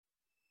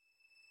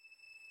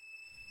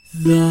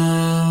The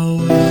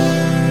world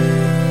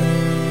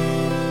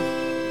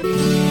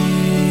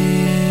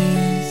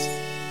is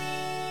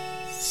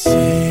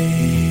saved.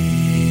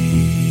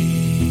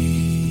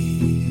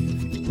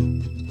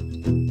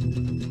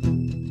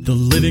 The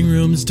living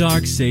room's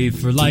dark, save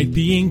for light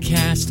being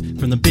cast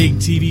from the big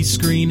TV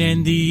screen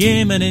and the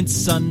imminent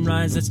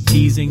sunrise that's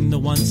teasing the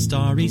one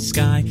starry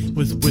sky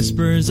with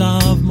whispers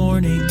of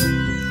morning.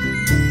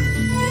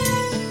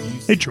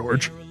 Hey,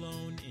 George.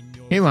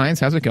 Hey, Lions,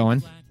 how's it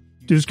going?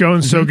 Just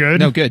going so good.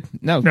 No, good.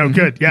 No,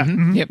 Good. Yeah.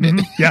 Yep.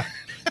 Yeah.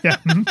 Yeah.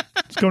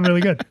 It's going really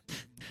good.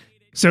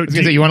 So,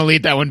 you want to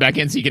lead that one back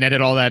in so you can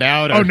edit all that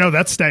out? Or? Oh no,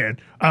 that's staying.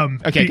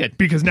 Okay, good.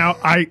 Because now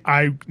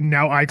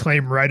I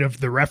claim right of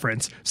the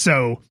reference.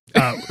 So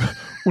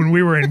when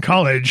we were in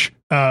college,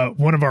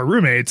 one of our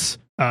roommates,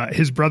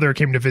 his brother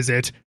came to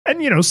visit,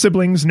 and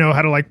siblings know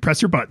how to like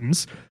press your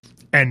buttons,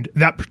 and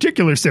that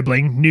particular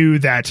sibling knew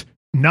that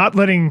not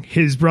letting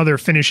his brother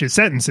finish his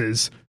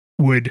sentences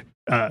would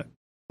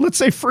let's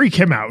say freak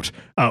him out.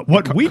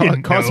 What we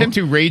didn't cause know, him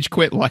to rage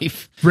quit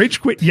life. Rage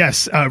quit,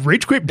 yes.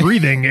 Rage quit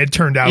breathing, it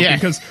turned out, Yeah.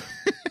 because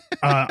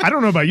I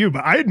don't know about you,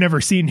 but I had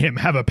never seen him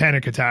have a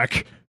panic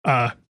attack.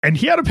 And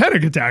he had a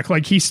panic attack.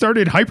 Like, he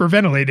started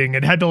hyperventilating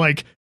and had to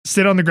like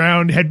sit on the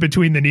ground, head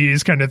between the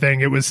knees kind of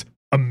thing. It was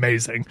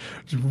amazing.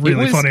 It was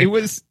really funny. It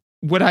was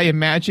what I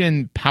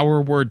imagine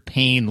power word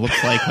pain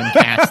looks like when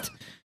cast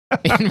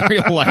in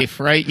real life,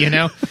 right?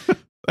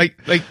 Like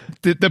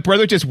the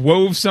brother just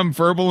wove some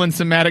verbal and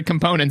somatic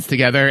components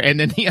together, and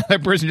then the other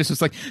person just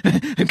was like,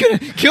 I'm gonna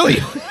kill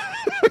you.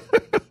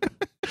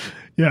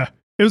 Yeah,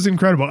 it was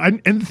incredible.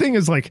 And the thing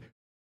is, like,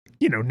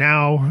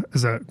 now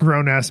as a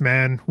grown-ass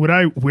man, would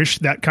I wish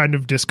that kind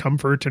of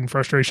discomfort and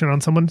frustration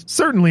on someone?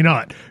 Certainly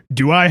not.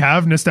 Do I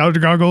have nostalgia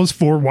goggles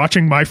for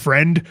watching my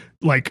friend,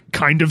 like,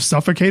 kind of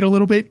suffocate a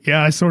little bit?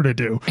 Yeah, I sort of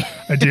do.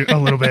 I do a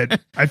little bit.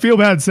 I feel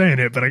bad saying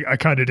it, but I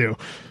kind of do.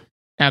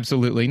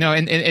 Absolutely. No,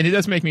 and it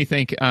does make me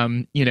think,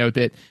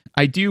 that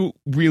I do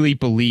really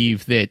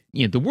believe that,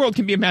 the world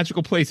can be a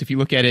magical place if you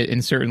look at it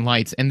in certain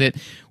lights, and that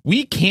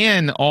we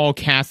can all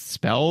cast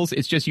spells.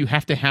 It's just you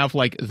have to have,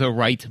 like, the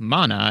right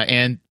mana,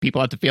 and people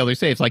have to fail their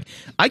saves. Like,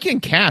 I can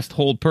cast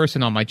Hold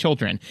Person on my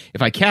children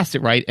if I cast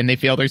it right and they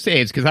fail their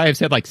saves, because I have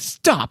said, like,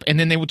 stop, and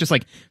then they will just,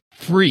 like,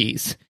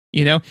 freeze,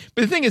 But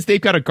the thing is, they've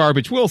got a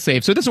garbage will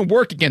save, so it doesn't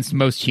work against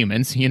most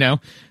humans,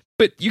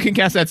 But you can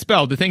cast that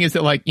spell. The thing is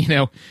that, like,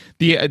 the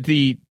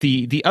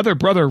other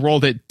brother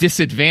rolled at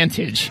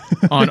disadvantage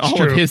on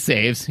all of his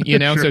saves,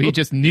 so he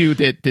just knew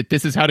that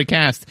this is how to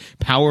cast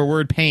power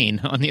word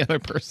pain on the other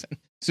person.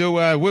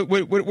 So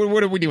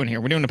what are we doing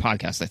here? We're doing a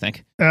podcast, I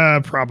think.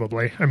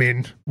 Probably. I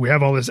mean, we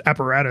have all this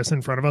apparatus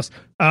in front of us.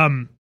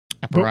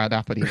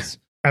 Apparatopodes.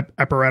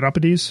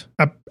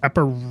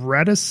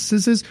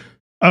 Apparatuses.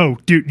 Oh,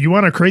 dude, you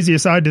want a crazy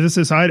aside to this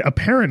aside?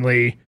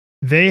 Apparently,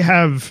 they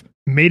have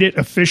made it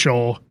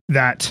official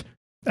that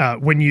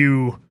when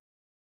you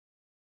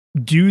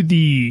do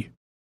the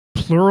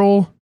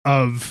plural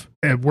of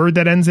a word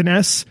that ends in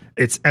S,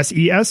 it's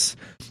SES.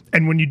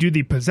 And when you do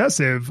the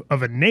possessive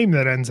of a name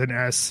that ends in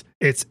S,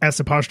 it's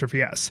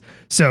S''S.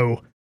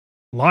 So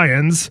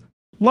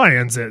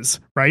lionses,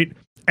 right?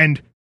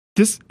 And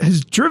this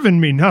has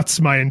driven me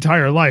nuts my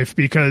entire life,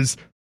 because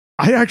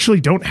I actually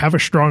don't have a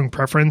strong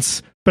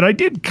preference, but I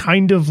did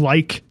kind of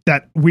like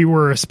that we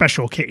were a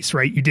special case,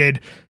 right? You did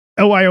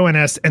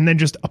LYONS and then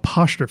just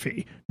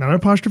apostrophe, not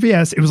apostrophe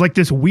S. It was like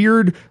this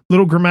weird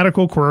little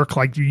grammatical quirk.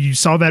 Like, you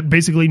saw that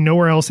basically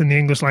nowhere else in the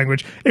English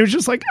language. It was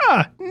just like,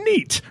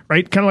 neat,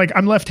 right? Kind of like,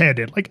 I'm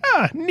left-handed, like,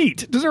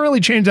 neat. Doesn't really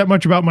change that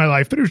much about my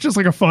life, but it was just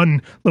like a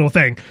fun little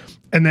thing.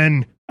 And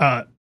then,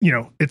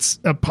 it's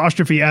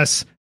apostrophe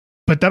S,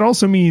 but that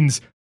also means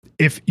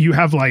if you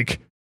have like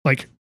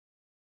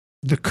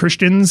the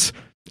Christians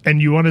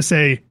and you want to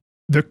say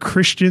the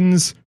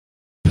Christians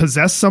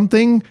possess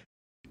something,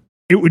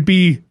 it would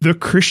be the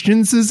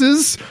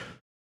Christianses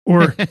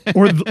or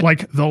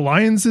like the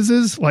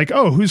Lionses, like,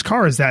 oh, whose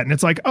car is that? And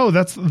it's like, oh,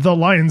 that's the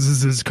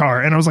Lionses'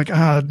 car. And I was like,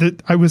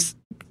 I was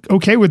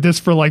okay with this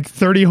for like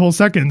 30 whole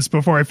seconds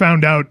before I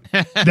found out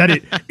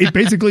that it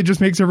basically just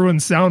makes everyone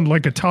sound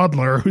like a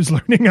toddler who's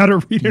learning how to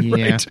read and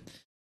write.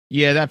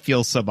 Yeah, that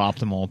feels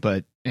suboptimal,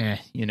 but I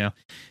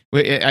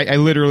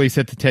literally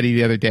said to Teddy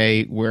the other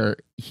day where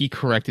he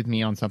corrected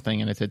me on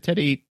something, and I said,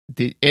 Teddy,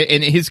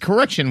 and his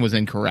correction was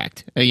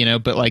incorrect,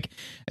 but like,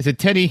 I said,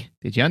 Teddy,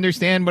 did you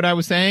understand what I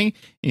was saying?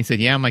 And he said,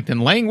 yeah. I'm like, then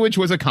language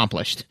was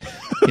accomplished.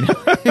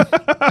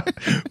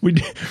 We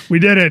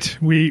did it.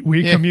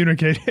 We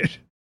communicated.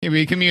 Yeah,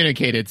 we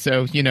communicated.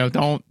 So,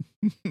 don't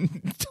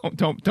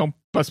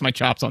bust my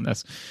chops on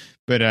this,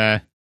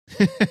 but,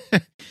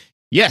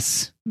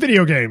 yes.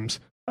 Video games.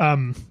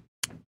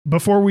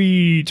 Before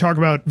we talk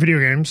about video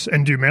games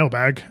and do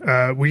mailbag,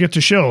 we get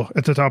to shill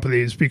at the top of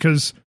these,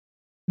 because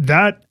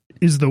that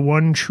is the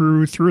one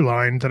true through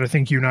line that I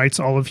think unites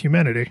all of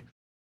humanity.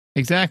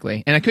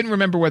 Exactly. And I couldn't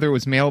remember whether it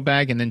was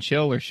mailbag and then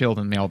chill or shill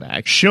then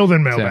mailbag. Shill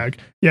then mailbag.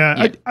 So,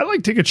 yeah. I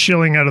like to get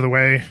shilling out of the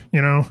way,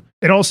 you know.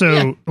 It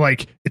also,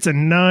 like, it's a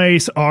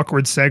nice,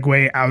 awkward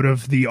segue out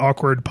of the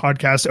awkward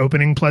podcast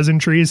opening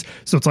pleasantries.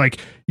 So it's like,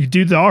 you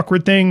do the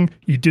awkward thing,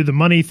 you do the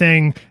money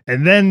thing,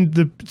 and then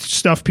the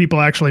stuff people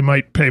actually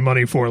might pay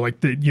money for, like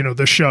the, you know,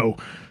 the show.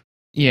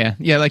 Yeah.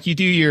 Yeah. Like you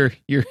do your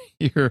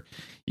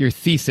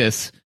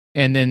thesis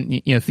and then,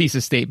 you know,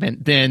 thesis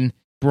statement, then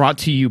brought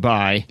to you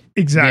by.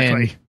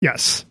 Exactly. Then,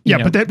 yes. Yeah.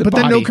 Know, but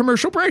then no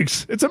commercial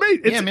breaks. It's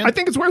amazing. I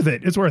think it's worth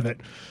it. It's worth it.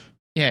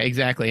 Yeah,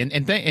 exactly.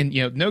 And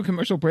you know, no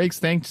commercial breaks.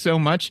 Thanks so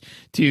much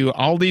to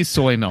Aldi's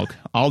soy milk.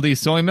 Aldi's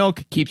soy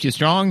milk keeps you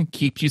strong,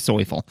 keeps you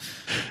soyful.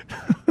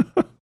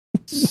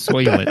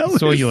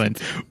 Soylent.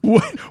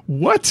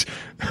 What?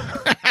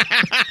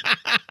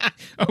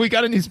 Oh, we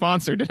got a new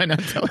sponsor. Did I not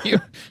tell you?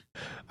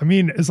 I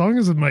mean, as long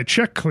as my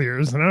check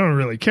clears, then I don't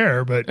really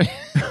care, but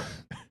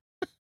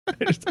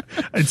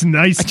it's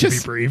nice to be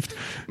briefed.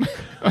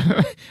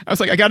 I was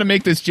like, I got to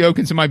make this joke,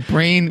 and so my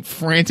brain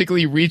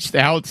frantically reached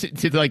out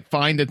to like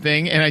find a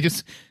thing, and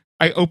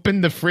I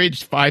opened the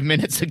fridge 5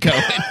 minutes ago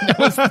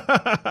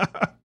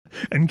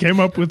and came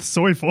up with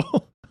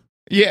soyful.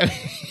 Yeah,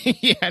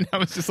 yeah, and I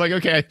was just like,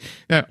 okay,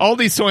 all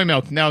these soy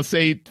milk. Now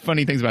say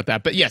funny things about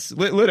that, but yes,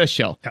 let us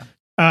show.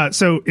 Yeah.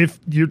 So if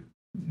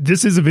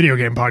this is a video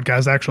game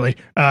podcast, actually.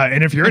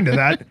 And if you're into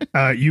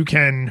that, you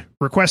can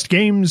request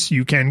games.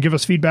 You can give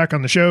us feedback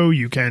on the show.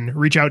 You can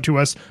reach out to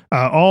us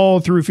all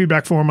through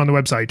feedback form on the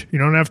website. You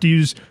don't have to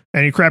use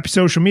any crappy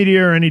social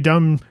media or any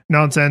dumb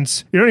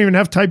nonsense. You don't even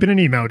have to type in an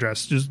email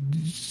address. Just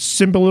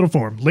simple little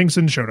form. Links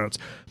in the show notes.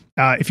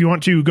 If you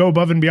want to go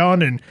above and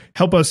beyond and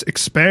help us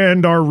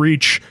expand our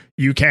reach,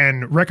 you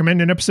can recommend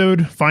an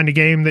episode, find a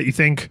game that you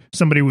think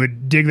somebody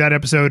would dig that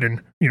episode, and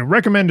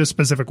recommend a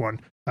specific one.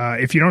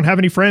 If you don't have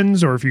any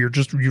friends, or if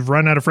you've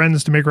run out of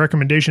friends to make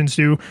recommendations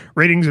to,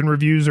 ratings and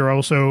reviews are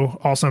also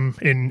awesome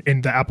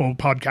in the Apple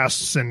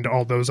Podcasts and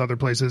all those other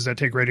places that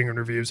take rating and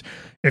reviews.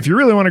 If you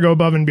really want to go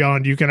above and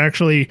beyond, you can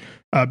actually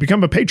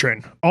become a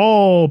patron.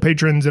 All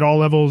patrons at all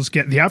levels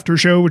get the after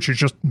show, which is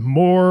just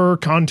more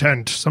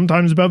content,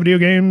 sometimes about video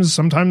games,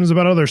 sometimes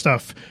about other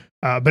stuff.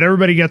 But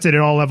everybody gets it at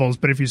all levels.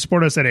 But if you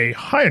support us at a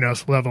high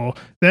enough level,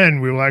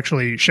 then we will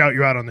actually shout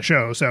you out on the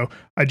show. So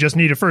I just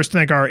need to first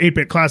thank our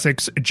 8-bit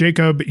classics,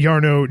 Jacob,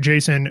 Yarno,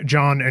 Jason,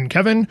 John, and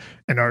Kevin,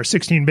 and our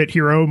 16-bit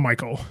hero,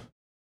 Michael.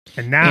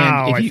 And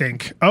now I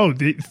think,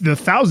 the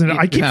 $1,000.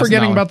 I keep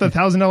forgetting about the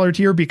 $1,000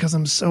 tier because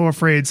I'm so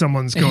afraid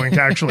someone's going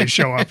to actually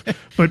show up.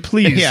 But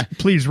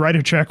please write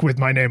a check with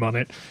my name on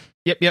it.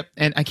 Yep.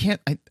 And I can't.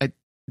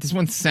 This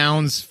one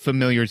sounds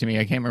familiar to me.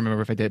 I can't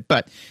remember if I did.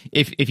 But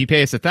if you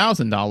pay us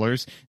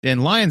 $1,000, then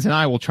Lions and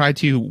I will try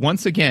to,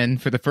 once again,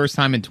 for the first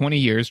time in 20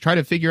 years, try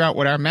to figure out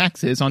what our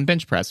max is on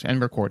bench press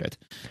and record it.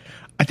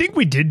 I think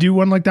we did do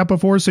one like that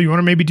before. So you want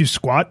to maybe do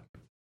squat?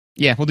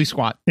 Yeah, we'll do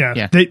squat.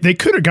 Yeah. They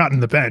could have gotten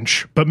the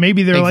bench, but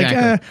maybe they're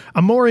like,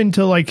 I'm more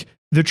into like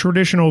the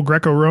traditional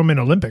Greco-Roman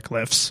Olympic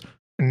lifts.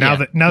 And now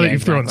that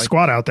you've thrown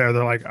squat out there,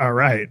 they're like, all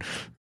right.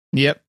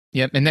 Yep.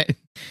 And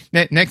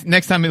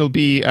next time it'll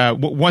be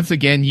once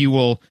again you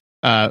will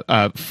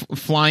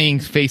flying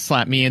face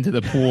slap me into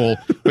the pool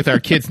with our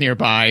kids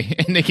nearby,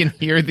 and they can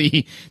hear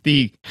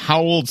the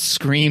howled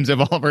screams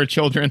of all of our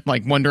children,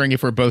 like wondering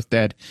if we're both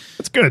dead.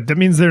 That's good. That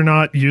means they're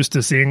not used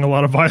to seeing a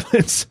lot of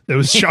violence. It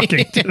was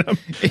shocking to them,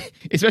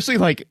 especially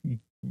like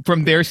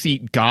from their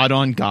seat, God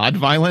on God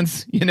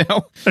violence.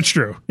 That's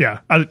true. Yeah,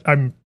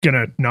 I'm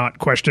gonna not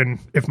question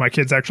if my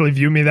kids actually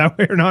view me that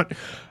way or not.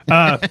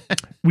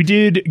 We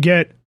did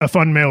get a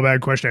fun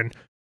mailbag question.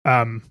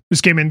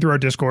 This came in through our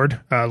Discord.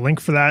 Link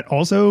for that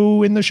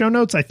also in the show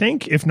notes, I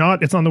think. If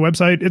not, it's on the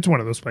website. It's one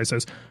of those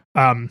places.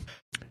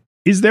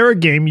 Is there a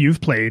game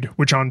you've played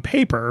which on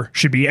paper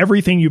should be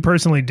everything you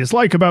personally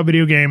dislike about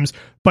video games,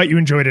 but you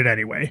enjoyed it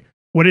anyway?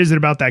 What is it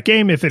about that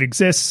game, if it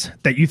exists,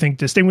 that you think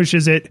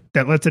distinguishes it,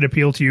 that lets it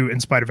appeal to you in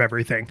spite of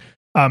everything?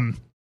 And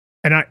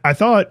I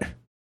thought...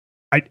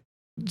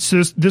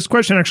 So this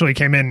question actually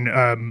came in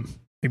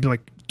maybe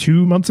like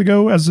 2 months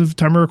ago as of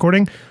time of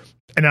recording.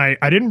 And I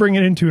didn't bring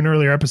it into an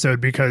earlier episode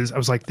because I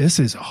was like, this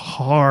is a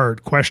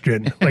hard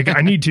question. Like,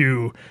 I need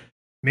to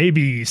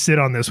maybe sit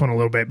on this one a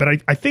little bit.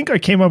 But I think I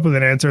came up with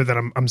an answer that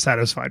I'm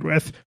satisfied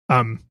with.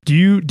 Did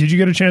you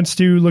get a chance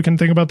to look and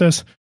think about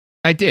this?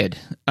 I did.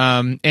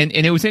 And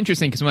it was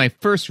interesting because when I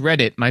first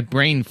read it, my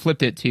brain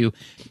flipped it to,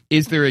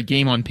 is there a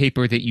game on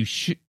paper that you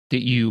should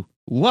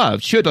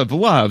have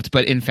loved,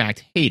 but in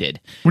fact hated?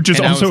 Which is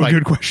also a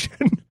good question.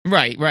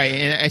 Right.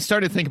 And I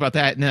started to think about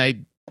that, and then I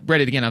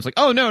read it again. I was like,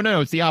 oh,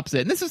 no, it's the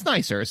opposite. And this is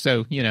nicer.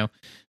 So,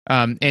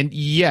 and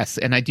yes,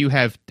 and I do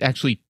have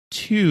actually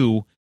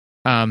two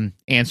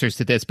answers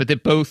to this, but they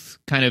both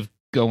kind of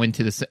go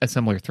into a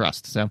similar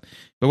thrust. So,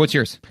 but what's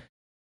yours?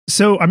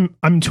 So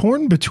I'm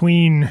torn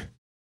between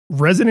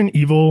Resident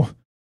Evil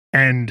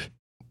and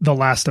The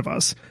Last of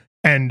Us.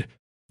 And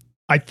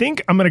I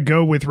think I'm going to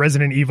go with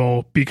Resident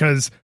Evil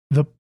because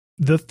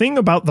the thing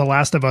about The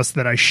Last of Us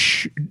that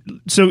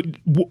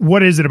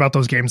what is it about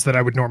those games that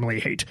I would normally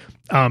hate?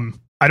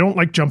 I don't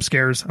like jump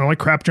scares. I don't like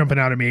crap jumping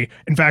out at me.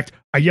 In fact,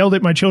 I yelled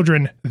at my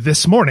children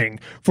this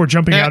morning for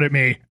jumping out at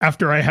me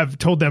after I have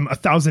told them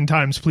 1,000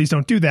 times, please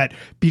don't do that,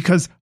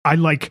 because I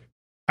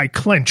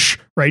clench,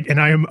 right? And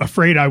I am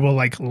afraid I will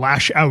like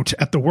lash out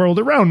at the world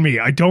around me.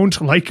 I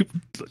don't like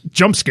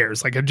jump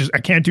scares. Like I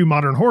can't do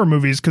modern horror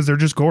movies because they're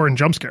just gore and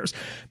jump scares.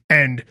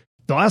 And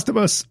The Last of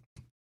Us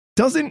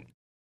doesn't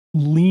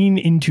lean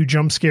into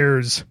jump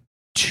scares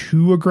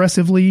too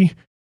aggressively.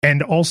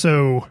 And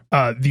also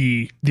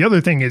the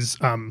other thing is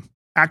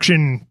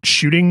action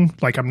shooting.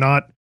 Like I'm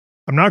not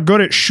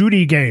good at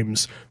shooty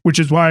games, which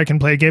is why I can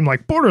play a game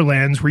like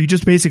Borderlands where you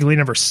just basically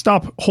never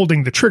stop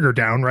holding the trigger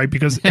down, right?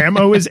 Because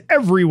ammo is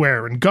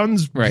everywhere and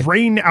guns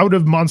rain out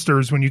of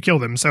monsters when you kill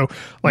them. So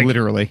like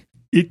literally.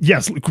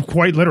 Yes,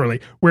 quite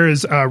literally.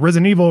 Whereas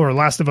Resident Evil or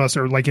Last of Us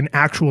are like an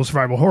actual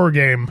survival horror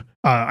game.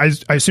 I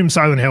assume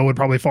Silent Hill would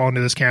probably fall into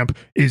this camp.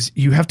 Is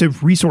you have to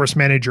resource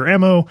manage your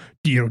ammo.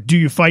 Do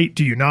you fight?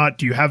 Do you not?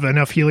 Do you have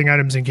enough healing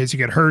items in case you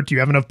get hurt? Do you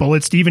have enough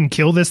bullets to even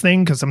kill this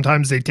thing? Because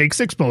sometimes they take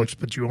 6 bullets,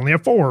 but you only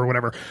have 4 or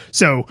whatever.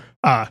 So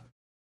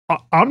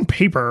on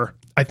paper,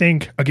 I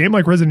think a game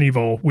like Resident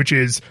Evil, which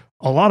is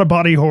a lot of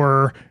body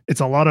horror, it's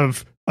a lot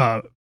of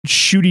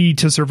shooty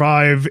to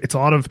survive, it's a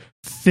lot of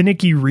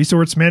finicky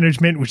resource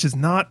management, which is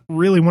not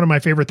really one of my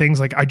favorite things.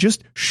 Like I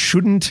just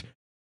shouldn't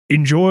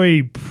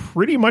enjoy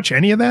pretty much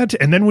any of that.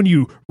 And then when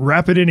you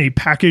wrap it in a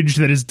package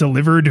that is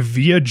delivered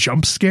via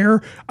jump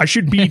scare, I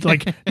should be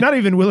like not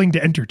even willing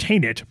to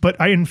entertain it. But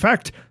I in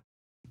fact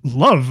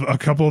love a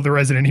couple of the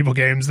Resident Evil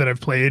games that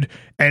I've played.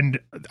 And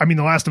I mean,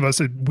 The Last of Us,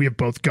 we have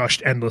both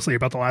gushed endlessly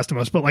about The Last of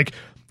Us, but like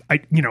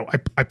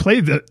I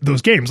play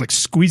those games like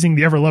squeezing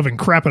the ever-loving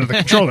crap out of the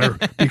controller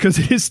because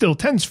it is still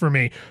tense for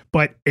me,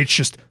 but it's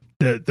just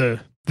the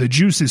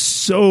juice is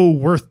so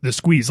worth the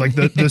squeeze. Like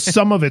the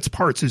sum of its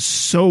parts is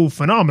so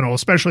phenomenal,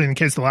 especially in the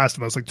case of The Last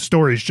of Us. Like the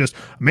story is just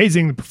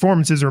amazing. The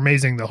performances are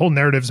amazing. The whole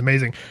narrative is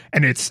amazing.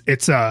 And it's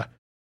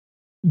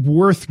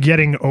worth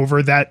getting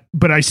over that.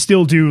 But I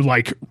still do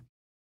like,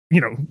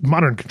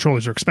 modern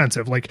controllers are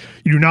expensive. Like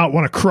you do not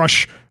want to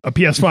crush a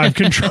PS5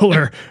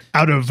 controller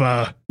out of,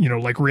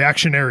 like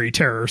reactionary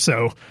terror.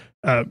 So,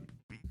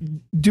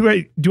 do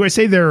I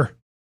say they're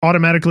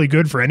automatically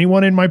good for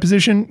anyone in my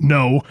position?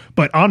 No,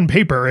 but on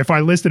paper, if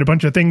I listed a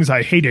bunch of things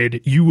I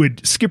hated, you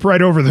would skip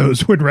right over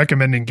those when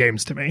recommending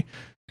games to me.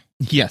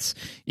 Yes.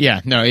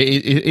 Yeah. No,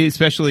 it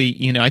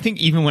especially, I think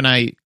even when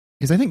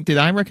did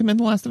I recommend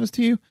The Last of Us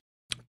to you?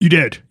 You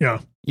did. Yeah.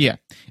 Yeah.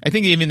 I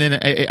think even then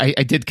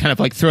I did kind of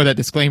like throw that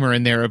disclaimer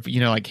in there of,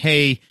 like,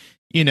 hey,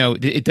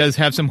 it does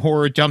have some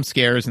horror jump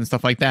scares and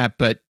stuff like that,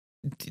 but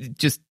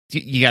just,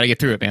 you got to get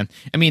through it, man.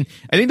 I mean,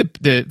 I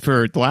think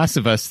for The Last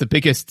of Us, the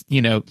biggest,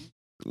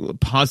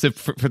 positive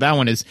for that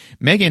one is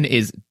Megan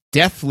is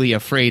deathly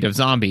afraid of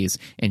zombies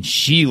and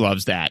she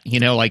loves that,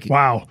 like,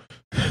 wow.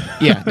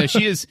 Yeah. No,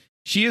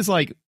 she is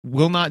like,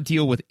 will not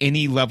deal with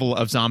any level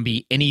of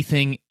zombie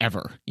anything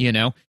ever,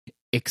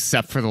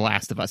 except for The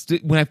Last of Us.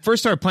 When I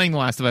first started playing The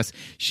Last of Us,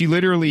 she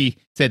literally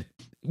said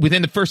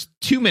within the first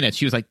 2 minutes,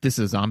 she was like, this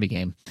is a zombie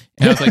game.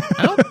 And I was like,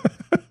 I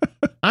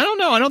don't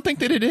know. I don't think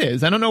that it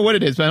is. I don't know what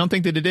it is, but I don't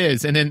think that it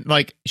is. And then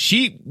like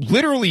she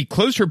literally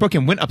closed her book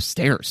and went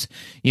upstairs,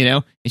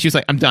 and she was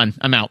like, I'm done.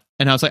 I'm out.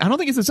 And I was like, I don't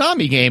think it's a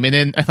zombie game. And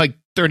then like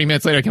 30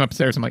 minutes later, I came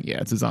upstairs. I'm like,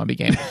 yeah, it's a zombie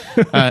game.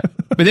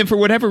 But then for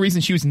whatever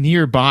reason, she was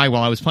nearby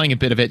while I was playing a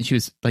bit of it. And she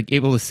was like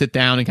able to sit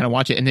down and kind of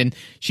watch it. And then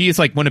she is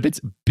like one of its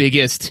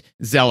biggest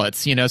zealots,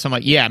 So I'm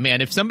like, yeah,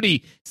 man, if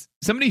somebody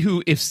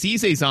who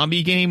sees a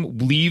zombie game,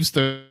 leaves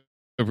the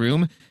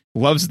room,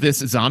 loves this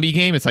zombie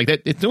game, it's like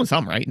that it's doing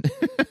something right.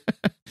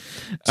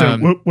 So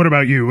what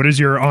about you? What is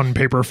your on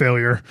paper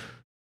failure?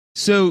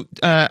 So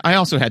I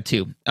also had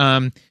 2.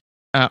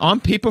 On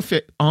paper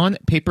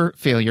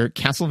failure,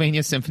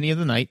 Castlevania Symphony of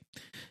the Night,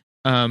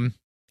 and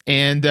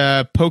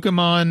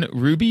Pokemon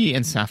Ruby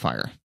and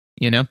Sapphire.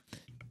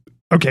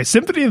 Okay,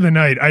 Symphony of the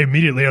Night, I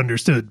immediately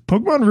understood.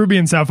 Pokemon Ruby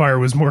and Sapphire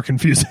was more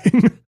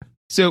confusing.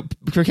 So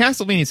for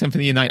Castlevania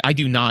Symphony of the Night, I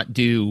do not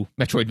do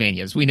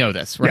Metroidvanias. We know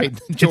this, right?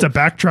 Yeah, it's a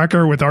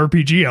backtracker with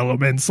RPG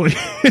elements. Like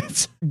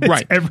it's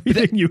right.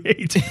 Everything you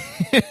hate.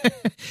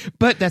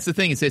 But that's the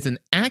thing, is it's an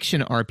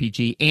action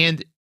RPG,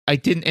 and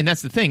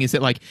that's the thing, is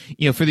that like,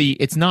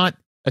 it's not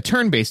a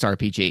turn-based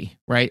RPG,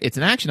 right? It's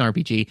an action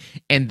RPG,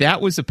 and that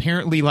was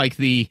apparently like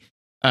the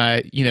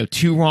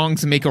 2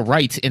 wrongs make a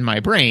right in my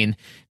brain,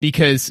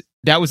 because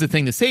that was the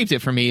thing that saved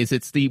it for me, is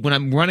when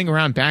I'm running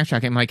around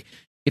backtracking, I'm like,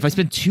 if I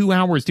spend 2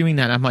 hours doing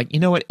that, I'm like, you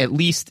know what? At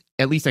least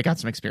I got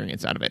some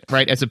experience out of it,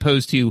 right? As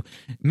opposed to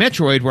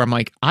Metroid, where I'm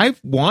like,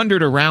 I've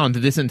wandered around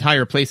this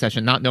entire play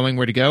session not knowing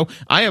where to go.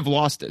 I have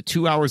lost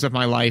 2 hours of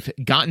my life,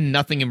 gotten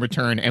nothing in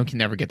return, and can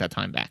never get that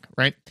time back,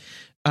 right?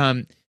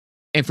 And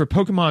for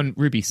Pokemon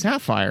Ruby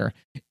Sapphire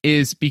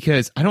is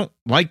because I don't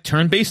like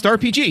turn-based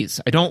RPGs.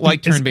 I don't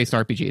like turn-based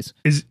RPGs.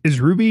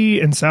 Is Ruby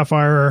and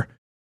Sapphire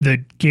the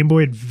Game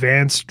Boy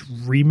Advanced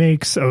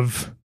remakes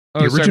of...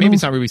 Oh, sorry, maybe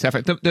it's not Ruby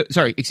Sapphire.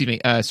 Sorry, excuse me,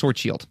 Sword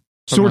Shield.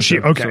 Sword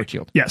Shield. Okay. Sword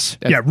Shield. Yes.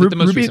 That's yeah. the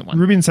most recent one.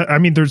 Ruby and I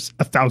mean, there's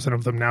 1,000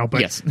 of them now,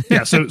 but yes.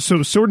 yeah. So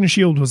Sword and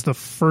Shield was the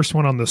first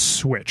one on the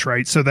Switch,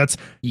 right? So that's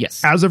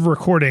yes. As of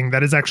recording,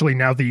 that is actually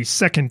now the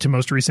second to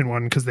most recent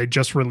one because they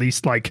just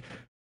released like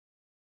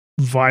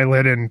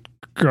Violet and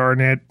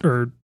Garnet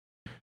or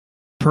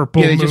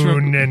Purple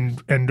Moon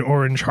and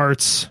Orange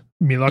Hearts.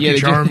 Me Lucky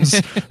Charms.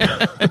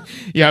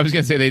 Yeah, I was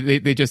gonna say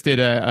they just did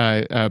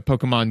a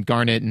Pokemon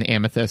Garnet and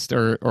Amethyst,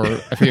 or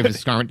I forget if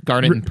it's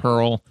Garnet and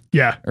Pearl.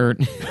 Yeah. Or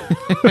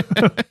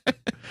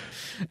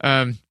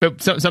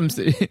but some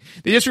they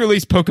just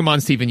released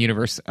Pokemon Steven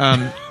Universe.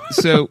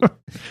 So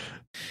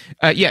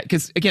yeah,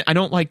 because again, I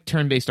don't like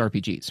turn-based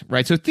RPGs,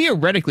 right? So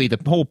theoretically, the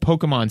whole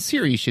Pokemon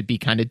series should be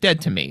kind of dead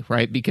to me,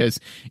 right?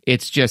 Because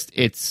it's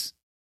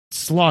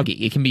sloggy.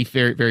 It can be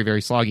very, very,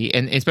 very sloggy.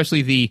 And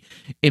especially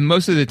in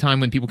most of the time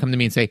when people come to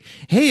me and say,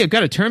 hey, I've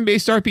got a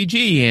turn-based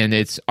RPG and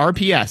it's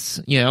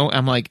RPS,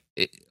 I'm like,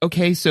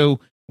 okay, so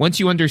once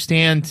you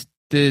understand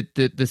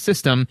the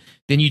system,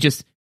 then you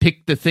just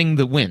pick the thing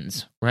that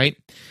wins, right?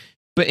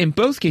 But in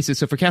both cases,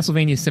 so for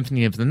Castlevania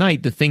Symphony of the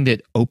Night, the thing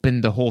that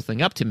opened the whole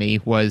thing up to me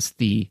was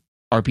the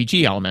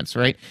RPG elements,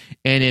 right?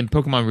 And in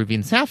Pokemon Ruby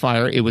and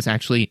Sapphire, it was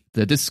actually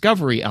the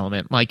discovery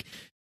element. Like,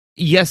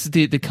 yes,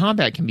 the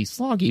combat can be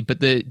sloggy, but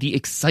the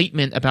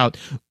excitement about,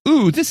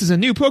 ooh, this is a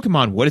new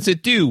Pokemon. What does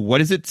it do? What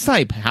is its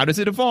type? How does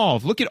it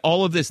evolve? Look at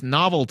all of this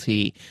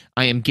novelty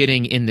I am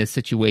getting in this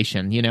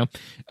situation,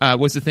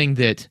 was the thing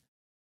that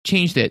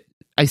changed it.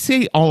 I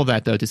say all of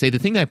that, though, to say the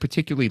thing that I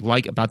particularly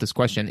like about this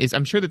question is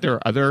I'm sure that there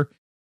are other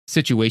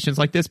situations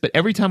like this, but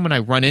every time when I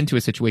run into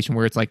a situation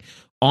where it's like,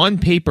 on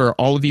paper,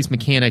 all of these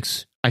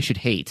mechanics I should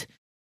hate,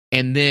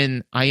 and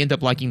then I end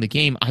up liking the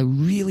game, I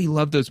really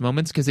love those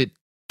moments because it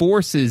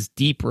forces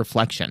deep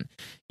reflection,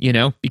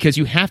 because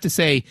you have to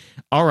say,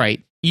 all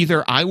right,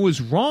 either I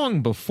was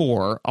wrong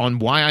before on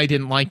why I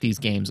didn't like these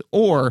games,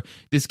 or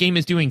this game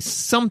is doing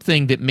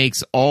something that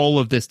makes all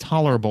of this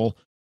tolerable.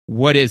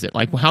 What is it?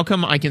 Like, how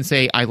come I can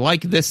say I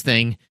like this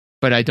thing,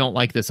 but I don't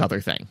like this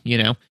other thing,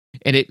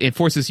 And it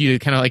forces you to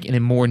kind of like in a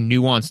more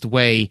nuanced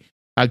way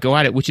go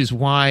at it, which is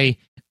why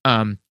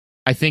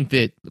I think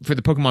that for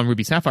the Pokemon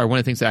Ruby Sapphire, one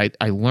of the things that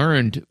I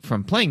learned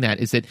from playing that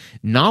is that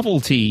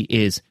novelty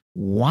is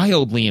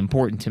wildly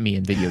important to me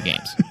in video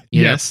games.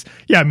 Yes.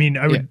 Yeah, I mean,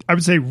 I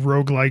would say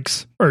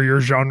roguelikes are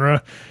your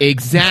genre.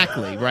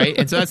 Exactly, right?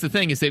 And so that's the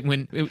thing is that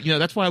when,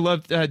 that's why I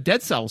loved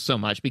Dead Cells so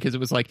much, because it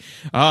was like,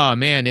 oh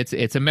man, it's a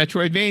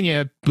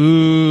Metroidvania,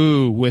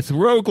 boo, with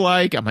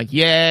roguelike. I'm like,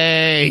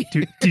 yay.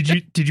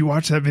 Did you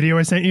watch that video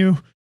I sent you?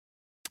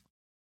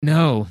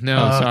 No,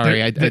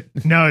 sorry.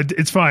 No,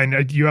 it's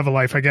fine. You have a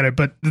life. I get it.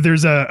 But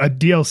there's a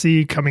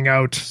DLC coming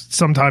out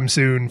sometime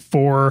soon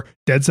for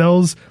Dead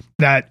Cells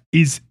that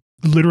is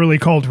literally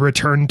called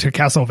Return to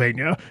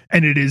Castlevania.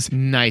 And it is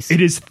nice.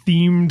 It is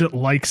themed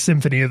like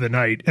Symphony of the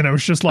Night. And I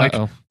was just like,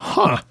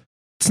 huh,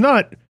 it's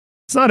not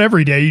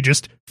every day you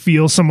just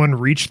feel someone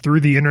reach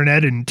through the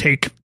internet and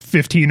take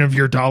 15 of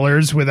your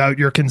dollars without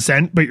your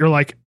consent. But you're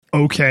like,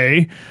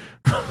 okay.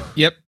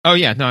 Yep. Oh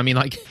yeah. No, I mean,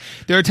 like,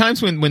 there are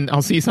times when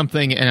I'll see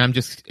something and I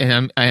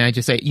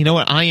just say, you know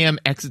what, I am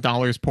X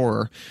dollars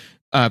poorer.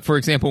 For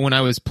example, when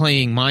I was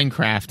playing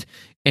Minecraft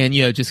and,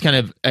 just kind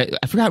of,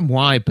 I forgot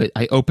why, but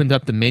I opened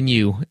up the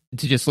menu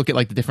to just look at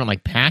like the different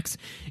like packs,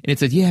 and it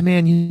said, yeah,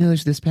 man,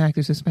 there's this pack,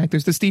 there's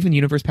the Steven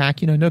Universe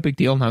pack, no big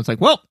deal. And I was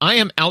like, well, I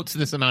am out to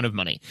this amount of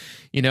money.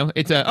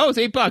 It's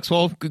 $8.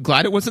 Well,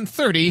 glad it wasn't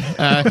 30.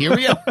 Here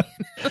we go.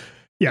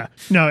 Yeah.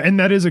 No, and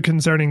that is a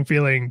concerning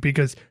feeling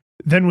because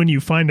then when you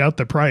find out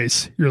the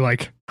price, you're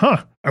like,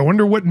 huh, I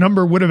wonder what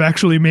number would have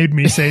actually made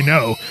me say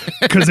no,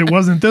 because it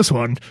wasn't this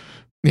one.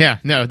 Yeah,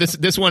 no,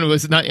 this one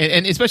was not,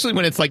 and especially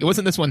when it's like, it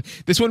wasn't this one.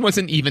 This one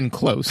wasn't even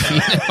close.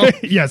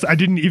 Yes, I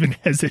didn't even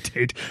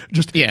hesitate.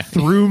 Just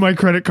threw my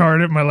credit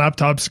card at my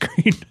laptop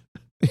screen.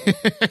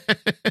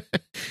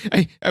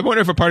 I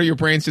wonder if a part of your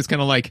brain's just kind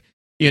of like,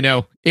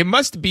 it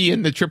must be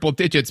in the triple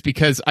digits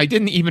because I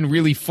didn't even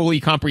really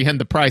fully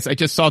comprehend the price. I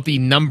just saw the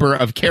number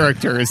of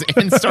characters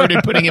and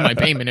started putting in my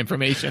payment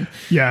information.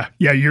 Yeah,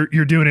 you're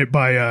doing it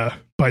by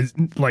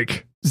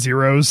like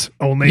zeros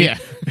only. Yeah.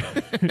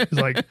 It's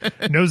like,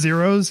 no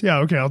zeros? Yeah,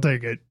 okay, I'll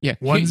take it. Yeah.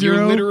 1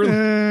 0?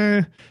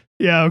 Literally...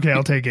 yeah, okay,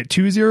 I'll take it.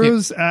 2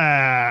 zeros? Okay,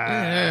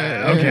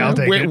 I'll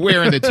take it.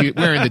 Where in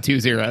the 2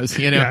 zeros,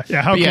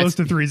 Yeah, how close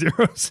to 3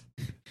 zeros?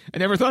 I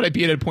never thought I'd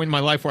be at a point in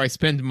my life where I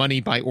spend money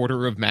by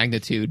order of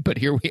magnitude, but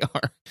here we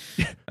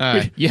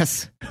are.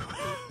 Yes.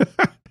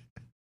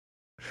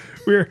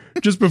 We're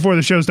just before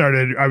the show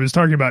started, I was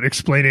talking about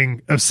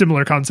explaining a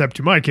similar concept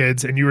to my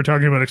kids, and you were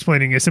talking about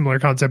explaining a similar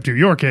concept to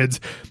your kids.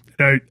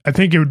 And I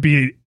think it would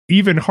be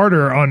even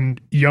harder on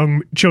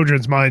young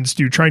children's minds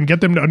to try and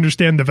get them to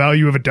understand the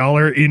value of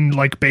 $1 in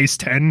like base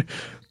 10.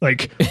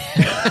 Like,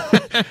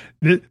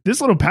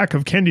 this little pack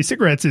of candy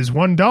cigarettes is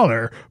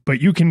 $1,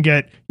 but you can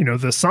get,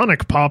 the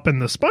Sonic Pop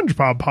and the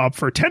SpongeBob Pop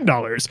for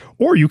 $10,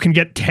 or you can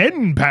get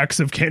 10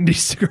 packs of candy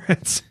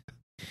cigarettes.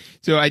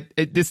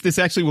 This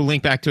actually will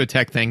link back to a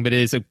tech thing, but it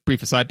is a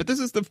brief aside. But this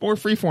is the more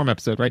freeform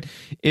episode, right?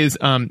 Is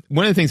one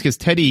of the things, because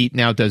Teddy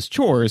now does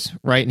chores,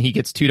 right, and he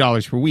gets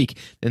 $2 per week.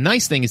 The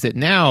nice thing is that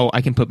now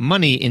I can put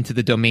money into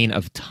the domain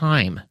of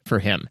time for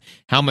him.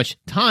 How much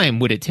time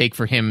would it take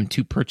for him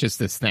to purchase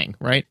this thing,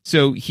 right?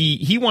 So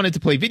he wanted to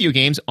play video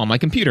games on my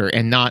computer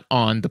and not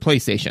on the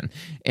PlayStation,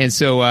 and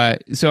so I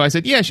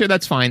said, yeah, sure,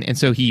 that's fine. And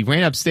so he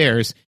ran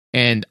upstairs,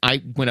 and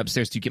I went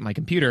upstairs to get my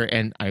computer,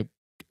 and I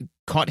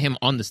caught him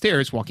on the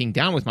stairs walking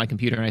down with my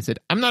computer, and I said,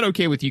 I'm not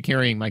okay with you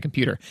carrying my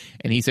computer.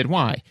 And he said,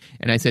 why?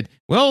 And I said,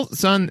 well,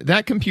 son,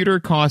 that computer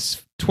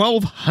costs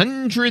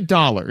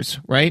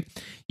 $1,200, right?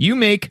 You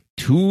make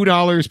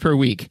 $2 per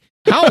week.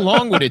 How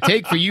long would it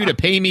take for you to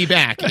pay me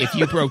back if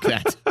you broke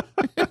that?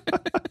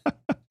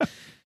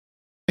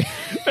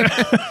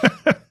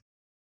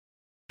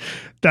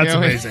 That's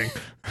amazing.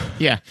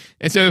 Yeah.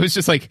 And so it was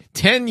just like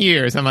 10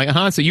 years. I'm like,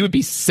 so you would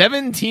be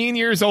 17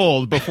 years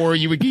old before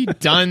you would be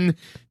done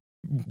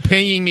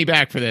paying me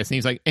back for this. And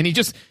he's like, and he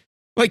just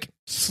like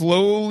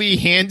slowly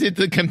handed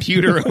the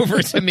computer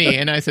over to me.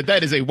 And I said,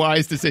 that is a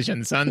wise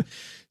decision, son.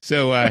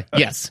 So,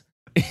 yes.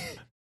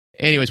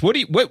 Anyways,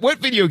 what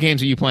video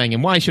games are you playing,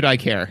 and why should I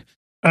care?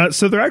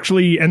 So there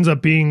actually ends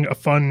up being a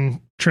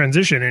fun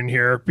transition in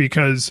here,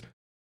 because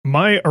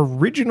my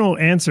original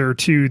answer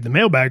to the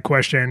mailbag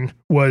question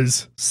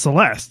was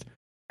Celeste.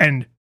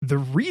 And the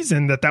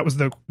reason that was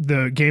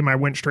the game I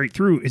went straight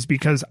through is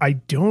because I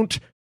don't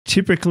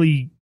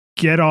typically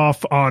get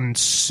off on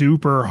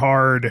super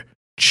hard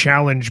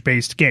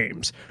challenge-based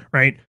games,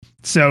 right?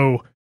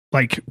 So,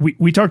 like,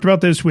 we talked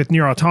about this with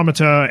Nier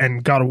Automata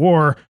and God of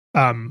War.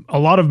 A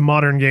lot of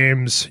modern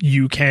games,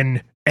 you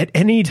can, at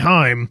any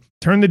time,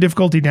 turn the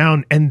difficulty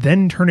down and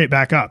then turn it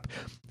back up.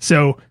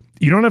 So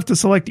you don't have to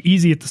select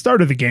easy at the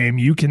start of the game.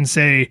 You can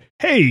say,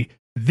 hey,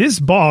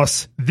 this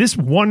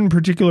one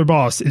particular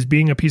boss is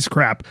being a piece of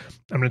crap.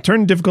 I'm going to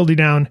turn the difficulty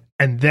down,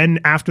 and then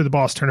after the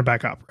boss, turn it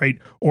back up, right?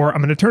 Or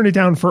I'm going to turn it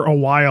down for a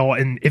while,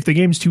 and if the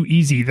game's too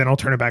easy, then I'll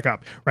turn it back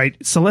up, right?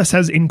 Celeste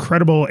has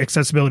incredible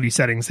accessibility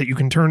settings that you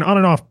can turn on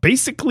and off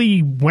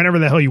basically whenever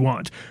the hell you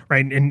want,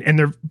 right?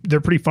 And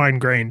they're pretty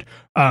fine-grained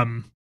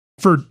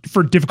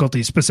for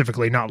difficulty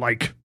specifically, not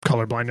like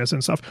color blindness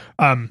and stuff.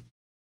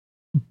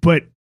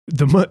 But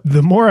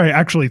the more I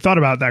actually thought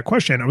about that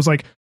question, I was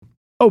like,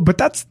 oh, but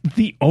that's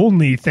the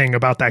only thing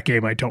about that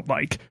game I don't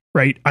like,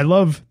 right? I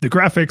love the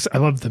graphics, I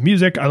love the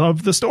music, I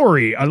love the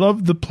story, I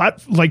love the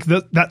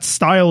that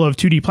style of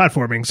 2D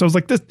platforming. So I was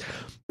like, this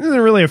isn't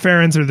really a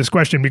fair answer to this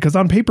question, because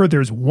on paper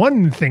there's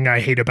one thing I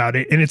hate about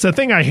it, and it's a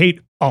thing I hate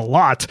a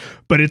lot,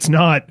 but it's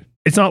not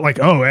like,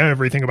 oh,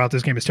 everything about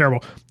this game is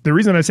terrible. The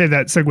reason I say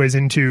that segues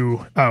into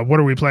what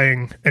are we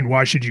playing and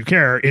why should you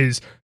care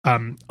is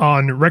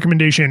on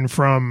recommendation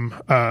from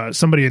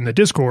somebody in the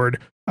Discord,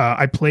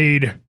 I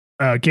played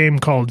a game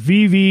called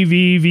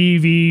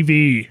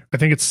VVVVVV. I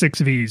think it's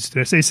 6 V's. Did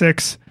I say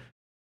 6?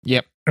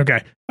 Yep.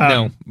 Okay.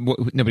 No,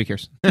 nobody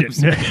cares.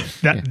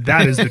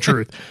 That is the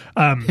truth.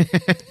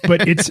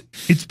 But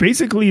it's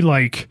basically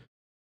like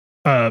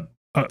a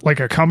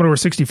Commodore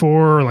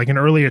 64, or like an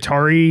early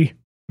Atari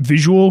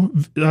visual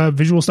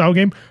style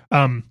game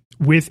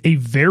with a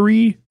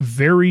very,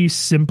 very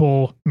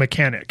simple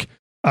mechanic.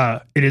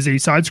 It is a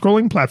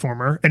side-scrolling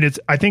platformer, and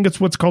I think it's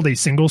what's called a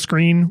single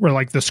screen, where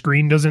like the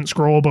screen doesn't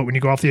scroll, but when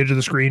you go off the edge of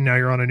the screen, now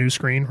you're on a new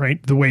screen, right?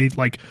 The way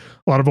like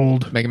a lot of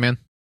old Mega Man.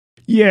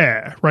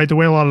 Yeah, right. The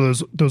way a lot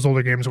of those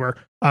older games were.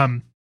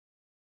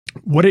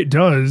 What it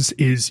does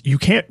is you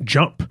can't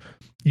jump.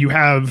 You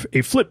have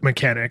a flip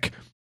mechanic.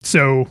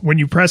 So when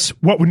you press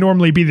what would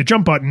normally be the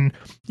jump button,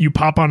 you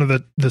pop onto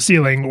the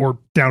ceiling or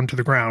down to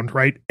the ground,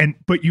 right?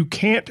 But you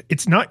can't.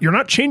 You're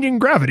not changing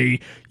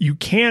gravity. You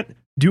can't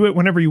do it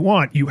whenever you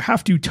want. You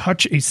have to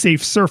touch a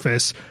safe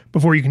surface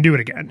before you can do it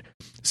again.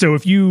 So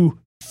if you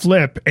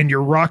flip and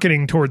you're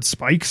rocketing towards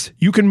spikes,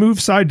 you can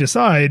move side to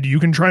side. You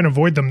can try and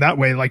avoid them that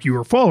way, like you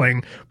were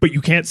falling, but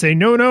you can't say,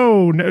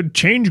 no,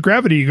 change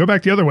gravity, go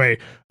back the other way,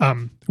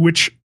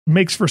 which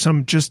makes for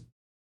some just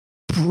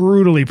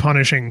brutally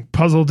punishing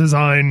puzzle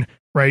design,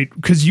 right?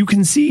 Because you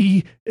can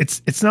see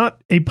it's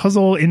not a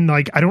puzzle in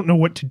like, I don't know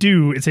what to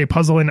do. It's a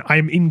puzzle and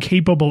I'm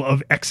incapable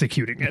of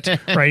executing it,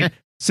 right?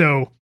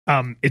 So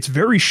it's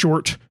very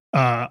short.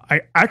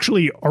 I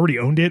actually already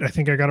owned it. I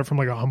think I got it from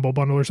like a Humble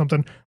Bundle or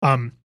something.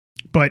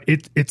 But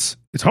it's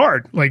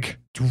hard. Like,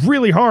 it's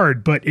really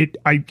hard. But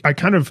I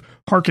kind of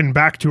harken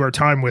back to our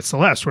time with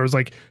Celeste, where I was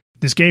like,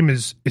 this game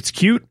it's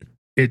cute,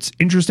 it's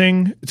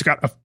interesting, it's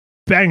got a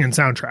banging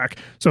soundtrack.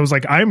 So I was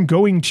like, I'm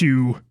going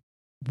to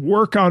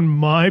work on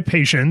my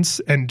patience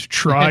and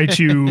try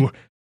to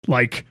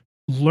like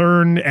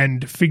learn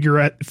and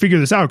figure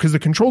this out, because the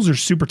controls are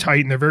super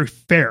tight and they're very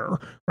fair,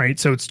 right?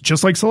 So it's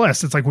just like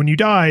Celeste. It's like when you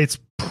die, it's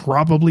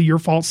probably your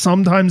fault.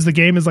 Sometimes the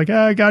game is like,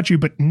 I got you,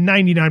 but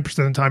 99% of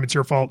the time it's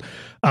your fault.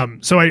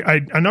 So I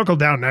knuckled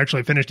down and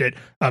actually finished it.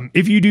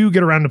 If you do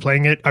get around to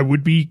playing it, I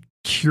would be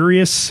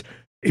curious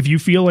if you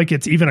feel like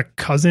it's even a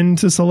cousin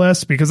to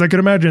Celeste, because I could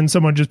imagine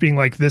someone just being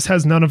like, this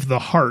has none of the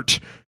heart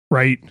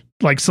right?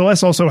 Like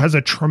Celeste also has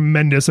a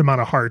tremendous amount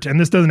of heart, and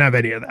this doesn't have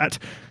any of that.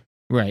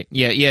 Right.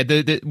 Yeah.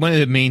 The one of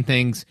the main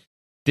things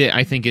that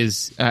I think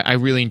is I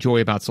really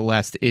enjoy about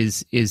Celeste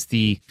is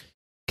the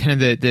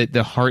kind of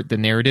the heart, the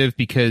narrative,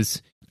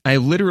 because I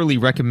literally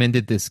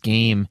recommended this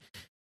game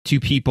to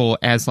people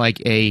as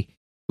like a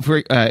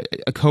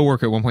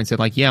coworker at one point said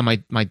like, yeah,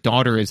 my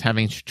daughter is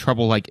having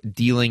trouble like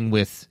dealing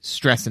with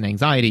stress and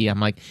anxiety. I'm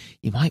like,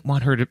 you might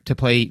want her to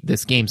play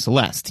this game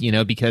Celeste,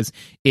 because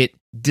it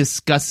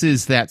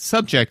discusses that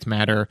subject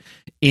matter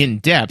in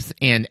depth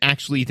and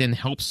actually then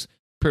helps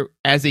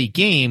as a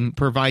game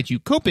provide you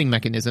coping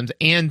mechanisms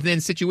and then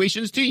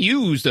situations to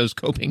use those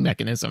coping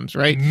mechanisms,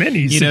 right?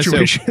 Many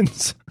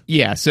situations.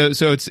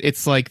 So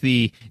it's like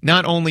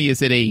not only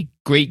is it a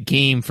great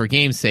game for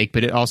game's sake,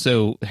 but it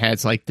also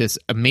has like this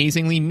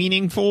amazingly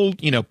meaningful,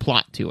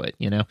 plot to it,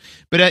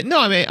 But no,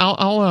 I mean,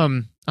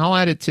 I'll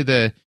add it to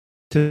the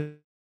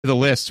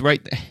list.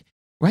 Right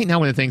now,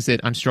 one of the things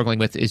that I'm struggling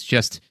with is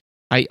just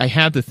I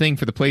have the thing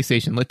for the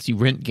PlayStation lets you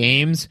rent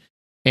games,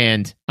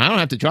 and I don't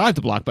have to drive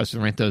to Blockbuster to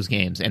rent those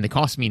games, and they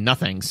cost me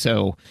nothing.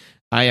 So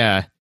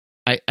my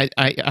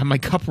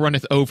cup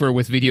runneth over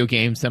with video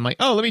games. I'm like,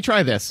 oh, let me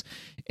try this.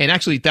 And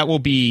actually, that will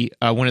be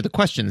one of the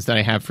questions that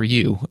I have for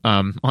you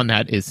on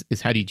that is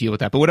how do you deal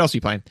with that? But what else are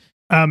you playing?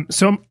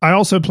 So I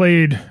also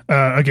played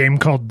a game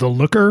called The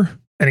Looker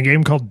and a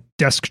game called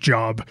Desk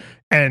Job.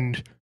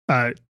 And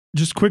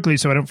just quickly,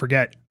 so I don't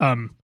forget,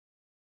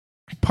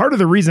 part of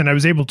the reason I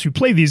was able to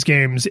play these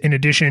games, in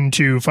addition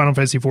to Final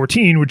Fantasy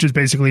XIV, which has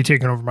basically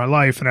taken over my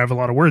life, and I have a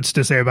lot of words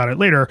to say about it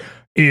later,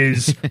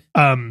 is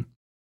I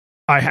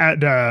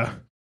had, what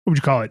would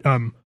you call it?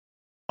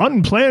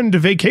 Unplanned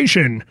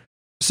vacation.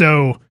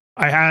 So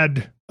I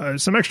had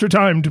some extra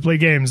time to play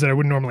games that I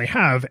wouldn't normally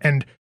have.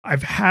 And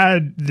I've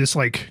had this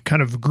like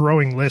kind of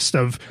growing list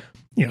of,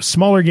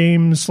 smaller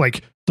games.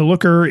 Like The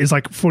Looker is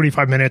like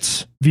 45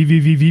 minutes.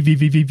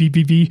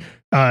 VVVVVVVVV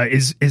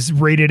is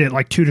rated at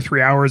like 2 to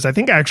 3 hours. I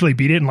think I actually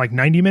beat it in like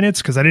 90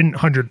 minutes because I didn't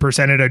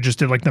 100% it. I just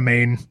did like the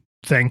main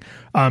thing.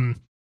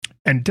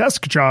 And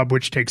Desk Job,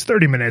 which takes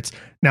 30 minutes.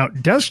 Now,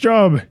 Desk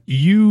Job,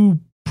 you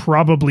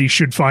probably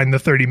should find the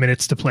 30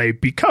 minutes to play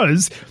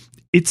because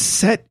it's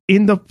set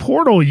in the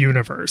Portal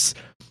universe.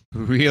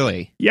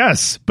 Really?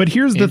 Yes, but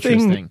here's the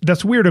thing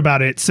that's weird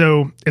about it.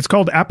 So it's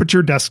called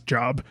Aperture Desk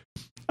Job.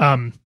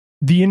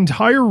 The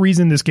entire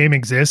reason this game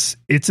exists,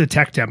 it's a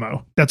tech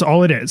demo. That's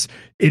all it is.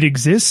 It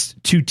exists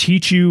to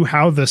teach you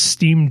how the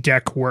Steam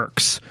Deck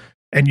works.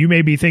 And you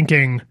may be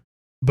thinking,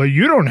 but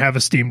you don't have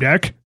a Steam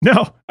Deck.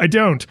 No, I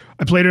don't.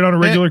 I played it on a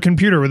regular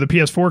computer with a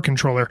PS4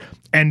 controller.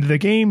 And the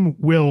game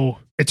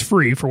it's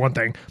free for one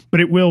thing,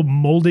 but it will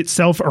mold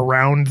itself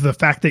around the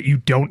fact that you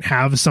don't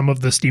have some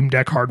of the Steam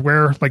Deck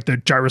hardware, like the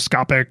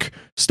gyroscopic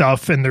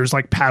stuff, and there's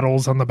like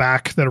paddles on the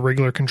back that a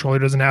regular controller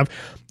doesn't have.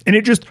 And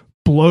it just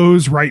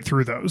blows right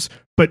through those.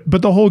 But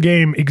the whole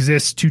game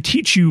exists to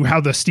teach you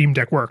how the Steam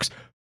Deck works.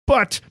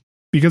 But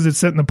because it's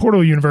set in the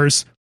Portal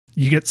universe,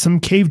 you get some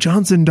Cave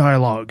Johnson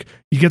dialogue.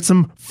 You get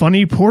some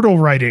funny Portal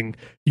writing.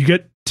 You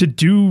get to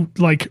do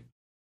like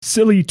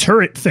silly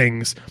turret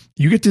things.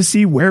 You get to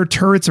see where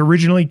turrets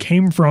originally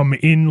came from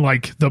in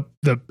like the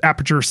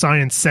Aperture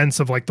Science sense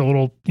of like the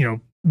little,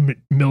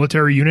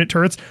 military unit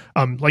turrets.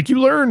 Like you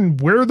learn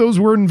where those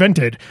were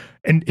invented,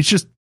 and it's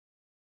just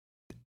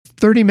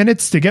 30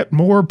 minutes to get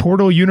more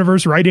Portal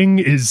universe writing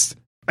is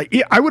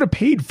I would have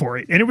paid for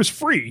it, and it was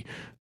free.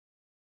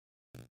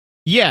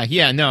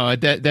 Yeah, no,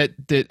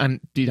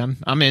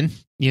 I'm in.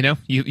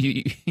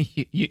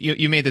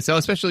 You made this sell,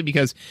 especially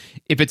because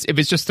if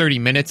it's just 30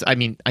 minutes, I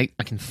mean, I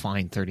can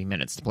find 30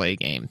 minutes to play a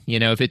game.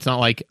 If it's not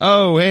like,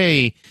 oh,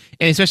 hey,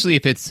 and especially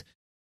if it's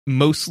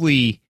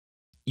mostly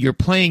you're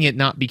playing it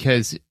not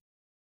because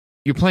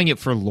you're playing it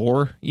for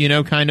lore,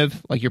 kind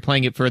of like you're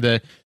playing it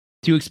to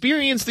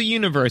experience the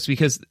universe,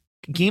 because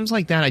games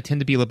like that I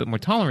tend to be a little bit more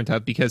tolerant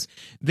of, because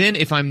then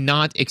if I'm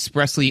not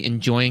expressly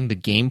enjoying the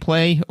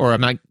gameplay or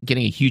I'm not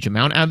getting a huge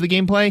amount out of the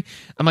gameplay,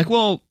 I'm like,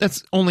 well,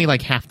 that's only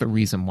like half the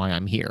reason why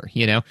I'm here.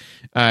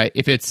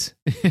 If it's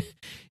if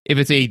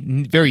it's a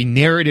very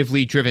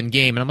narratively driven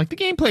game and I'm like, the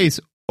gameplay's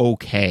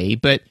okay,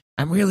 but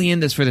I'm really in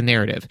this for the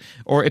narrative.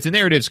 Or if the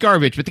narrative's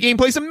garbage, but the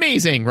gameplay's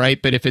amazing,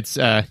 right? But if it's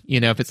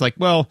if it's like,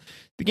 well,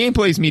 the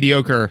gameplay's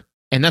mediocre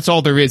and that's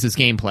all there is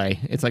gameplay,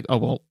 it's like, oh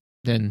well,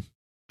 then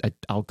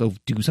I'll go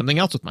do something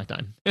else with my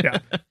time.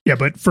 Yeah.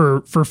 But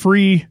for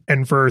free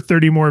and for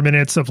 30 more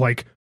minutes of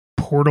like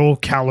Portal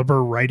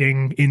caliber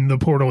writing in the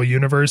Portal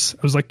universe, I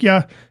was like,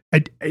 yeah,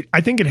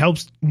 I think it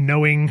helps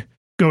knowing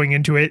going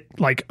into it,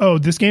 like, oh,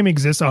 this game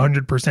exists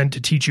 100%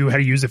 to teach you how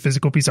to use a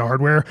physical piece of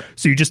hardware.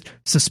 So you just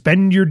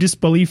suspend your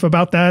disbelief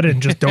about that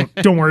and just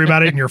don't worry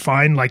about it, and you're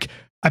fine. Like,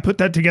 I put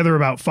that together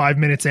about 5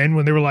 minutes in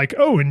when they were like,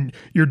 oh, and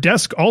your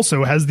desk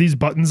also has these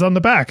buttons on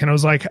the back. And I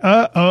was like,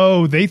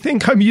 oh, they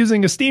think I'm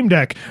using a Steam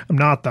Deck. I'm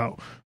not, though.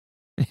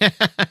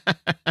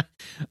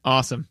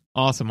 Awesome.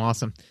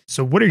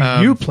 So what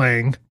are you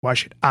playing? Why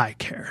should I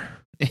care?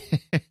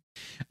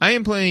 I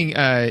am playing,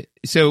 I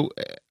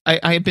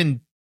have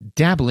been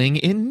dabbling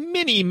in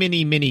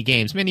many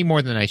games, many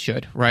more than I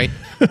should, right?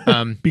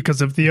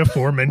 Because of the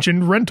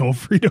aforementioned rental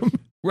freedom.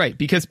 Right,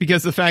 because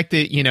the fact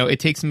that, it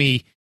takes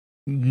me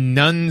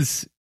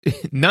nuns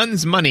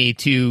money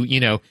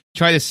to,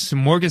 try this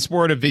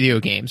smorgasbord of video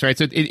games, right?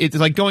 So it's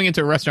like going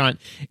into a restaurant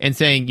and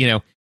saying,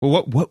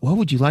 well, what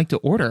would you like to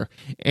order?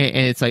 And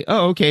it's like,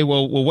 oh, okay,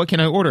 well, what can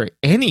I order?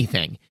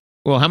 Anything.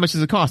 Well, how much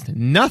does it cost?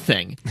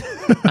 Nothing.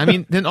 I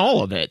mean, then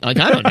all of it.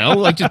 Like, I don't know.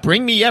 Like, just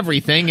bring me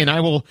everything, and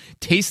I will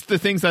taste the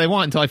things that I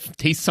want until I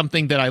taste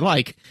something that I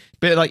like.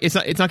 But like, it's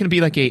not going to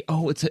be like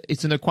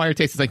it's an acquired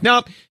taste. It's like,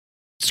 nope,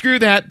 screw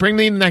that. Bring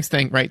me the next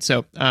thing, right?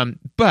 So,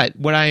 but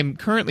what I'm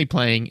currently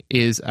playing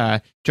is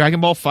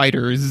Dragon Ball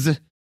FighterZ.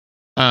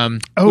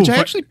 Which I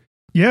actually,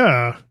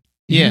 yeah.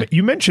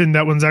 You mentioned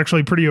that one's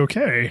actually pretty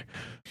okay.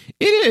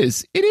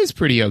 It is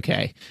pretty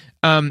okay.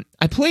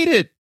 I played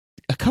it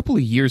a couple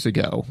of years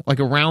ago, like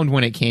around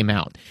when it came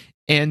out,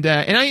 and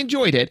I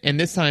enjoyed it. And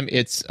this time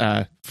it's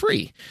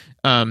free.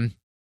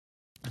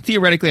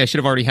 Theoretically, I should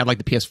have already had like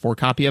the PS4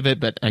 copy of it,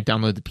 but I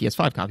downloaded the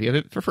PS5 copy of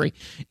it for free.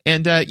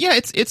 And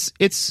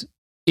it's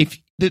if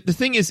the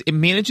thing is, it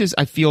manages,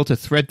 I feel, to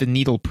thread the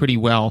needle pretty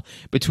well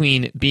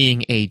between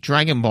being a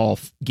Dragon Ball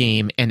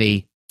game and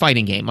a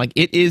fighting game. Like,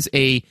 it is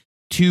a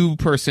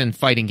two-person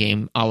fighting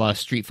game a la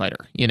Street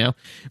Fighter,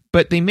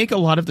 but they make a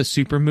lot of the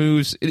super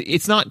moves.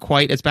 It's not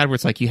quite as bad where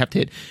it's like you have to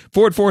hit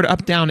forward,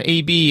 up, down,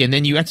 A, B, and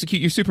then you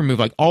execute your super move.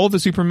 Like, all of the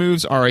super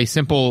moves are a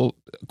simple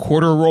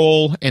quarter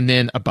roll and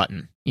then a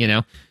button,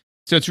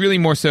 So it's really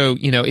more so,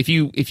 if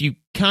you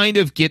kind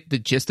of get the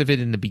gist of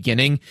it in the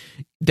beginning,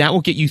 that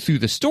will get you through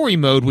the story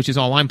mode, which is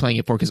all I'm playing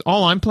it for, because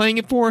all I'm playing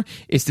it for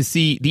is to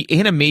see the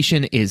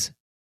animation is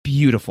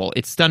beautiful.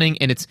 It's stunning,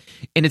 and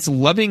it's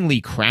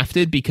lovingly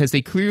crafted, because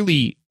they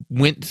clearly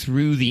went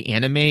through the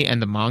anime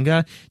and the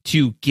manga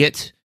to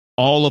get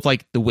all of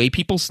like the way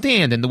people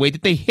stand and the way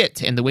that they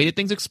hit and the way that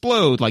things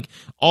explode. Like,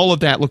 all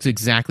of that looks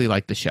exactly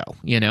like the show,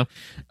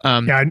 So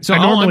I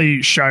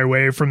normally shy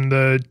away from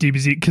the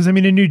DBZ, because I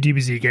mean, a new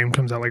DBZ game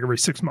comes out like every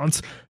 6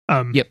 months.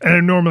 Yep.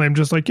 And normally I'm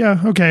just like,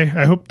 yeah, okay,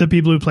 I hope the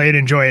people who play it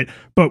enjoy it.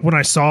 But when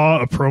I saw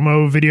a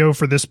promo video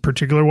for this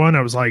particular one,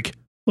 I was like,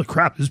 holy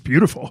crap, this is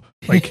beautiful.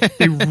 Like,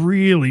 they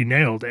really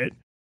nailed it.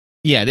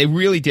 Yeah, they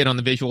really did on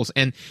the visuals.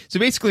 And so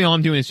basically all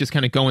I'm doing is just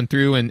kind of going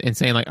through and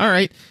saying like, all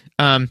right,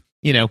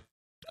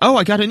 oh,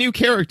 I got a new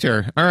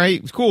character. All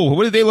right, cool.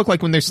 What do they look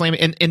like when they're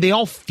slamming? And they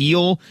all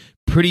feel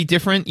pretty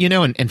different,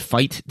 and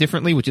fight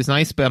differently, which is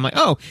nice. But I'm like,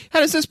 oh, how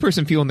does this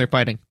person feel when they're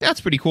fighting? That's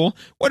pretty cool.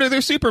 What are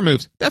their super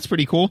moves? That's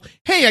pretty cool.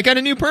 Hey, I got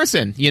a new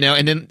person,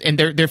 and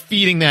they're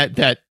feeding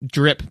that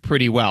drip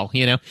pretty well,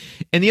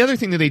 And the other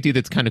thing that they do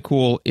that's kind of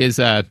cool is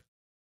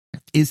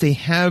they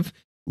have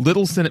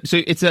little so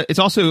it's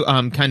also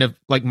kind of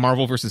like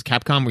Marvel versus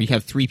Capcom, where you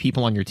have 3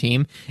 people on your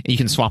team and you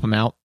can swap them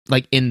out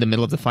like in the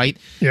middle of the fight.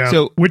 Yeah.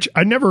 So, which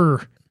I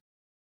never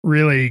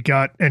really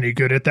got any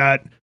good at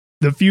that.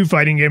 The few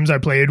fighting games I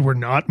played were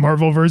not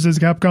Marvel versus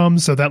Capcom,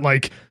 so that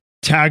like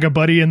tag a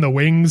buddy in the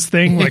wings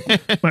thing, like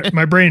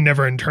my brain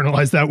never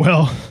internalized that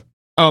well.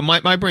 Oh,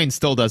 my brain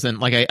still doesn't.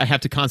 Like, I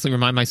have to constantly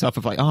remind myself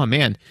of like, oh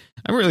man,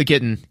 I'm really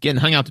getting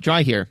hung out to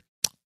dry here.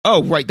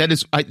 Oh, right. That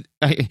is,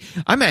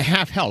 I'm at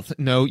half health.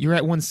 No, you're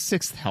at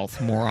 1/6 health,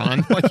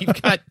 moron. Like,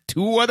 you've got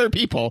two whole other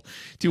people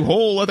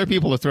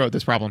to throw at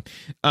this problem.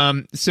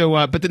 But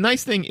the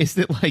nice thing is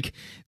that, like,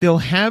 they'll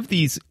have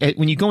these,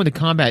 when you go into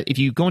combat, if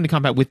you go into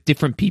combat with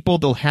different people,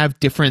 they'll have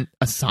different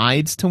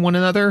asides to one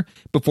another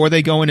before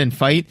they go in and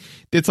fight.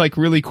 It's like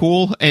really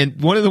cool.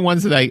 And one of the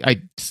ones that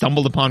I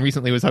stumbled upon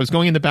recently was I was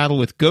going into battle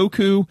with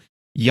Goku,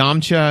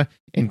 Yamcha,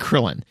 and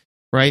Krillin,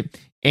 right?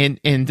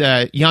 And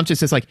Yamcha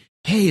says like,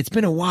 hey, it's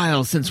been a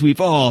while since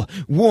we've all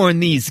worn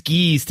these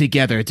gis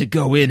together to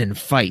go in and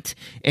fight.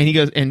 And he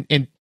goes, and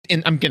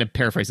I'm going to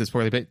paraphrase this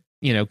poorly, but,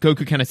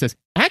 Goku kind of says,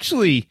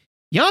 actually,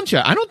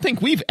 Yamcha, I don't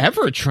think we've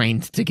ever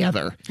trained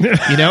together,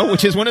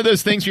 which is one of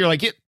those things where you're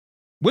like,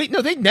 wait,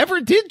 no, they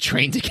never did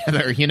train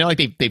together,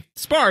 like they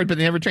sparred, but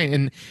they never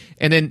trained.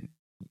 And then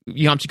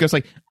Yamcha goes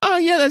like, oh,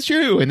 yeah, that's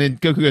true. And then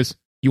Goku goes,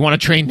 you want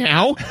to train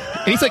now?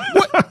 And he's like,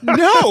 what?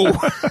 No.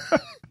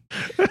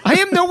 I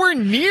am nowhere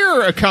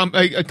near a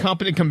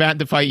competent combatant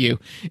to fight you.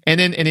 And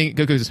then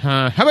Goku goes,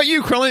 how about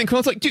you, Krillin? And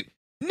Krillin's like, dude,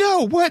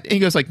 no, what? And he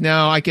goes like,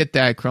 no, I get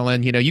that,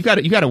 Krillin. You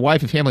got a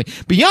wife and family.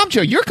 But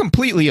Yamcha, you're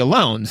completely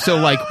alone. So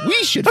like,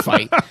 we should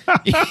fight.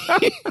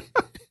 And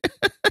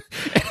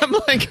I'm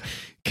like,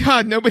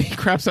 God, nobody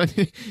craps on,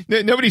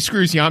 nobody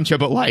screws Yamcha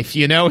but life.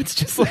 It's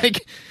just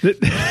like,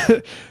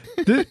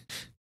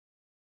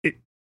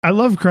 I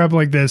love crap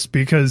like this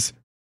because,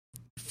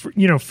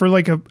 for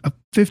like a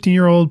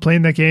 15-year-old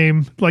playing that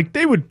game, like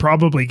they would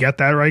probably get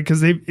that, right?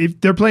 Because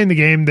if they're playing the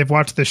game, they've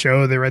watched the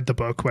show, they read the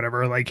book,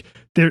 whatever. Like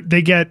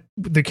they get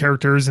the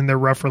characters and their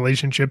rough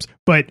relationships.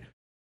 But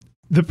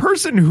the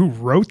person who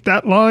wrote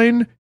that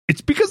line it's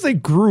because they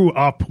grew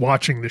up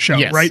watching the show,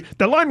 Yes. right?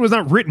 That line was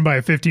not written by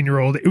a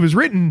 15-year-old. It was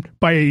written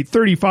by a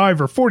 35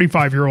 or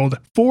 45-year-old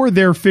for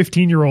their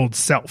 15-year-old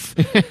self.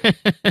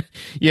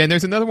 Yeah, and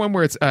there's another one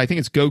where it's I think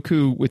it's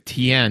Goku with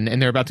Tien,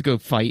 and they're about to go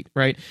fight,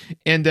 right?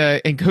 And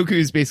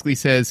Goku basically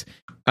says,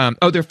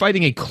 they're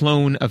fighting a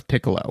clone of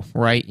Piccolo,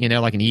 right? You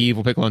know, like an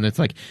evil Piccolo, and it's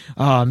like,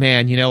 oh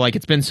man, you know, like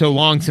it's been so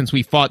long since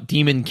we fought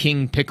Demon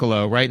King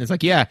Piccolo, right? And it's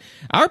like, yeah,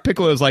 our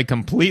Piccolo is like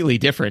completely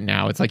different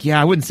now. It's like,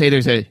 yeah, I wouldn't say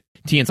there's a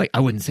Tien's like, I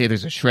wouldn't say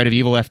there's a shred of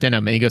evil left in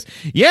him. And he goes,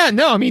 yeah,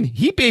 no, I mean,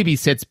 he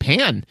babysits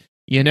Pan,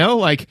 you know,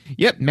 like,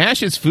 yep,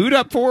 mashes food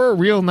up for her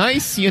real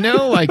nice, you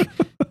know, like,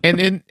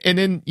 and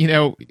then, you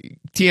know,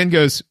 Tien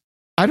goes,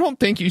 I don't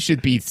think you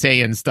should be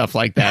saying stuff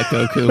like that,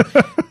 Goku.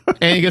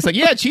 And he goes like,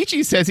 yeah,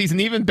 Chi-Chi says he's an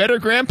even better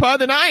grandpa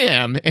than I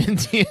am. And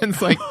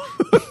Tien's like,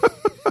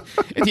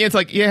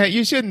 yeah,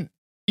 you shouldn't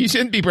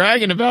be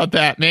bragging about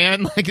that,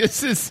 man. Like,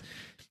 this is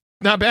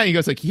not bad. He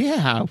goes like,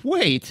 yeah,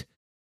 wait,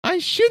 I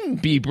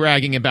shouldn't be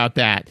bragging about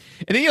that.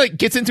 And then he like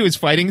gets into his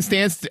fighting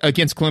stance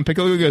against Clone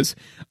Piccolo. He goes,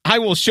 I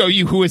will show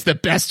you who is the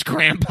best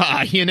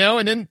grandpa, you know?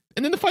 And then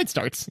the fight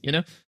starts, you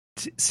know?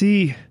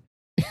 See,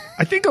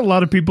 I think a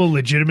lot of people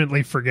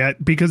legitimately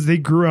forget because they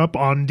grew up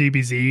on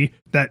DBZ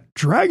that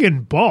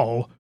Dragon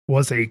Ball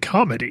was a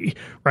comedy,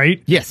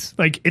 right? Yes.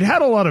 Like it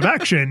had a lot of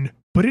action,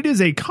 but it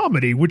is a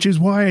comedy, which is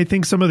why I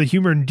think some of the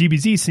humor in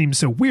DBZ seems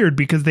so weird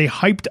because they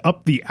hyped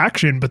up the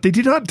action, but they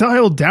did not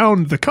dial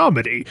down the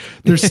comedy.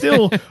 There's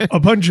still a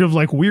bunch of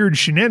like weird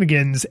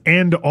shenanigans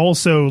and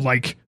also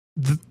like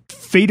the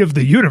fate of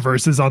the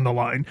universe is on the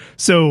line.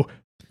 So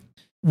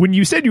when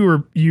you said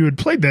you had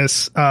played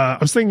this, I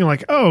was thinking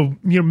like, oh,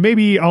 you know,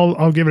 maybe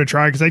I'll give it a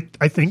try because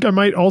I think I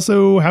might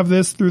also have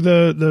this through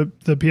the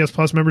PS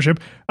Plus membership.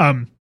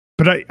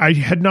 But I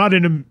had not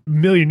in a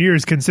million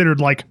years considered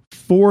like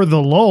for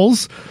the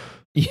lulz.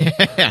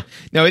 Yeah,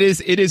 no, it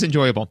is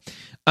enjoyable.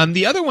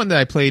 The other one that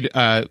I played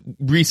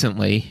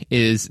recently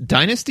is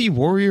Dynasty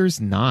Warriors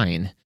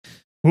 9.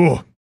 Ooh,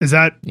 is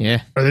that?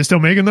 Yeah. Are they still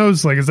making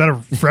those? Like, is that a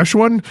fresh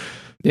one?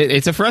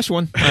 It's a fresh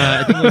one.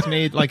 I think it was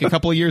made like a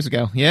couple of years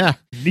ago. Yeah.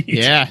 Neat.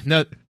 Yeah.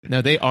 No,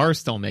 they are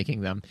still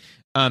making them.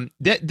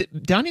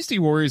 Dynasty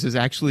Warriors is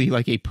actually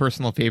like a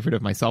personal favorite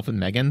of myself and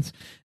Megan's,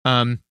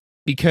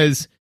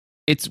 because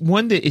it's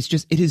one that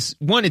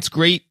it's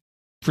great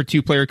for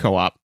 2-player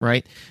co-op,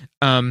 right?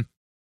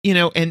 You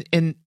know,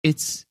 and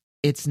it's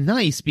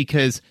nice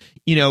because,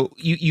 you know,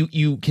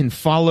 you can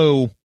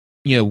follow,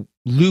 you know,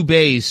 Liu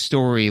Bei's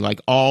story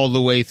like all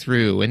the way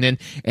through, and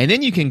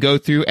then you can go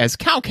through as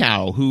Cao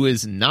Cao, who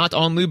is not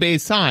on Liu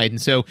Bei's side. And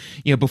so,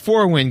 you know,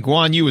 before when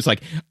Guan Yu was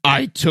like,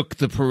 I took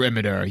the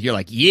perimeter, you're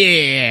like,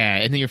 yeah,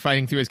 and then you're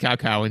fighting through as Cao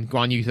Cao, and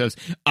Guan Yu says,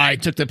 I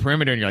took the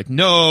perimeter, and you're like,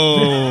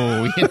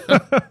 no. You know?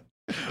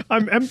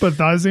 I'm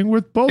empathizing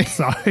with both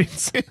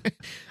sides.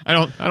 I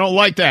don't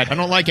like that. I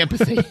don't like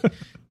empathy.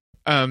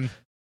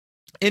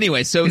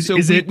 Anyway, so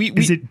is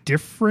it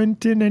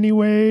different in any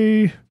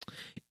way?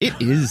 It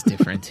is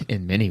different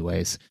in many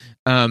ways.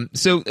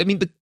 So I mean,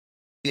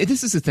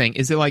 this is the thing.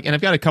 Is it like, and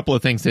I've got a couple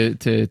of things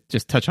to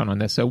just touch on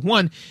this. So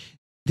one,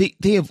 they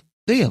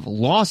have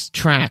lost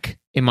track,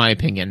 in my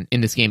opinion, in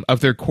this game of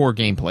their core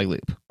gameplay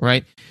loop.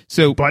 Right.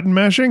 So button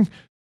mashing.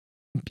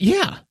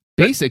 Yeah,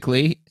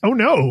 basically. Oh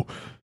no.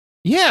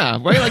 Yeah,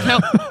 right. Like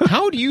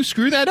how do you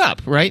screw that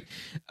up, right?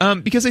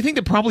 Because I think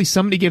that probably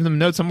somebody gave them a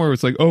note somewhere where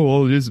it's like, oh,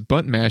 well, it is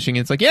button mashing.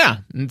 And it's like, yeah,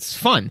 it's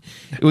fun.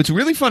 What's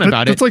really fun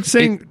about it. It's like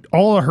saying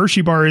all a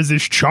Hershey bar is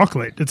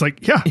chocolate. It's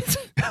like, yeah,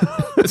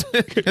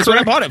 that's what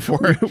I bought it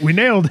for. We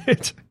nailed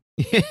it.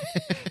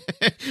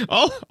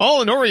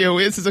 all an Oreo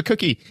is a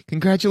cookie.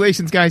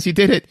 Congratulations, guys, you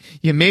did it.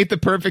 You made the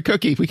perfect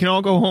cookie. We can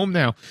all go home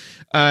now.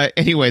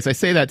 Anyways, I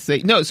say that to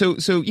say no. So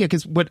yeah,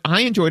 because what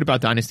I enjoyed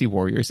about Dynasty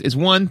Warriors is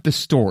one, the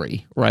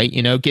story, right?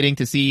 You know, getting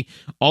to see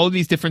all of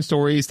these different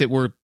stories that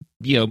were,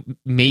 you know,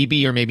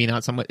 maybe or maybe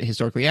not somewhat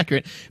historically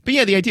accurate. But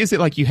yeah, the idea is that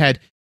like you had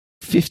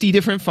 50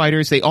 different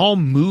fighters. They all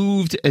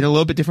moved in a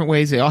little bit different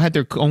ways. They all had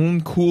their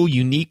own cool,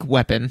 unique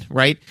weapon,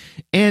 right?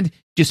 And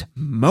just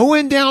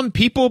mowing down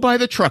people by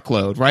the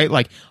truckload, right?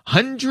 Like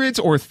hundreds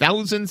or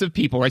thousands of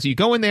people, right? So you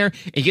go in there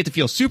and you get to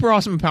feel super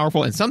awesome and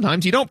powerful. And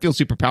sometimes you don't feel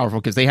super powerful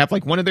because they have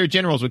like one of their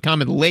generals would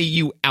come and lay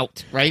you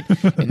out, right?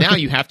 And now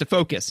you have to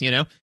focus, you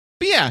know?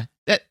 But yeah,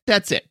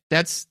 that's it.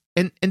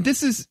 And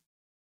this is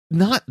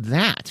not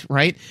that,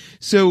 right?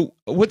 So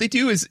what they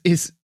do is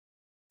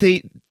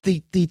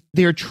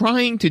they're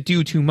trying to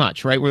do too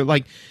much, right? We're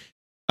like,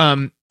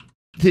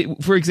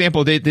 for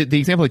example, the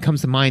example that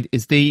comes to mind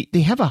is they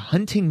have a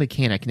hunting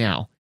mechanic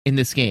now in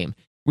this game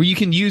where you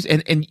can use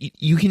and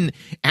you can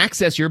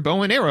access your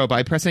bow and arrow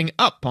by pressing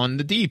up on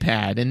the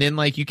D-pad, and then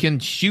like you can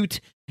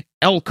shoot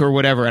elk or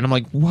whatever. And I'm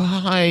like,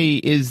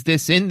 why is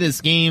this in this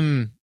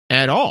game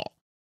at all?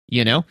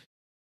 You know?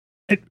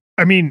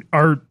 I mean,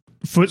 are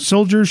foot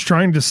soldiers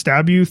trying to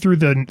stab you through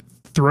the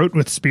throat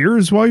with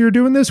spears while you're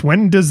doing this?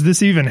 When does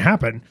this even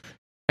happen?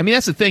 I mean,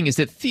 that's the thing is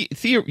that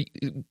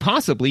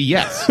possibly,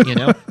 yes, you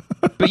know,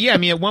 but yeah, I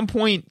mean, at one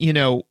point, you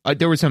know,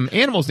 there were some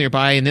animals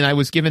nearby, and then I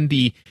was given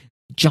the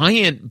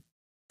giant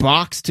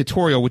box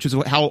tutorial, which is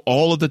how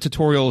all of the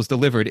tutorial is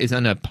delivered, is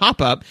on a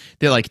pop-up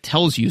that like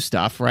tells you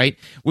stuff, right?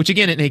 Which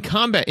again, in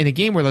a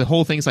game where the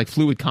whole thing is like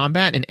fluid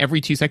combat, and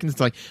every 2 seconds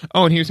it's like,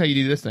 oh, and here's how you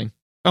do this thing.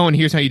 Oh, and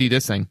here's how you do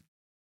this thing.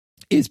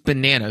 Is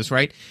bananas,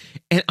 right?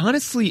 And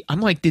honestly,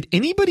 I'm like, did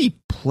anybody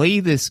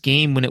play this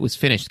game when it was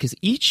finished? Because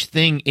each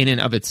thing in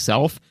and of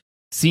itself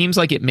seems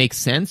like it makes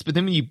sense, but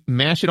then when you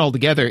mash it all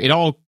together, it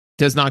all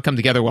does not come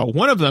together well.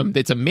 One of them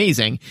that's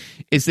amazing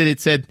is that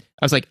it said,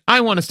 I was like,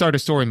 I want to start a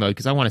story mode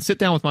because I want to sit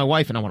down with my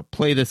wife and I want to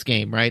play this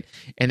game, right?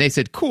 And they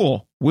said,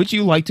 cool, would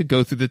you like to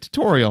go through the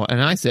tutorial?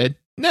 And I said,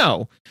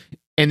 no.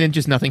 And then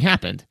just nothing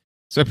happened.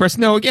 So I pressed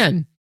no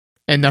again.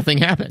 And nothing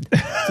happened.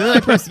 So then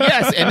I pressed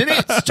yes, and then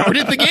it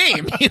started the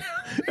game.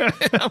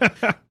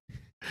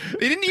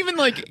 They didn't even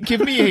like give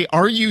me a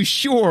 "Are you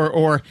sure?"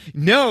 or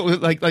 "No."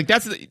 Like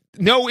that's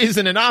no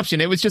isn't an option.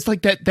 It was just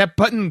like that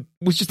button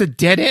was just a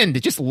dead end.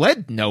 It just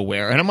led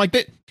nowhere. And I'm like,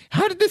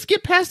 how did this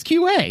get past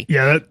QA?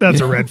 Yeah,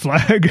 that's a red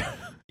flag.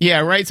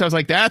 Yeah, right. So I was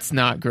like, that's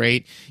not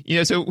great.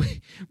 So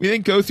we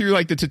then go through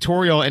like the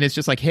tutorial, and it's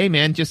just like, hey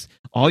man, just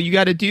all you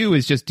got to do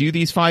is just do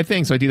these 5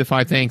 things. So I do the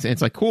 5 things, and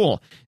it's like, cool.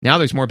 Now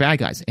there's more bad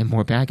guys and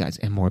more bad guys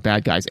and more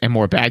bad guys and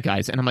more bad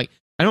guys. And I'm like,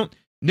 I don't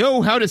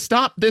know how to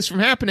stop this from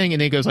happening.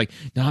 And then he goes like,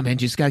 no man, you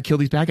just got to kill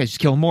these bad guys.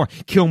 Just kill more.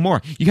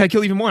 You got to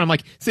kill even more. And I'm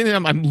like, sitting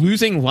there, I'm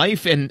losing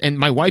life, and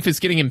my wife is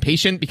getting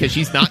impatient because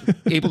she's not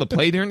able to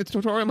play during the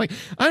tutorial. I'm like,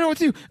 I know what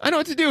to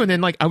do. And then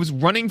like I was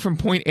running from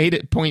point A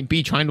to point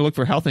B trying to look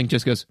for health, and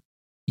just goes,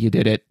 you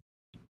did it.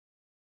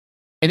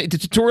 And the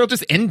tutorial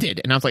just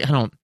ended. And I was like, I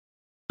don't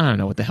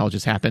know what the hell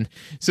just happened.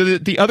 So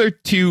the other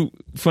 2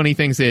 funny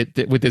things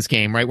that with this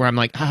game, right, where I'm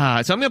like, so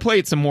I'm going to play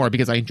it some more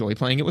because I enjoy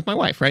playing it with my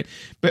wife, right?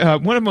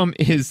 But one of them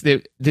is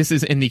that this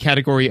is in the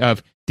category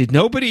of, did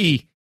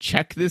nobody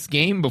check this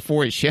game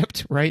before it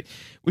shipped, right?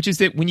 Which is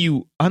that when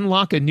you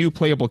unlock a new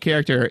playable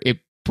character, it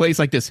plays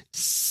like this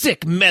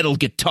sick metal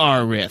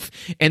guitar riff,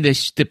 and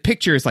the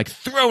picture is like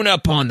thrown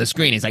up on the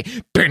screen. It's like,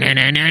 but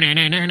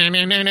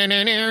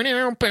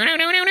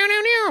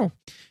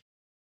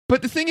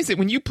the thing is that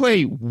when you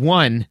play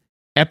 1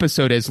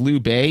 episode as Liu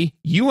Bei,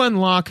 you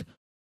unlock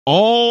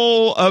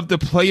all of the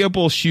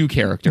playable Shu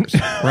characters,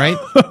 right?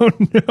 Oh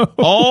no!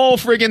 All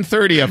friggin'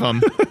 30 of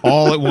them,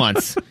 all at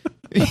once.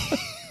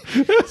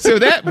 So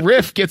that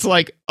riff gets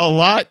like a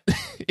lot,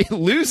 it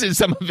loses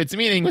some of its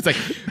meaning. It's like,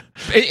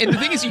 and the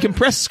thing is, you can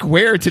press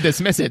square to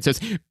dismiss it. So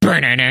it's I'm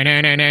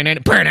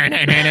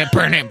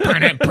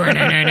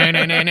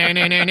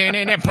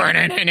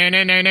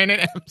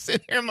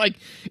sitting there, I'm like,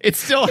 it's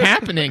still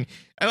happening.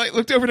 I like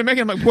looked over to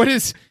Megan, I'm like, what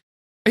is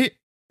it?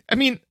 I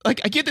mean, like,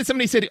 I get that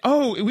somebody said,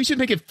 oh, we should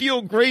make it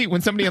feel great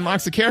when somebody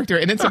unlocks a character.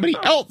 And then somebody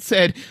else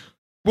said,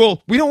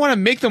 well, we don't want to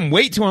make them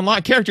wait to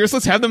unlock characters.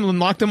 Let's have them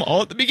unlock them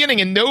all at the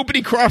beginning. And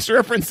nobody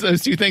cross-referenced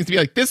those 2 things to be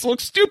like, this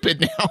looks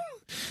stupid now.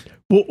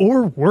 Well,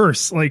 or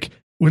worse, like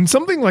when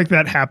something like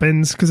that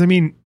happens, because I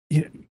mean,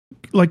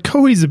 like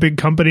Koei's a big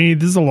company.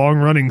 This is a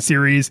long-running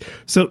series.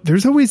 So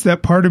there's always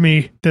that part of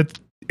me that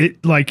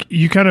it like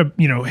you kind of,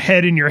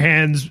 head in your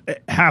hands,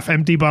 half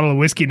empty bottle of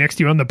whiskey next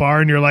to you on the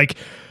bar. And you're like,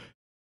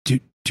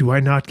 do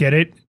I not get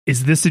it?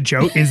 Is this a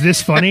joke? Is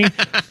this funny?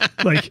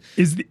 Like,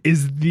 is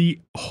the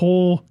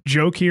whole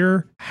joke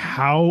here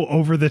how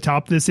over the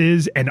top this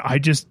is? And I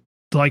just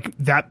like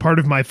that part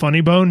of my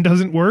funny bone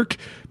doesn't work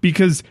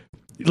because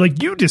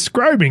like you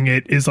describing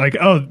it is like,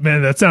 oh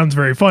man, that sounds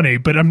very funny.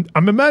 But I'm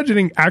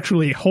imagining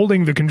actually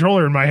holding the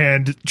controller in my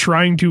hand,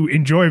 trying to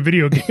enjoy a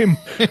video game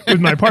with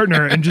my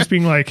partner and just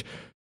being like,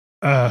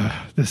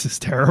 this is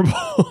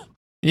terrible.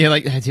 Yeah,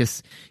 like I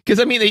just because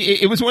I mean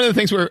it was one of the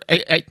things where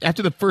I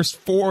after the first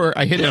 4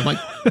 I hit it, I'm like,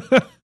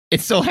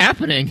 it's still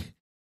happening,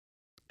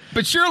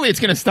 but surely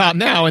it's gonna stop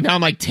now. And now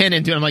I'm like 10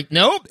 into it, I'm like,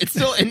 nope, it's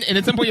still. And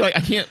at some point you're like,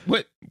 I can't.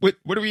 What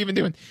are we even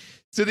doing?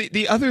 So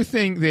the other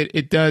thing that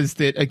it does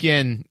that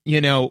again,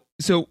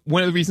 so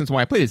one of the reasons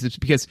why I play this is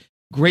because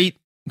great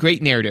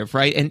narrative,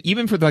 right? And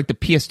even for like the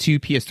PS2,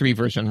 PS3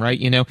 version, right?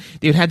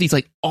 They would have these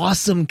like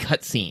awesome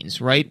cutscenes,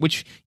 right?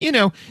 Which,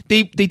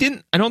 they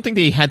didn't, I don't think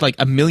they had like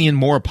a million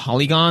more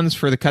polygons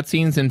for the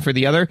cutscenes than for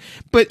the other,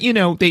 but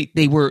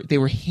they were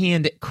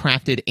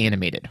handcrafted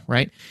animated,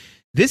 right?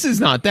 This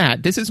is not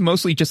that. This is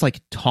mostly just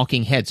like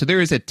talking heads. So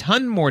there is a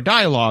ton more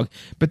dialogue,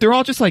 but they're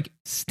all just like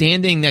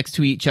standing next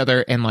to each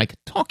other and like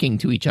talking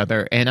to each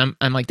other. And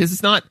I'm like, this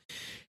is not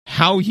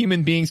how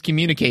human beings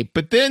communicate.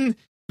 But then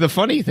the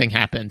funny thing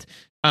happened.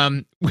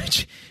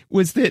 Which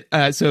was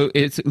that, so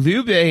it's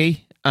Liu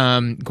Bei,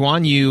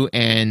 Guan Yu,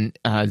 and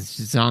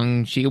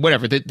Zhang Shi,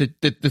 whatever,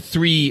 the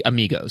 3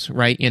 amigos,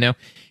 right?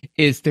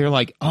 Is they're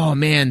like, oh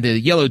man, the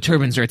yellow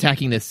turbans are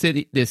attacking this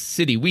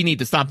city. We need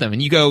to stop them.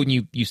 And you go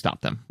and you stop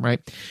them, right?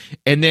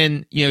 And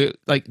then,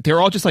 like they're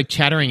all just like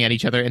chattering at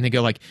each other, and they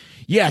go like,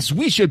 yes,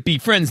 we should be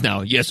friends now.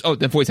 Yes. Oh,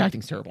 the voice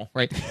acting's terrible,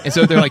 right? And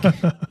so they're like,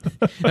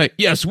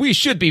 yes, we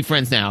should be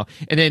friends now.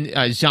 And then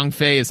Zhang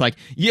Fei is like,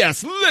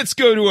 yes, let's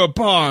go to a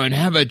bar and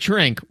have a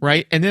drink,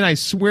 right? And then I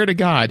swear to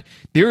God,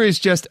 there is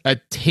just a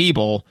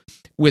table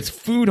with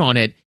food on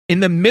it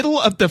in the middle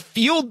of the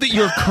field that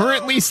you're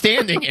currently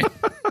standing in.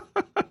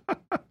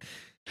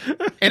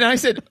 And I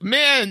said,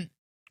 man,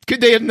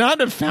 could they not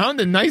have found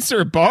a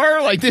nicer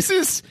bar? Like, this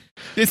is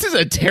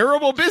a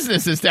terrible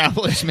business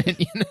establishment,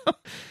 you know?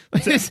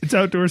 Like, it's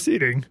outdoor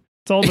seating.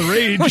 It's all the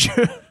rage.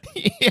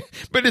 Yeah,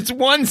 but it's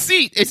one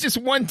seat. It's just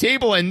one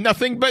table and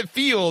nothing but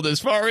field as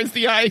far as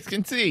the eyes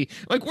can see.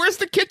 Like, where's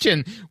the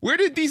kitchen? Where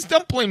did these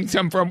dumplings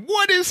come from?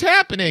 What is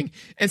happening?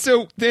 And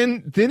so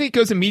then it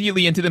goes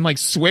immediately into them like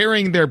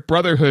swearing their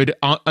brotherhood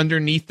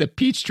underneath the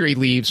peach tree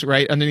leaves,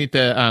 right? Underneath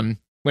the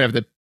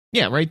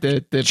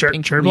the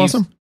cherry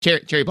blossom.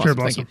 Cherry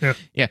blossom.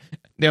 Yeah.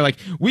 They're like,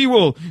 we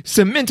will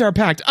cement our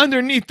pact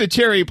underneath the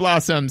cherry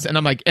blossoms. And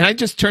I'm like, and I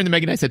just turned to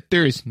Megan and I said,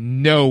 there's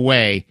no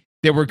way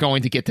that we're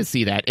going to get to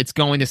see that. It's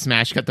going to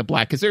smash cut to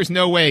black, because there's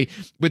no way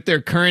with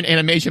their current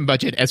animation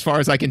budget, as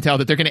far as I can tell,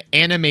 that they're going to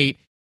animate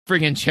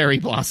friggin' cherry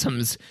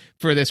blossoms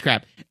for this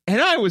crap.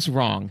 And I was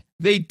wrong.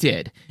 They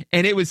did.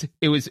 And it was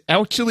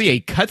actually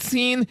a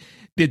cutscene.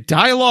 The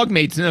dialogue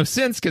made no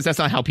sense, because that's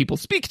not how people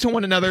speak to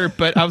one another.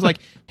 But I was like,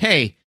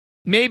 hey,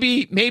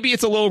 maybe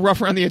it's a little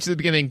rough around the edge at the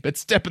beginning, but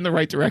step in the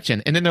right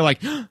direction. And then they're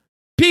like,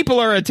 people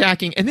are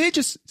attacking, and then it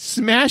just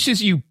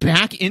smashes you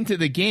back into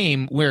the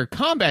game where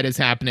combat is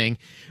happening.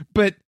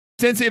 But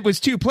since it was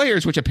 2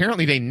 players, which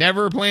apparently they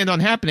never planned on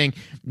happening,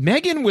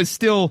 Megan was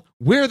still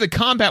where the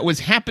combat was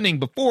happening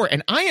before,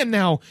 and I am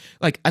now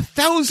like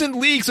 1,000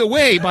 leagues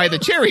away by the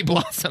cherry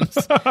blossoms.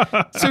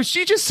 So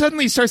she just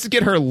suddenly starts to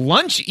get her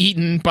lunch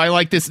eaten by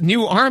like this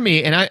new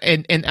army, and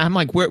I'm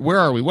like, where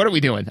are we? What are we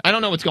doing? I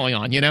don't know what's going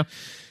on, you know?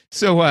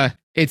 So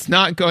it's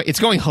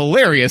going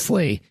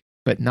hilariously,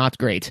 but not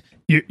great.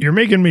 You're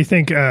making me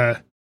think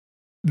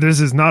this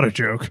is not a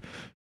joke,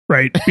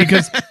 right?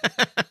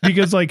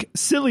 Because like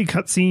silly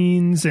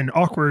cutscenes and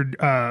awkward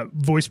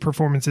voice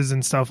performances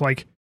and stuff,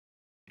 like,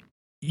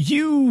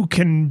 you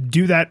can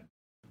do that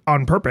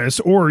on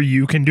purpose, or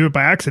you can do it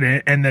by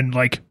accident and then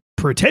like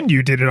pretend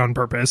you did it on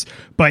purpose.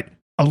 But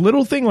a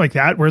little thing like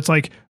that, where it's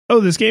like, oh,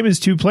 this game is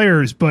 2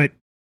 players, but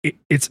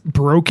it's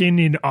broken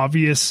in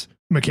obvious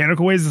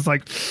mechanical ways. It's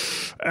like,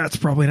 that's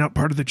probably not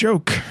part of the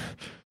joke.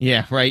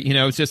 Yeah, right. You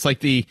know, it's just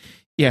like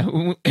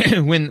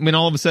when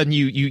all of a sudden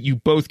you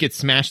both get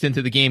smashed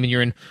into the game and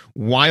you're in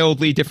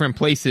wildly different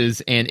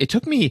places. And it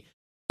took me,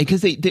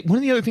 because they one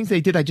of the other things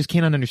they did I just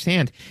cannot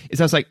understand is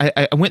I was like,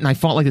 I went and I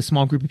fought like a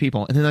small group of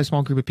people, and then a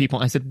small group of people,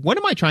 and I said, what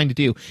am I trying to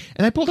do?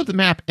 And I pulled up the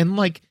map, and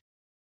like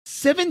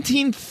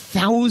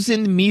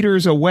 17,000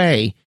 meters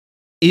away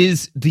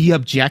is the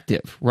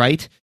objective,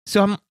 right?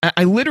 So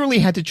I literally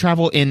had to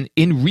travel in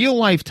real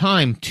life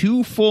time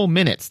 2 full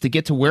minutes to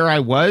get to where I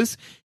was,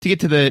 to get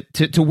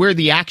to where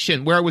the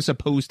action, where I was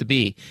supposed to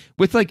be,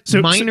 with like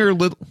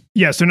little.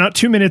 Yeah. So not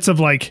 2 minutes of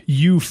like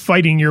you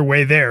fighting your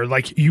way there.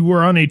 Like, you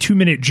were on a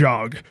 2-minute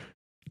jog.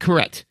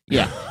 Correct.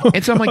 Yeah.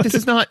 And so I'm like, this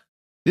is not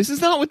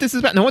what this is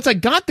about. Now, once I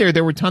got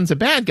there were tons of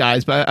bad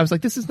guys, but I was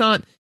like, this is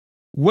not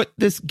what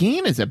this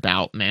game is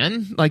about,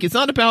 man. Like, it's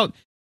not about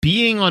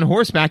being on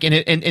horseback.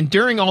 And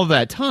during all of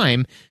that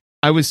time,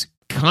 I was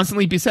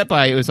constantly beset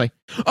by it. Was like,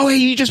 oh, hey,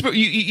 you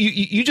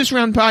just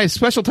ran by a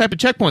special type of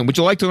checkpoint. Would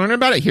you like to learn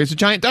about it? Here's a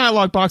giant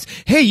dialogue box.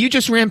 Hey, you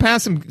just ran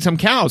past some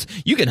cows.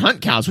 You can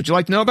hunt cows. Would you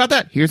like to know about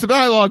that? Here's the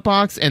dialogue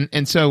box.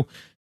 And so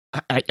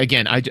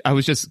I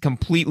was just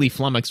completely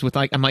flummoxed with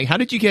like, I'm like, how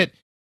did you get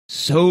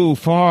so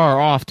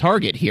far off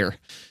target here?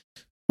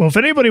 Well, if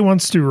anybody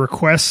wants to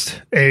request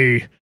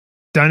a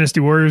Dynasty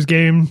Warriors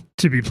game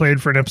to be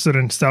played for an episode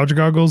of Nostalgia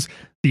Goggles,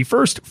 the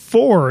first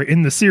 4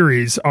 in the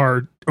series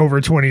are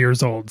over 20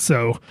 years old.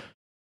 So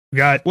we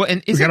got half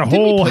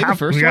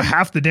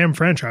the damn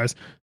franchise.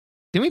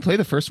 Didn't we play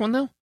the first one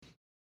though?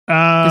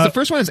 Because the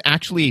first one is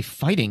actually a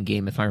fighting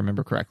game, if I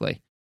remember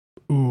correctly.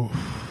 Ooh,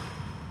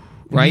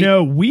 right?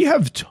 No, we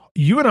have.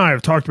 You and I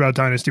have talked about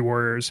Dynasty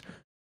Warriors.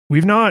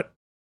 We've not.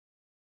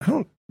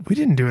 We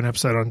didn't do an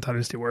episode on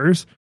Dynasty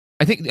Warriors.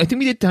 I think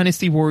we did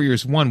Dynasty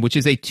Warriors 1, which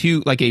is a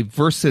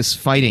versus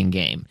fighting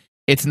game.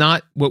 It's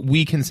not what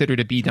we consider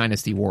to be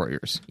Dynasty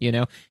Warriors, you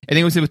know? I think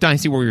it was with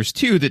Dynasty Warriors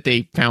 2 that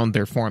they found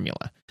their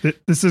formula.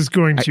 This is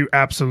going to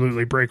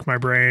absolutely break my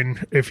brain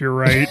if you're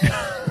right.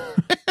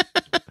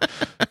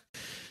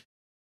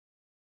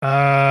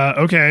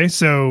 Okay,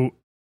 so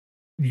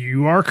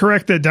you are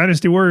correct that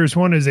Dynasty Warriors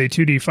 1 is a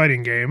 2D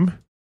fighting game.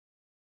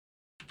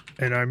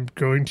 And I'm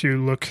going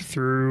to look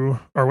through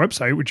our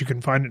website, which you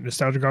can find at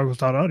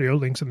nostalgiagoggles.audio,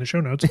 links in the show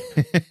notes.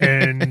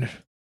 And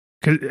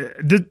cause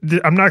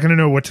I'm not going to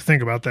know what to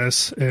think about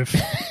this if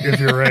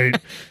you're right.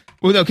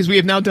 Well, no, because we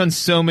have now done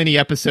so many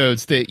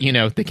episodes that, you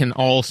know, they can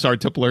all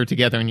start to blur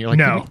together, and you're like,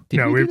 no,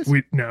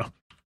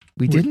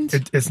 we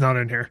didn't. It's not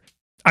in here.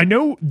 I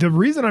know the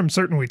reason I'm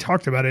certain we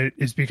talked about it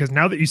is because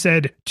now that you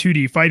said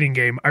 2D fighting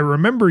game, I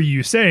remember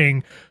you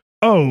saying,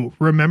 oh,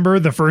 remember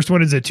the first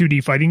one is a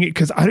 2D fighting game?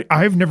 Because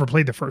I've never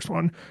played the first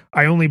one.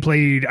 I only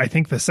played, I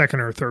think, the second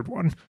or third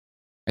one.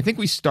 I think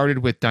we started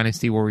with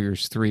Dynasty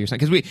Warriors 3 or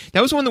something, because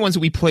that was one of the ones that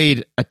we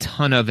played a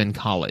ton of in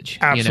college.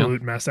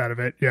 Absolute mess out of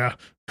it, yeah.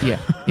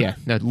 Yeah.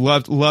 No,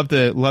 loved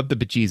the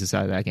bejesus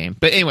out of that game.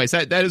 But anyways,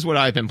 that is what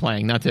I've been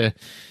playing. Not to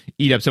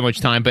eat up so much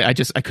time, but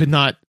I could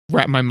not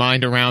wrap my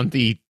mind around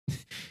the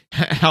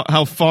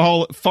how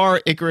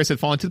far Icarus had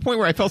fallen, to the point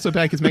where I felt so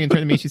bad because Megan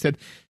turned to me, she said,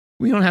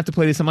 "We don't have to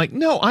play this." I'm like,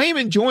 "No, I am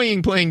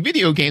enjoying playing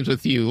video games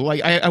with you.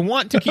 Like, I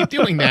want to keep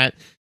doing that."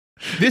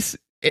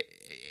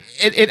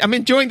 I'm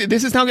enjoying that.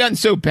 This has now gotten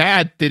so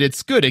bad that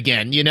it's good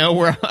again, you know,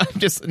 where I'm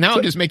just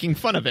making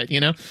fun of it,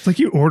 you know? It's like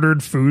you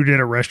ordered food at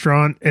a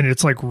restaurant and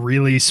it's like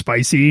really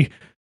spicy.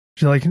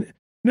 You're like,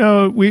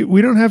 no,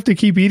 we don't have to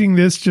keep eating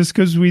this just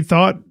because we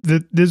thought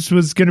that this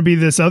was going to be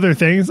this other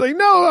thing. It's like,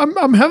 no,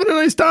 I'm having a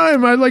nice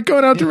time. I like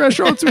going out to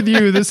restaurants with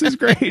you. This is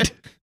great.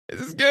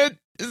 This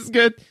is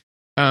good.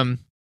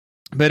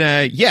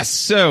 But yes,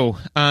 so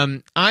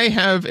I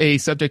have a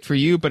subject for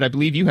you, but I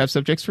believe you have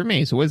subjects for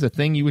me. So what is the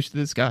thing you wish to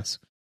discuss?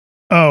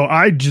 Oh,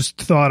 I just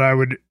thought I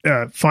would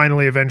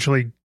finally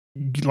eventually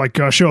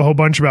show a whole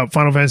bunch about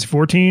Final Fantasy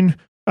XIV.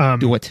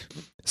 Do it.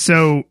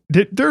 So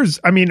there's,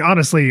 I mean,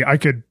 honestly, I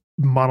could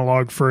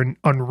monologue for an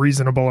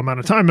unreasonable amount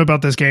of time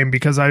about this game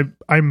because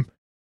I'm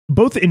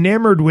both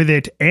enamored with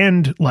it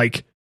and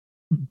like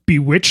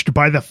bewitched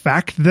by the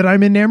fact that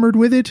I'm enamored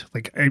with it.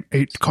 Like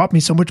it caught me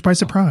so much by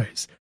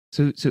surprise.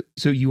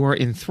 So you are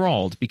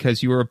enthralled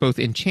because you are both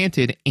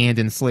enchanted and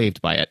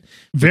enslaved by it.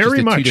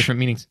 Very much. Two different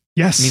meanings.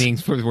 Yes.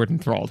 Meanings for the word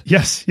enthralled.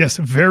 Yes.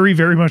 Very,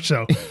 very much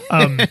so.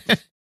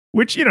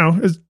 Which, you know,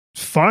 is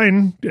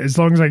fine as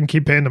long as I can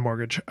keep paying the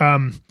mortgage.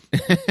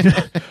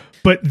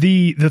 But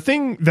the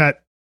thing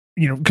that,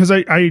 you know, because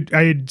I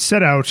had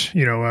set out,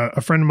 you know, a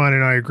friend of mine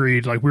and I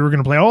agreed, like, we were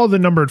going to play all the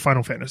numbered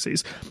Final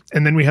Fantasies.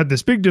 And then we had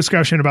this big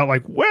discussion about,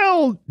 like,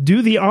 well,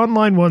 do the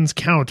online ones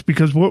count?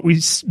 Because what we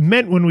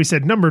meant when we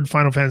said numbered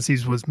Final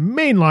Fantasies was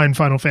mainline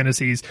Final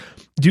Fantasies.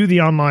 Do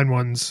the online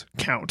ones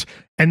count?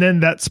 And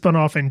then that spun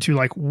off into,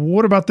 like,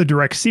 what about the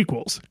direct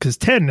sequels? Because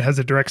 10 has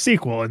a direct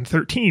sequel and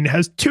 13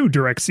 has 2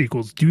 direct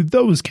sequels. Do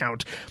those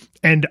count?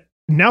 And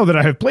now that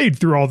I have played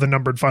through all the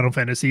numbered Final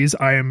Fantasies,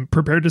 I am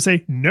prepared to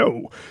say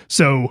no.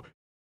 So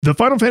the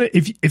Final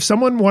Fantasy, if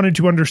someone wanted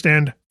to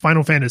understand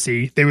Final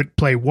Fantasy, they would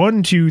play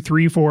 1, 2,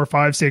 3, 4,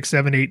 5, 6,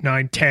 7, 8,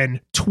 9,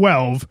 10,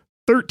 12,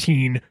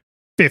 13,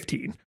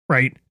 15,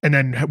 right? And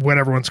then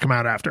whatever ones come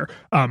out after.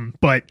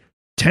 But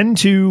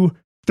 10-2,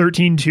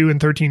 13-2,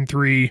 and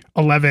 13-3,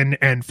 11,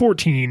 and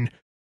 14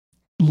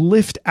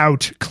 lift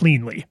out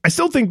cleanly. I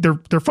still think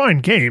they're fine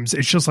games.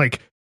 It's just like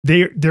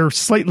they're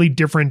slightly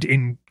different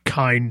in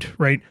kind,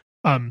 right?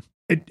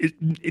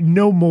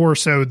 No more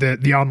so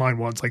the online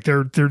ones. Like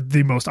they're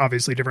the most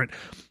obviously different.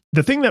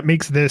 The thing that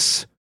makes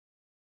this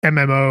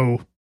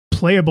MMO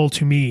playable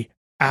to me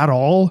at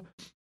all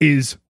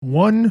is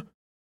one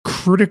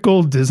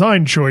critical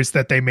design choice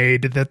that they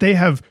made that they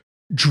have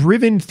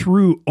driven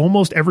through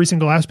almost every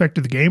single aspect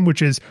of the game,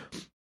 which is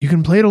you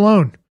can play it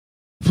alone.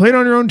 Play it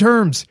on your own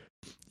terms.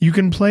 You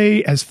can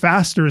play as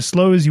fast or as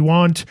slow as you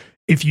want.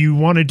 If you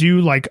want to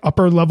do like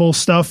upper level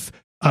stuff,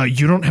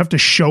 you don't have to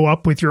show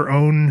up with your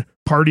own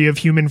party of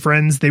human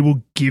friends. They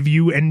will give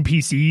you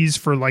NPCs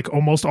for like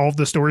almost all of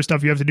the story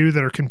stuff you have to do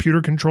that are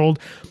computer controlled.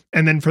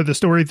 And then for the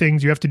story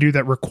things you have to do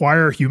that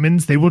require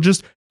humans, they will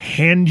just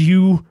hand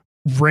you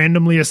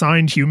randomly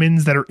assigned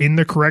humans that are in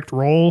the correct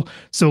role.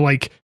 So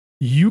like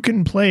you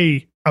can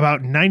play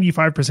about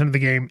 95% of the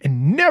game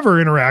and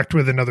never interact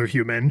with another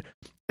human.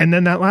 And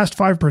then that last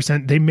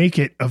 5%, they make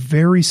it a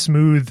very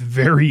smooth,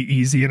 very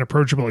easy and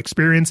approachable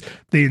experience.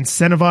 They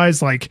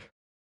incentivize like,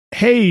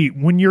 hey,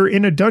 when you're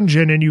in a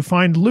dungeon and you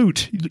find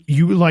loot,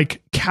 you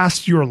like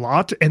cast your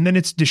lot and then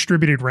it's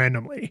distributed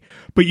randomly,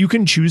 but you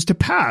can choose to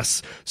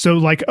pass. So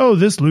like, oh,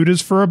 this loot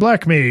is for a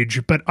black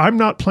mage, but I'm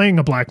not playing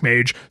a black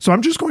mage. So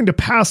I'm just going to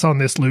pass on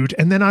this loot.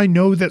 And then I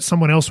know that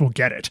someone else will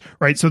get it.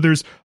 Right. So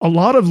there's a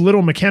lot of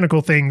little mechanical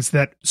things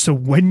that, so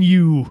when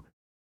you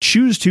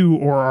choose to,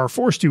 or are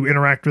forced to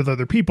interact with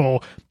other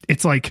people,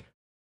 it's like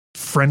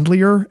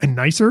friendlier and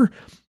nicer.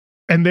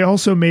 And they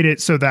also made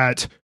it so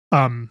that,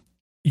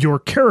 your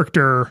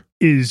character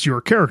is your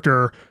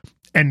character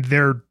and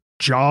their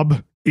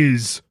job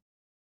is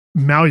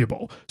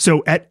malleable.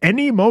 So at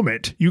any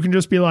moment, you can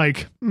just be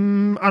like, I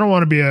don't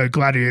want to be a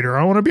gladiator.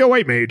 I want to be a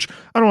white mage.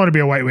 I don't want to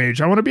be a white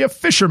mage. I want to be a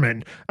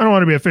fisherman. I don't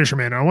want to be a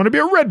fisherman. I want to be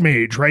a red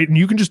mage, right? And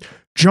you can just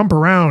jump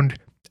around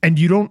and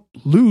you don't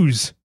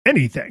lose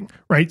anything,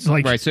 right? It's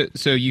like, right.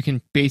 So you can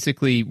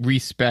basically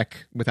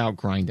respec without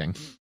grinding.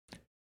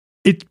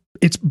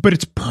 But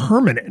it's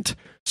permanent.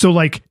 So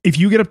like if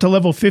you get up to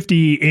level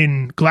 50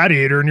 in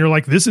Gladiator and you're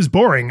like, this is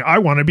boring, I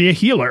want to be a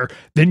healer.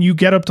 Then you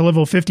get up to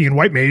level 50 in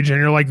White Mage and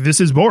you're like,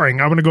 this is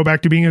boring, I want to go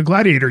back to being a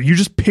gladiator. You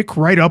just pick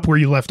right up where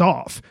you left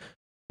off.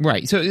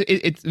 Right. So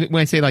it's when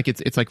I say like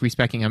it's like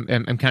respecing,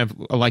 I'm kind of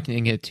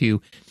likening it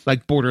to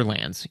like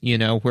Borderlands, you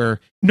know, where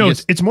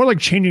it's more like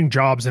changing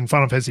jobs in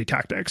Final Fantasy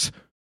Tactics.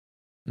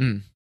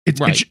 It's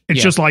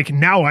just like,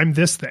 now I'm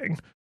this thing.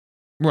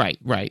 Right.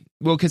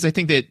 Well, because I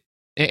think that,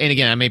 and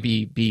again, I may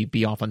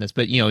be off on this,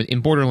 but you know,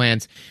 in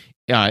Borderlands,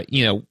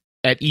 you know,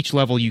 at each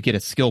level you get a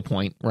skill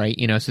point, right?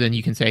 You know, so then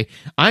you can say,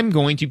 I'm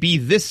going to be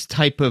this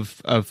type of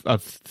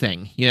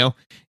thing, you know,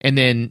 and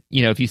then,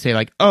 you know, if you say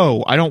like,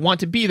 oh, I don't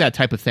want to be that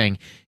type of thing,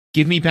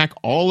 give me back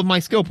all of my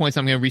skill points.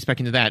 I'm going to respec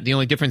into that. The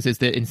only difference is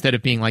that instead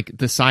of being like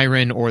the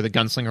Siren or the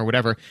Gunslinger or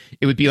whatever,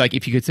 it would be like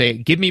if you could say,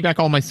 give me back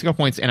all my skill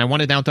points, and I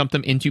want to now dump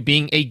them into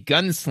being a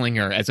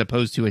Gunslinger as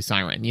opposed to a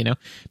Siren, you know?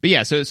 But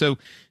yeah, so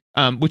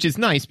which is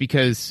nice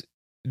because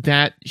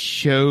that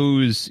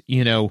shows,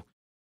 you know,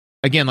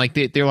 again, like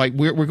they're like,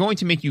 we're going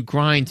to make you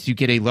grind to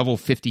get a level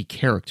 50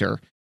 character.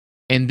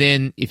 And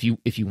then if you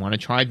want to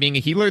try being a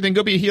healer, then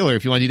go be a healer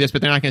if you want to do this.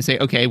 But they're not going to say,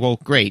 okay, well,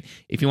 great.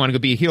 If you want to go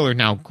be a healer,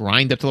 now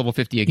grind up to level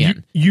 50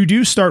 again. You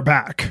do start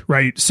back,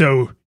 right?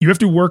 So you have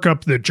to work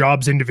up the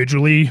jobs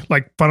individually,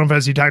 like Final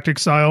Fantasy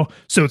Tactics style.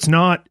 So it's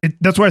not,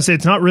 that's why I say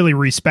it's not really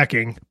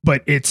respecing,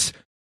 but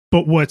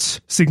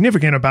what's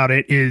significant about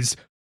it is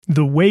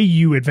the way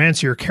you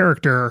advance your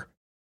character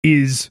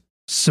is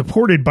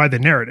supported by the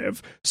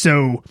narrative.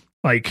 So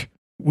like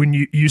when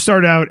you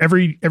start out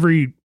every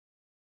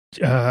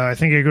I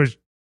think it goes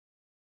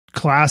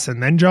class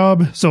and then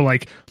job. So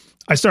like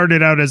I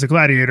started out as a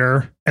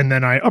gladiator and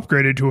then I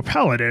upgraded to a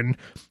paladin,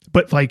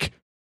 but like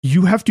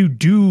you have to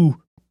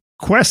do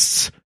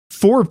quests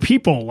for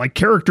people, like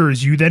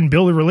characters you then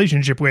build a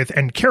relationship with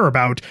and care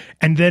about,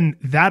 and then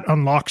that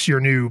unlocks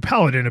your new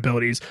paladin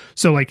abilities.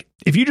 So like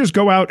if you just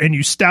go out and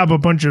you stab a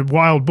bunch of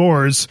wild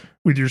boars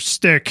with your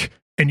stick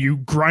and you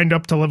grind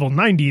up to level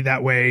 90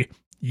 that way,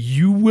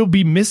 you will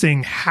be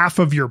missing half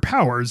of your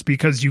powers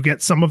because you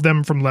get some of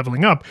them from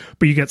leveling up,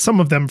 but you get some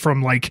of them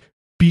from like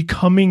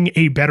becoming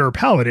a better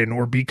paladin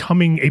or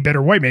becoming a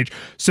better white mage.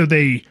 So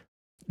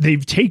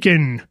they've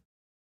taken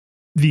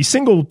the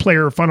single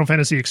player Final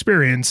Fantasy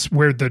experience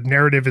where the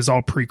narrative is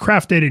all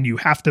pre-crafted and you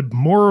have to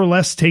more or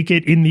less take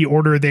it in the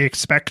order they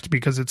expect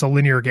because it's a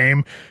linear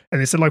game. And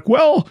they said like,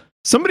 well,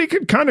 somebody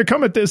could kind of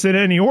come at this in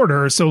any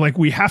order. So like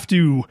we have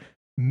to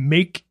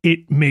make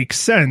it make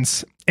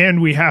sense,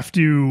 and we have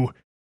to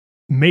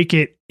make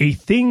it a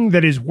thing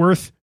that is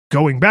worth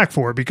going back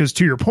for, because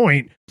to your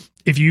point,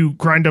 if you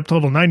grind up to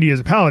level 90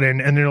 as a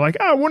paladin and they're like,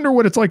 I wonder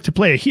what it's like to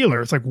play a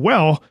healer. It's like,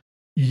 well,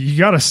 you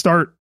got to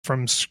start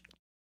from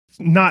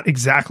not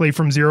exactly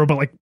from zero, but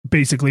like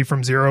basically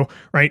from zero.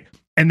 Right.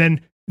 And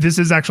then this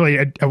is actually,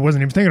 I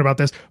wasn't even thinking about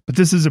this, but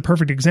this is a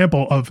perfect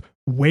example of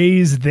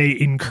ways they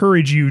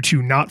encourage you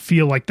to not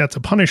feel like that's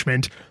a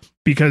punishment,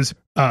 because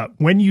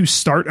when you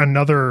start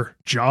another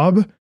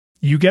job,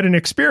 you get an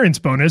experience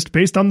bonus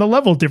based on the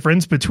level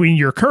difference between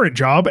your current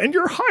job and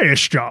your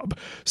highest job.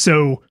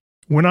 So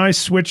when I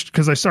switched,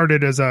 because I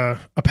started as a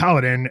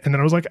paladin, and then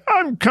I was like,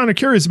 I'm kind of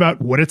curious about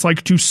what it's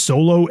like to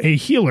solo a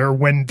healer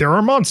when there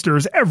are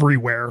monsters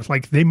everywhere.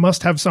 Like they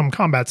must have some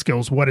combat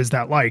skills. What is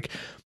that like?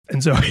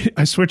 And so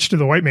I switched to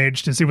the white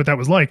mage to see what that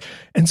was like.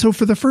 And so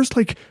for the first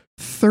like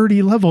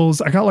 30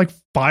 levels, I got like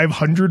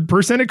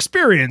 500%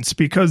 experience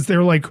because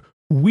they're like,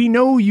 we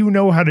know you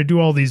know how to do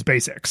all these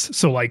basics.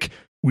 So like,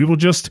 we will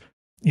just,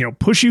 you know,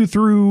 push you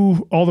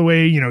through all the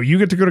way. You know, you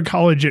get to go to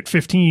college at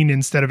 15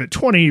 instead of at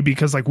 20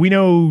 because like we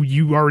know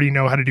you already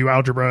know how to do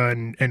algebra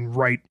and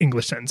write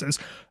English sentences.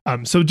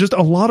 So just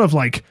a lot of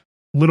like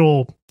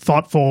little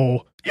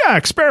thoughtful,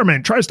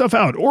 experiment, try stuff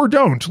out, or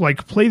don't,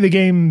 like play the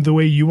game the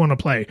way you want to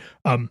play.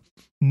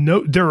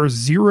 No, there are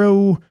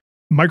zero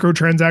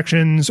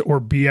microtransactions or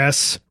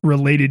BS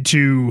related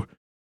to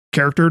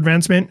character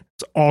advancement.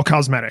 It's all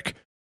cosmetic.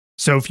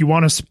 So if you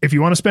want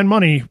to spend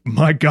money,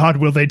 my God,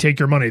 will they take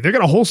your money? They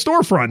got a whole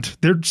storefront.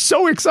 They're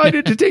so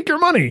excited to take your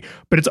money,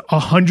 but it's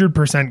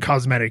 100%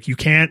 cosmetic. You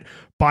can't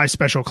buy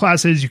special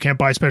classes. You can't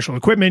buy special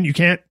equipment. You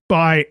can't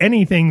buy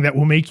anything that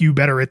will make you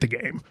better at the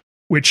game,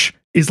 which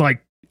is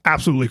like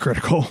absolutely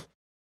critical.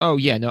 Oh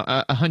yeah, no,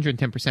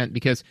 110%,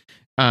 because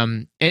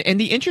and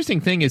the interesting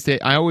thing is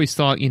that I always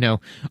thought, you know,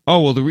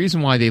 oh, well, the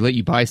reason why they let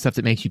you buy stuff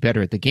that makes you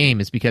better at the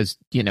game is because,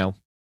 you know,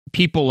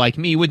 people like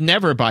me would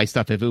never buy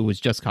stuff if it was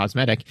just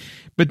cosmetic.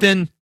 But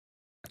then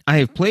I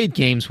have played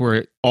games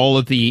where all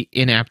of the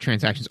in-app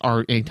transactions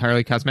are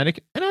entirely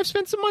cosmetic, and I've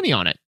spent some money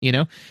on it, you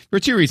know, for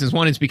two reasons.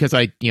 One is because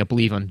I, you know,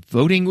 believe on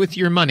voting with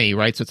your money,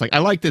 right? So it's like, I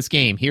like this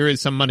game. Here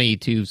is some money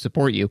to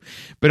support you.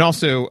 But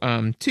also,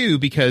 two,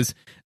 because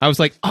I was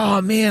like,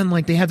 oh man,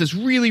 like they have this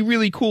really,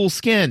 really cool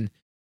skin.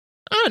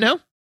 I don't know.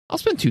 I'll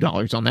spend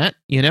 $2 on that,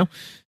 you know?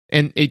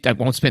 And I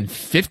won't spend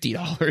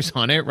 $50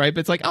 on it, right?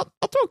 But it's like, I'll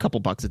throw a couple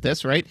bucks at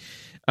this, right?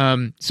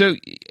 So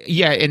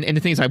yeah, and the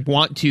thing is, I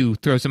want to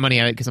throw some money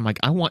at it because I'm like,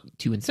 I want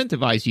to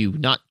incentivize you,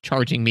 not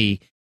charging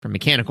me for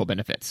mechanical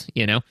benefits,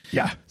 you know?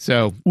 Yeah.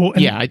 So well,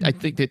 yeah, I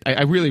think that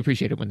I really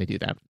appreciate it when they do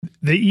that.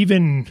 They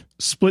even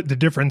split the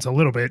difference a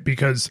little bit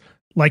because,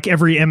 like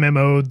every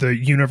MMO, the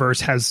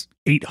universe has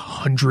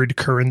 800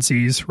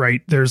 currencies,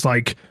 right? There's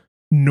like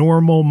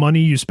normal money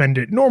you spend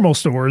at normal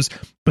stores,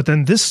 but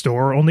then this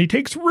store only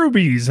takes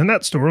rubies, and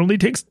that store only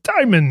takes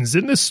diamonds,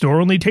 and this store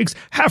only takes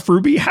half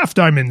ruby, half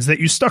diamonds that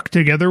you stuck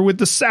together with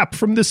the sap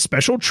from this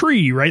special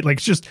tree, right? Like,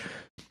 it's just,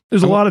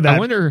 there's a lot of that. I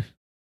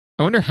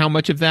wonder how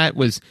much of that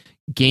was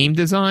game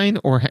design,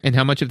 and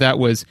how much of that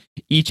was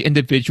each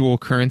individual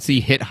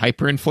currency hit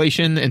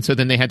hyperinflation, and so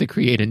then they had to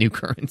create a new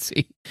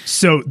currency.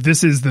 So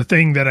this is the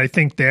thing that I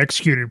think they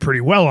executed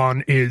pretty well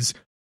on is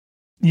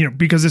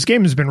because this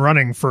game has been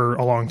running for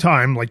a long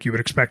time, like you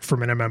would expect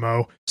from an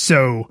MMO.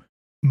 So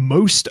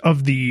most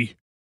of the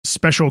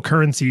special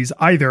currencies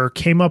either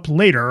came up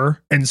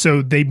later, and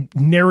so they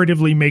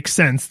narratively make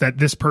sense that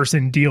this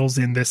person deals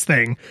in this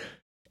thing,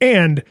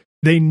 and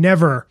they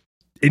never.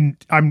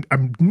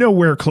 I'm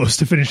nowhere close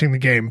to finishing the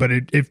game, but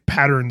if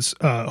patterns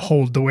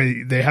hold the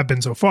way they have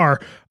been so far,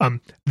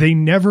 they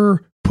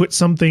never put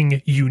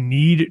something you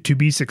need to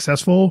be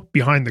successful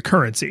behind the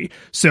currency.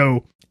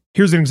 So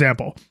here's an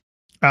example.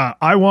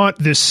 I want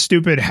this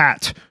stupid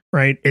hat,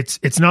 right?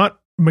 It's not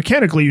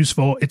mechanically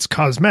useful, it's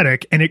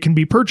cosmetic, and it can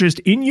be purchased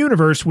in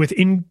universe with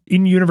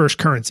in-universe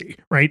currency,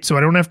 right? So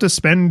I don't have to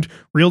spend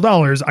real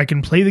dollars. I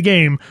can play the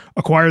game,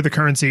 acquire the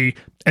currency,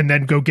 and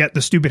then go get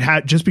the stupid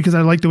hat just because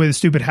I like the way the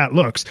stupid hat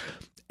looks.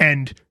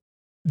 And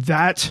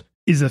that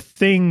is a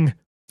thing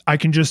I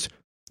can just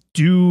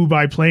do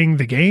by playing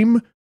the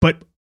game, but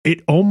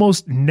it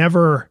almost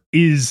never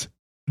is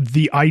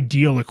the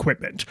ideal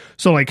equipment.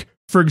 So like,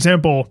 for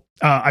example,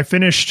 I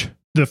finished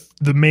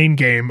the main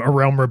game, A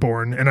Realm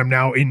Reborn, and I'm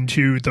now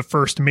into the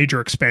first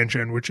major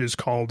expansion, which is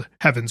called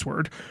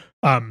Heavensward.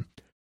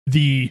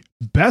 The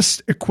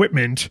best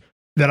equipment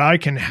that I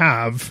can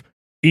have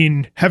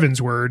in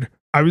Heavensward,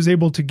 I was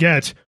able to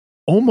get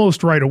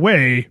almost right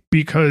away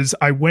because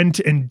I went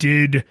and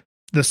did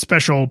the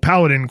special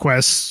paladin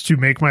quests to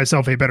make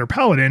myself a better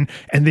paladin,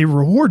 and they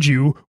reward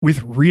you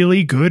with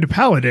really good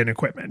paladin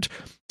equipment.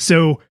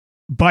 So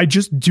by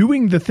just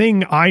doing the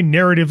thing I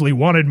narratively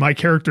wanted my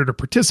character to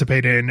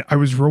participate in, I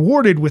was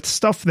rewarded with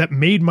stuff that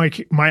made my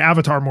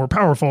avatar more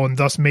powerful and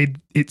thus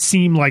made it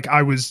seem like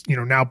I was,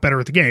 now better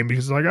at the game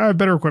because like I have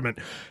better equipment.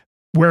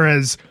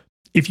 Whereas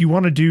if you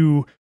want to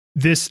do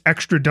this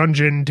extra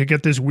dungeon to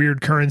get this weird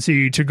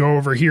currency to go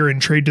over here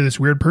and trade to this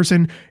weird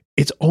person,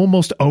 it's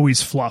almost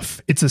always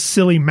fluff. It's a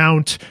silly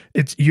mount.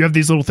 You have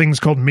these little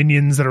things called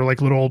minions that are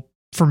like little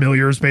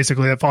familiars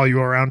basically that follow you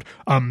around.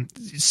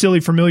 Silly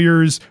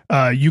familiars.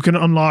 You can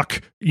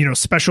unlock,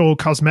 special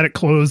cosmetic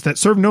clothes that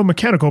serve no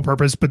mechanical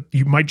purpose, but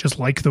you might just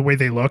like the way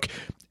they look.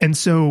 And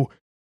so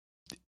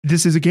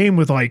this is a game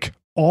with like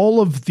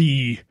all of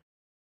the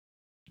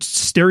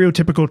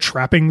stereotypical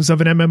trappings of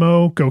an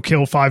MMO. Go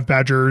kill 5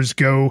 badgers,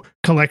 go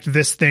collect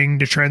this thing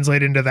to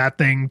translate into that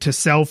thing to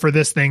sell for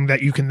this thing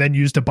that you can then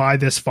use to buy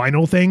this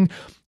final thing.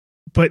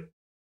 But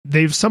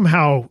they've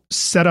somehow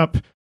set up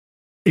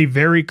a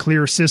very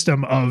clear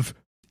system of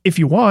if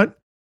you want,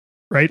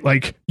 right?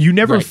 Like you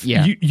never, right,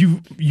 yeah.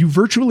 you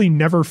virtually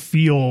never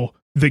feel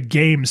the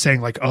game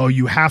saying like, oh,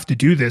 you have to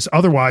do this.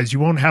 Otherwise you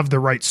won't have the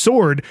right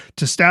sword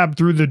to stab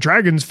through the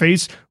dragon's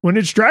face when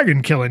it's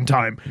dragon killing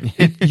time.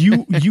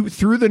 You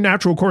through the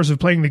natural course of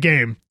playing the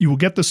game, you will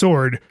get the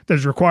sword that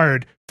is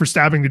required for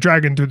stabbing the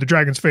dragon through the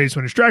dragon's face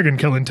when it's dragon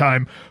killing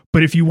time.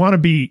 But if you want to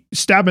be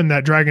stabbing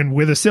that dragon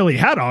with a silly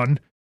hat on,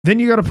 then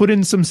you got to put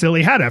in some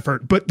silly hat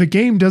effort. But the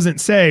game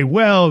doesn't say,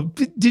 well,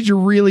 did you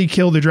really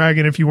kill the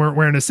dragon if you weren't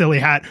wearing a silly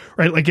hat?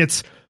 Right? Like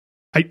it's,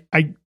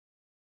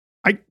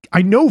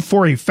 I know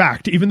for a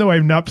fact, even though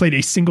I've not played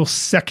a single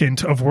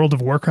second of World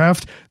of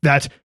Warcraft,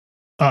 that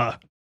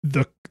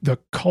the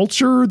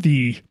culture,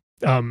 the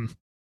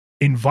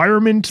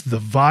environment, the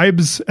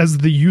vibes, as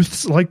the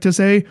youths like to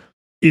say,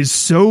 is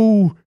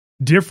so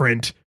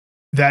different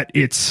that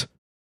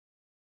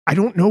I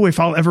don't know if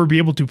I'll ever be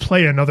able to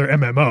play another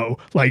MMO,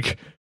 like,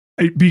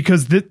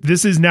 because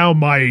this is now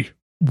my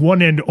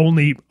one and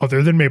only,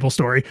 other than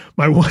MapleStory,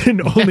 my one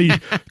and only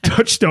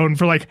touchstone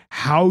for like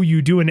how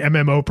you do an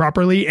MMO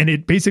properly. And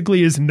it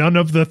basically is none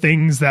of the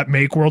things that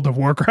make World of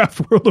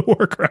Warcraft World of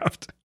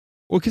Warcraft.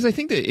 Well, because I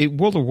think that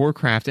World of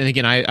Warcraft, and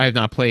again, I have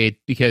not played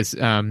because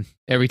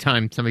every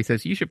time somebody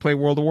says you should play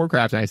World of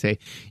Warcraft, I say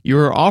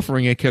you're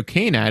offering a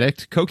cocaine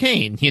addict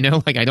cocaine.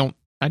 Like I don't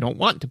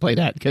want to play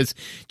that because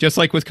just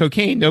like with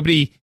cocaine,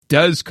 nobody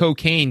does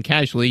cocaine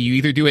casually. You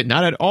either do it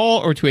not at all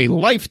or to a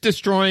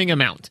life-destroying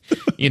amount,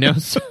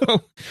 So,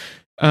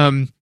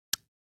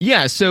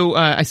 So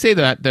I say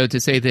that, though,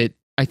 to say that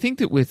I think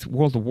that with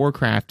World of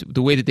Warcraft,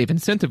 the way that they've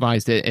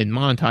incentivized it and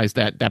monetized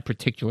that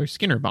particular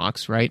Skinner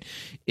box, right,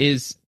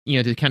 is,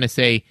 to kind of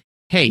say,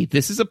 hey,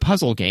 this is a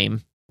puzzle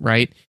game,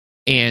 right?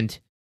 And,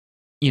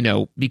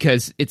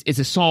 because it's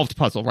a solved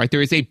puzzle, right?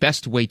 There is a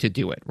best way to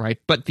do it, right?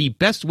 But the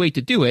best way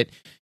to do it,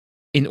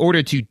 in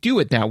order to do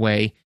it that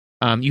way,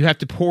 you have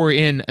to pour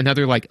in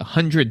another like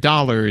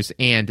 $100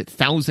 and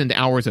 1,000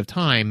 hours of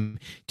time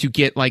to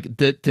get like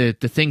the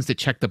things that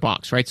check the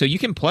box, right? So you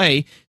can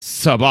play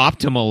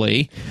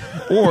suboptimally,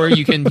 or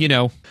you can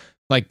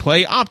like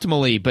play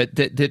optimally, but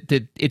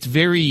that it's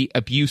very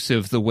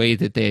abusive the way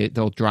that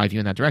they'll drive you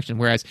in that direction.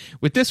 Whereas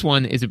with this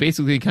one, is it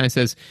basically kind of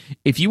says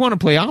if you want to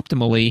play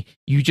optimally,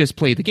 you just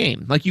play the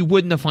game like you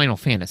would in a Final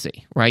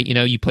Fantasy, right?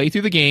 You play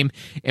through the game,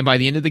 and by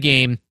the end of the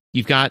game,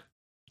 you've got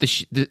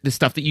the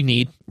stuff that you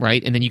need,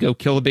 right? And then you go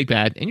kill the big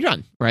bad and you're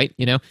done, right?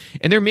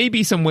 And there may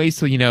be some ways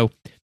to,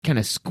 kind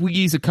of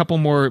squeeze a couple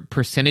more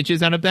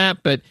percentages out of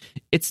that, but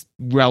it's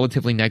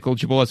relatively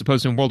negligible as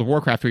opposed to in World of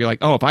Warcraft where you're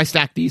like, oh, if I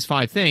stack these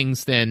 5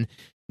 things, then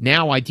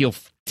now I deal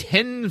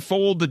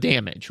tenfold the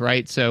damage,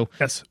 right? So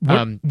yes,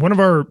 one of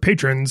our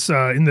patrons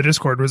in the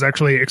Discord was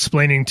actually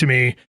explaining to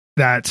me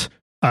that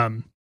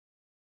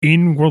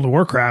in World of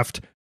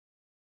Warcraft,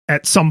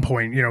 at some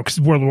point, because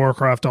World of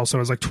Warcraft also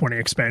has like 20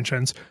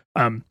 expansions,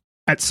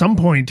 at some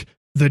point,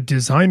 the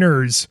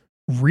designers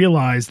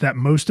realized that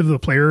most of the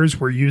players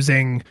were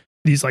using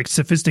these like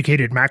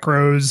sophisticated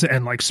macros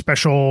and like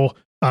special,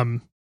 I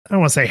don't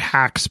want to say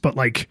hacks, but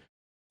like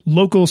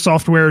local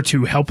software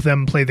to help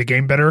them play the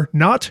game better.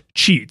 Not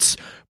cheats,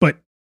 but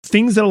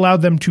things that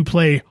allowed them to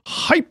play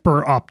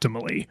hyper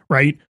optimally,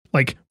 right?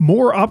 Like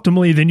more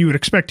optimally than you would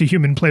expect a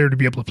human player to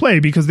be able to play,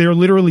 because they're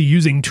literally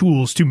using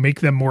tools to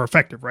make them more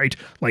effective, right?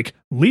 Like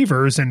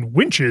levers and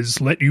winches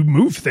let you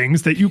move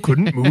things that you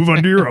couldn't move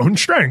under your own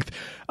strength.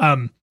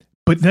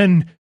 But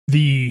then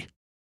the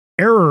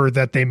error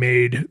that they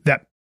made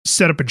that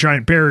set up a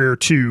giant barrier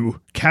to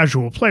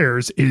casual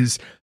players is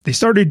they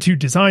started to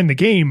design the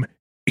game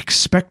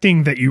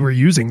expecting that you were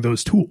using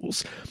those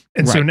tools.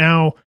 And so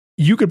now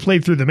you could play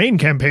through the main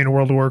campaign of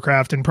World of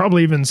Warcraft and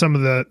probably even some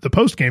of the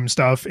post-game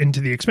stuff into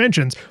the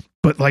expansions.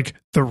 But like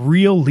the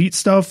real elite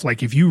stuff,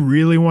 like if you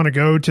really want to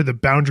go to the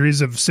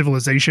boundaries of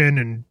civilization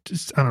and,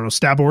 I don't know,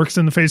 stab orcs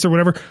in the face or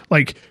whatever,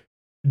 like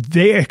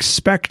they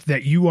expect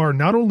that you are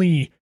not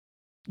only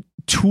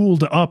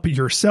tooled up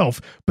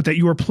yourself, but that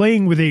you are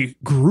playing with a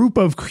group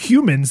of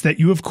humans that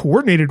you have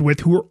coordinated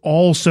with who are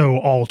also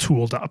all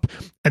tooled up.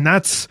 And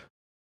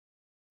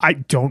I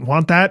don't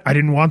want that. I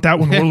didn't want that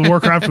when World of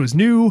Warcraft was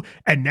new.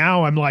 And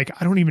now I'm like,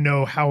 I don't even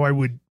know how I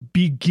would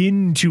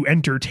begin to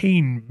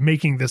entertain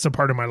making this a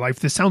part of my life.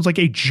 This sounds like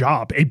a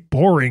job, a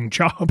boring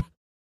job.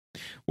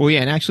 Well,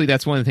 yeah. And actually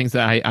that's one of the things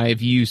that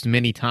I've used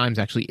many times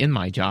actually in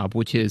my job,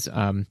 which is,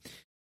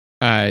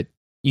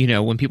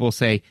 when people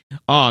say,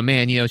 oh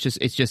man,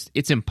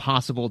 it's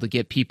impossible to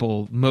get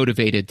people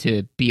motivated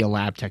to be a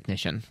lab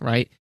technician,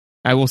 right?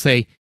 I will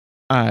say,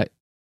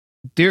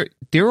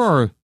 there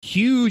are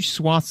huge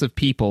swaths of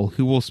people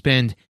who will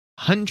spend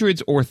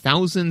hundreds or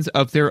thousands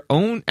of their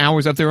own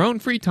hours of their own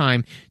free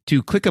time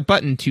to click a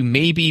button to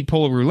maybe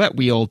pull a roulette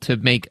wheel to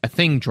make a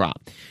thing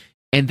drop.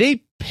 And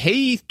they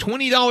pay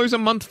 $20 a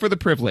month for the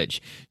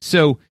privilege.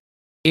 So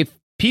if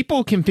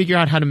people can figure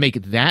out how to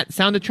make that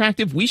sound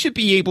attractive, we should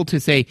be able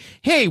to say,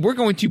 hey, we're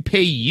going to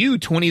pay you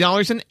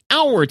 $20 an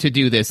hour to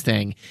do this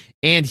thing.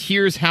 And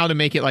here's how to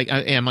make it like,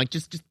 I'm like,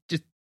 just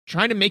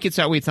trying to make it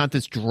so that way it's not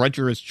this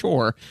drudgerous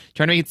chore,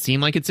 trying to make it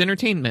seem like it's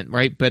entertainment,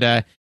 right?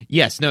 But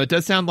yes, no, it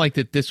does sound like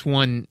that this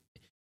one,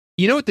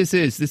 you know what this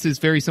is? This is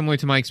very similar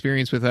to my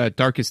experience with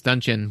Darkest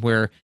Dungeon,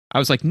 where I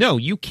was like, no,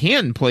 you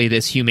can play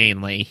this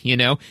humanely,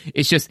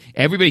 It's just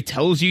everybody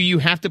tells you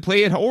have to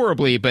play it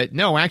horribly, but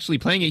no, actually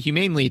playing it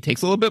humanely, it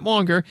takes a little bit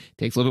longer,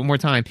 takes a little bit more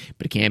time,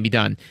 but it can be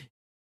done.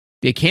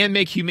 They can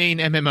make humane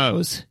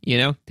MMOs,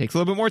 takes a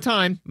little bit more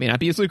time, may not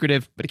be as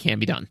lucrative, but it can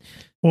be done.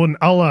 Well, and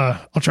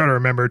I'll try to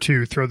remember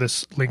to throw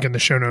this link in the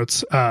show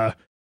notes.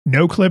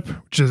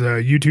 NoClip, which is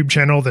a YouTube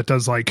channel that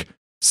does like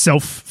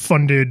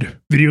self-funded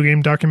video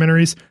game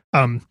documentaries.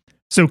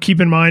 So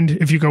keep in mind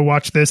if you go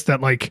watch this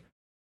that like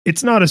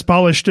it's not as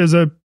polished as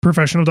a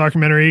professional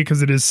documentary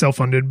because it is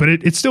self-funded, but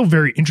it's still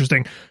very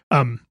interesting.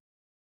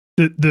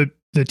 The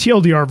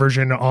TLDR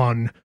version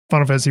on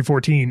Final Fantasy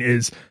 14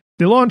 is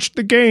they launched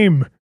the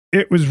game.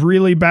 It was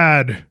really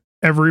bad.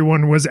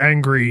 Everyone was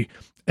angry,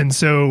 and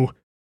so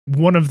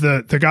one of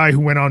the guy who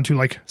went on to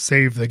like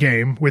save the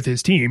game with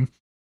his team,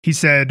 he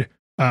said,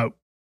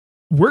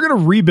 we're going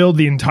to rebuild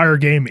the entire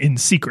game in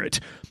secret.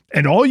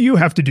 And all you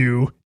have to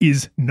do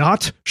is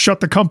not shut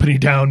the company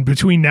down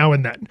between now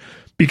and then.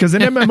 Because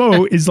an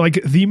MMO is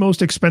like the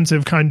most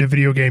expensive kind of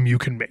video game you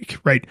can make,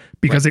 right?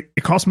 Because it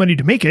costs money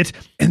to make it,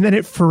 and then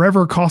it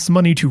forever costs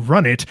money to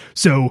run it.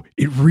 So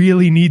it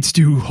really needs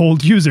to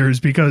hold users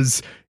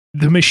because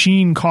the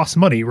machine costs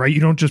money, right? You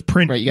don't just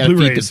print right, you gotta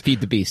Blu-rays.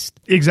 Feed the beast.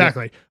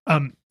 Exactly. Yeah.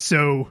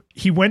 So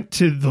he went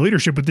to the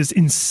leadership with this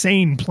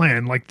insane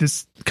plan, like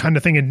this kind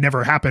of thing had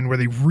never happened where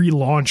they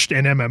relaunched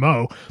an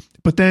MMO.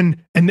 But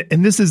then, and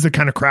this is the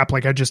kind of crap,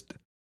 like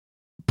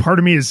part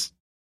of me is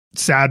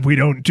sad we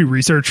don't do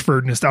research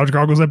for Nostalgia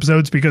Goggles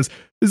episodes because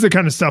this is the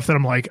kind of stuff that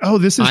I'm like, oh,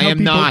 this is how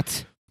people...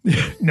 not.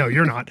 No,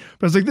 you're not.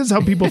 But it's like, this is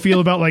how people feel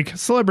about like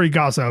celebrity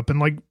gossip and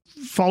like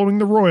following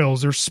the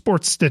Royals or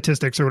sports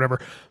statistics or whatever.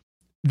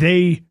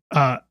 They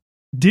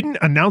didn't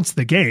announce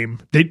the game.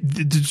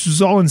 This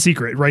was all in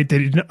secret, right? They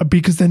didn't,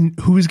 because then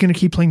who is going to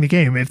keep playing the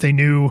game if they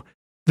knew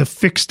the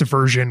fixed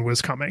version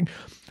was coming?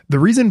 The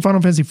reason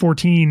Final Fantasy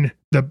XIV,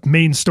 the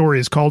main story,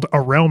 is called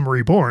A Realm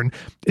Reborn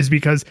is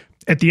because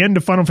at the end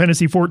of Final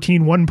Fantasy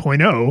XIV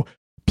 1.0,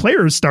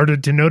 players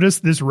started to notice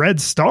this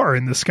red star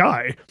in the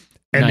sky.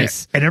 And,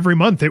 nice. And every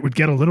month it would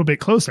get a little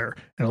bit closer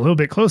and a little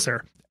bit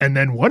closer. And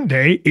then one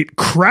day it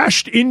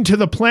crashed into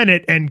the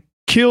planet and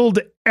killed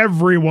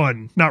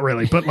everyone. Not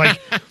really, but like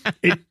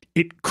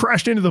it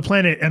crashed into the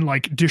planet and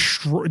like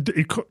destroyed,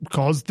 it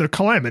caused the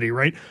calamity,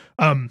 right?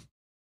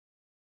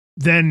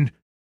 Then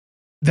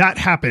that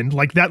happened,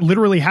 like that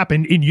literally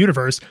happened in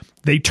universe.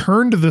 They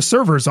turned the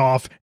servers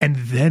off and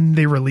then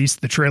they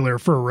released the trailer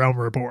for A Realm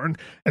Reborn.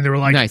 And they were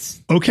like,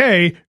 nice.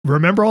 Okay,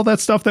 remember all that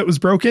stuff that was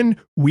broken?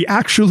 We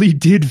actually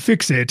did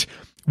fix it.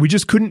 We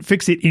just couldn't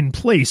fix it in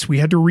place. We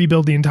had to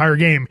rebuild the entire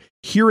game.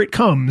 Here it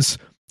comes.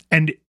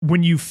 And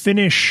when you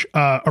finish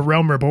A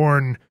Realm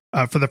Reborn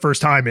for the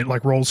first time, it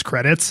like rolls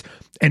credits.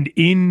 And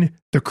in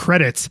the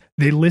credits,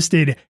 they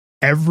listed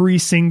every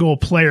single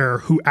player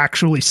who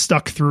actually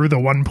stuck through the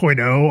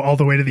 1.0 all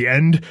the way to the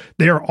end.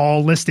 They are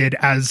all listed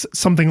as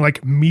something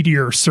like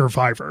Meteor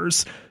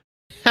survivors.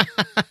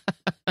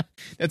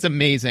 That's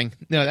amazing.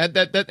 No,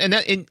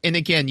 and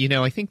again, you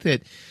know, I think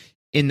that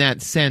in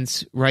that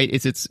sense, right,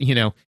 it's you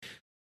know,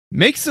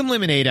 make some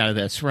lemonade out of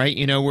this, right?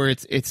 You know, where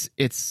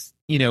it's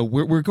you know,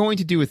 we're going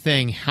to do a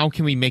thing. How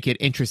can we make it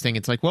interesting?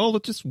 It's like, well,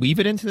 let's just weave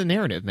it into the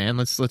narrative, man.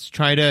 Let's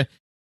try to,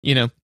 you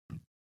know,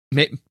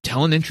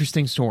 tell an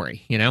interesting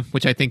story, you know,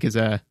 which I think is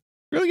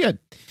really good.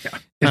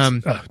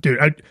 Yeah.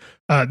 Dude,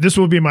 this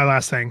will be my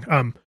last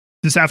thing.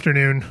 This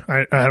afternoon,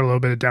 I had a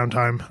little bit of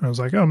downtime. I was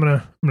like, oh, I'm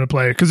gonna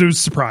play, because it was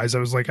a surprise. I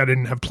was like, I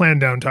didn't have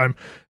planned downtime,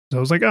 so I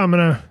was like, oh, I'm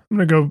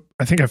gonna go.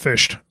 I think I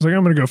fished. I was like,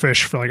 I'm gonna go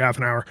fish for like half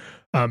an hour,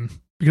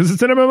 because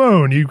it's an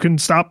MMO and you can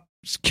stop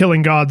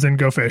killing gods and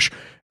go fish.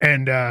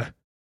 And I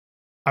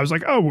was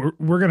like, oh,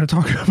 we're gonna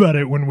talk about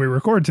it when we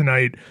record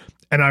tonight.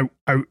 And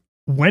I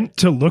went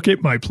to look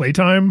at my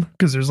playtime,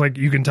 because there's like,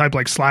 you can type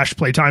like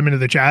 /playtime into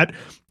the chat.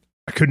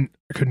 I couldn't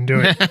do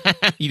it.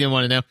 You didn't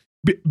want to know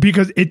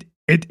because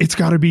it's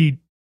got to be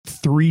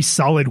 3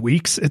 solid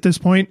weeks at this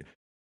point,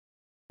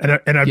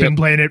 and I've been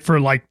playing it for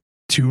like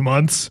 2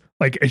 months.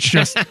 Like, it's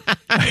just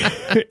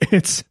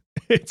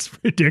it's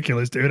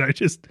ridiculous, dude. I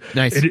just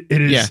nice. It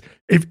is. Yeah.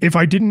 If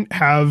I didn't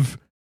have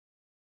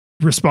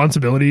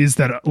responsibilities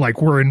that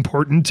like were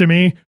important to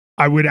me,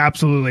 I would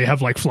absolutely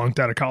have like flunked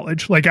out of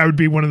college. Like, I would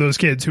be one of those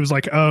kids who was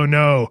like, oh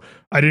no,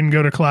 I didn't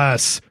go to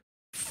class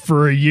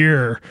for a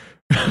year.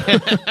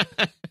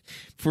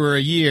 For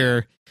a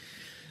year,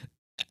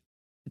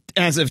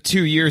 as of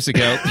 2 years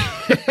ago.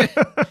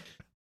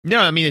 No,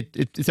 I mean,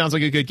 it sounds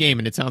like a good game,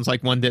 and it sounds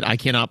like one that I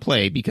cannot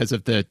play because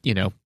of the, you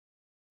know,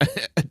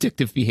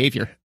 addictive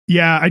behavior.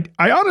 Yeah,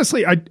 I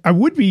honestly, I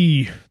would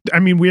be, I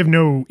mean, we have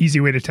no easy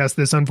way to test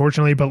this,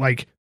 unfortunately, but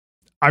like,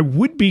 I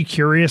would be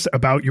curious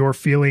about your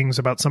feelings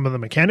about some of the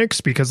mechanics,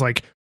 because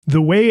like,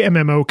 the way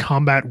MMO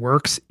combat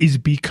works is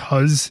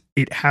because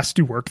it has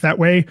to work that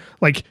way.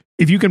 Like,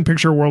 if you can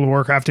picture World of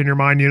Warcraft in your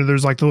mind, you know,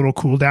 there's like the little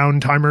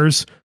cooldown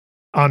timers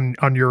on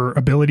your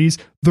abilities.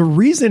 The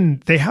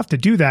reason they have to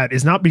do that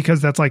is not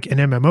because that's like an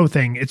MMO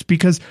thing. It's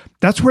because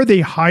that's where they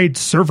hide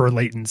server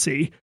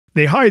latency.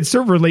 They hide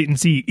server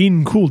latency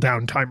in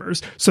cooldown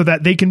timers so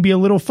that they can be a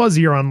little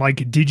fuzzier on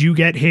like, did you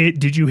get hit?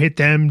 Did you hit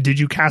them? Did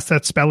you cast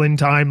that spell in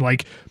time?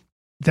 Like,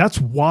 that's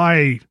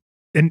why.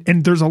 And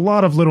there's a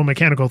lot of little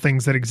mechanical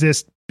things that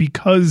exist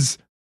because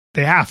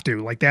they have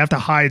to. Like, they have to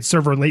hide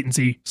server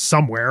latency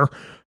somewhere.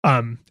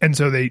 And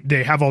so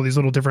they have all these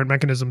little different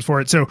mechanisms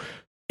for it. So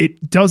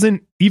it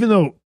doesn't, even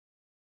though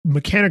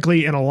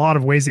mechanically in a lot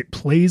of ways it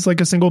plays like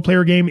a single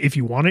player game, if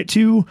you want it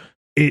to,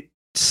 it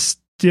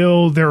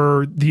still, there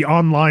are the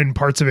online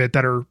parts of it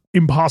that are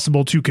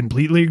impossible to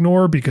completely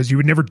ignore, because you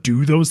would never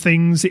do those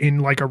things in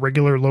like a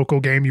regular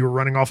local game you were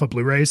running off a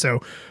Blu-ray.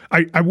 So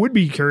I would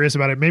be curious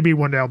about it. Maybe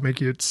one day I'll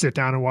make you sit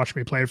down and watch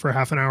me play it for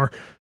half an hour.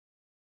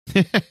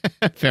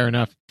 Fair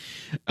enough.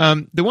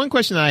 The one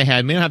question that I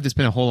had, may not have to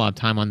spend a whole lot of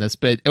time on this,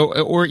 but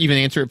or even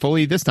answer it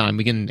fully this time.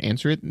 We can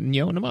answer it,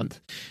 you know, in a month.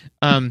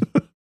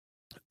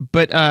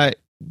 But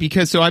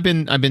because so I've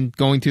been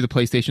going through the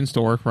PlayStation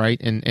Store,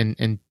 right,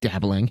 and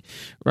dabbling,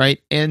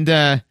 right, and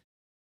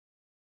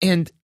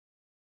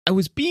I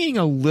was being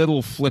a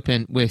little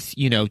flippant with,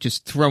 you know,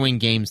 just throwing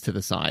games to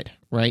the side,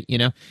 right, you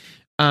know,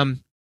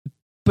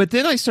 but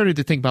then I started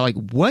to think about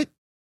like what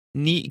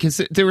because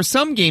there were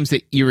some games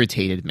that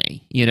irritated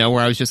me, you know,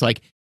 where I was just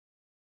like,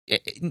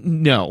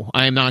 no,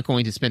 I'm not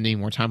going to spend any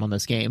more time on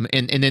this game.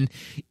 And then,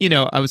 you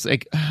know, I was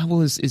like,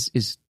 well,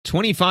 is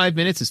 25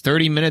 minutes, is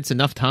 30 minutes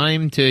enough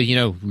time to, you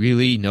know,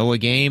 really know a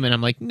game? And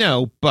I'm like,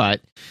 no,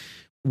 but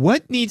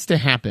what needs to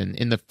happen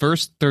in the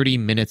first 30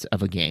 minutes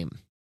of a game?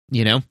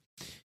 You know,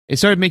 it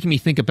started making me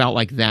think about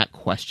like that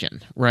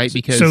question, right?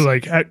 Because so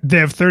like they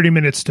have 30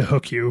 minutes to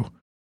hook you.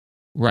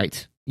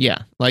 Right. Yeah,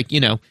 like, you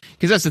know,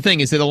 because that's the thing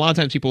is that a lot of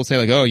times people will say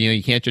like, oh, you know,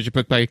 you can't judge a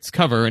book by its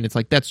cover, and it's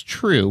like, that's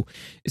true.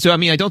 So I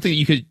mean, I don't think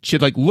you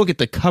should like look at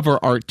the cover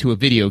art to a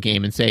video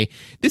game and say,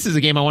 this is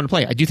a game I want to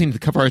play. I do think the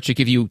cover art should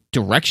give you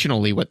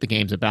directionally what the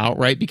game's about,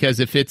 right?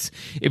 Because if it's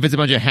a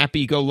bunch of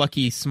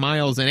happy-go-lucky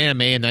smiles and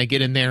anime, and I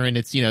get in there and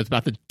it's, you know, it's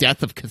about the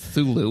death of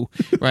Cthulhu,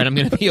 right? I'm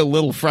going to be a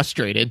little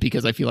frustrated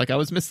because I feel like I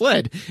was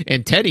misled,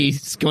 and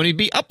Teddy's going to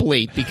be up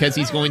late because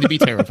he's going to be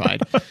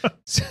terrified.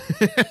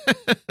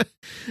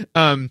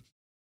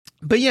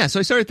 But yeah, so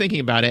I started thinking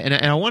about it, and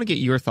I want to get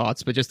your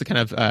thoughts, but just to kind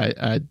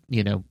of,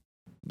 you know,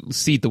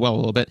 seed the well a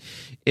little bit,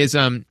 is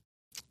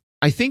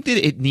I think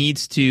that it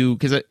needs to,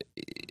 because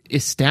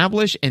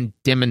establish and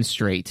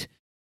demonstrate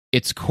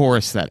its core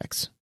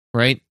aesthetics,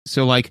 right?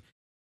 So like,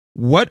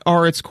 what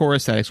are its core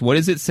aesthetics? What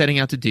is it setting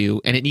out to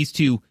do? And it needs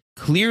to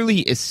clearly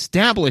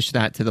establish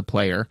that to the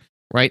player,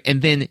 right?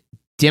 And then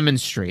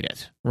demonstrate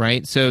it,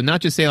 right? So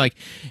not just say like,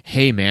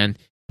 hey man,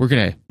 we're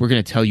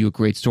gonna tell you a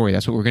great story.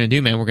 That's what we're gonna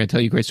do, man. We're gonna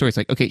tell you a great story. It's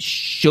like, okay,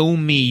 show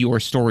me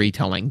your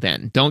storytelling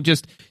then. Don't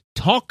just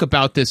talk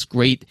about this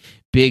great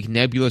big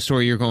nebulous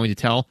story you're going to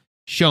tell.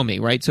 Show me,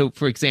 right? So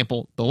for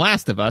example, The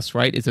Last of Us,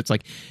 right, is it's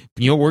like,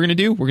 you know what we're gonna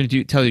do? We're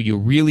gonna tell you a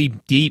really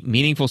deep,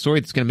 meaningful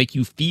story that's gonna make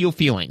you feel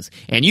feelings.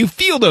 And you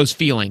feel those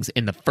feelings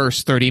in the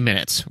first 30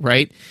 minutes,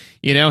 right?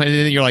 You know, and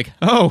then you're like,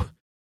 oh,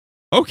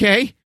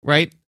 okay,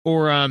 right?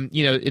 Or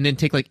you know, and then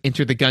take like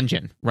Enter the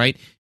Gungeon, right?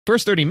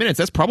 First 30 minutes,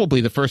 that's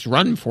probably the first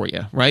run for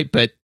you, right?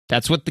 But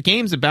that's what the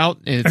game's about.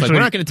 And it's actually, like,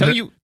 we're not going to tell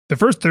you. The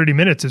first 30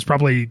 minutes is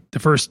probably the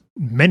first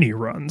many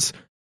runs,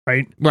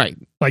 right? Right.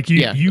 Like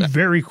you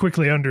very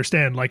quickly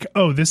understand, like,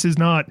 oh, this is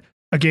not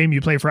a game you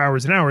play for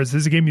hours and hours.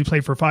 This is a game you play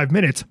for 5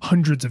 minutes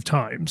hundreds of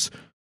times.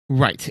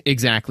 Right,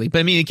 exactly. But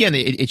I mean, again,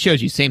 it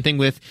shows you. Same thing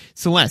with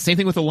Celeste. Same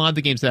thing with a lot of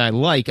the games that I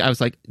like. I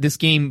was like, this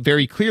game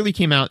very clearly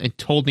came out and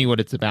told me what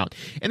it's about.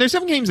 And there's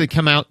some games that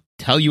come out,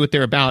 tell you what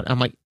they're about. I'm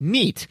like,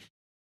 neat.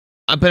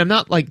 But I'm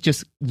not like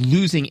just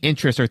losing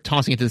interest or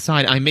tossing it to the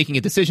side. I'm making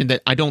a decision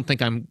that I don't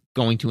think I'm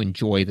going to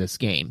enjoy this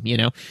game. You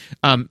know,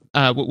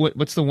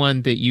 what's the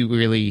one that you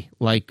really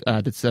like?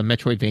 That's a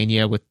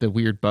Metroidvania with the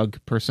weird bug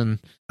person.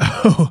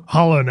 Oh,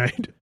 Hollow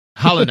Knight.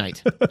 Hollow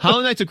Knight.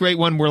 Hollow Knight's a great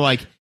one. Where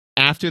like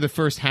after the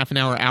first half an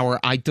hour,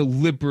 I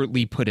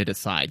deliberately put it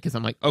aside because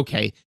I'm like,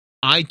 okay,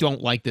 I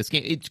don't like this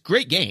game. It's a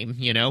great game,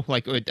 you know,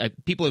 like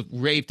people have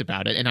raved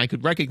about it, and I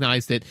could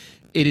recognize that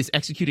it is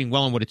executing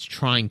well on what it's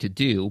trying to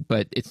do,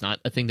 but it's not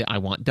a thing that I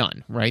want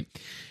done, right?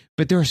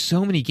 But there are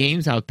so many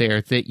games out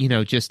there that, you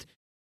know, just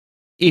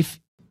if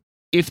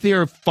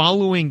they're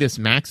following this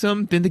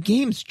maxim, then the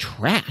game's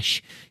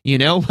trash, you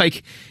know?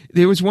 Like,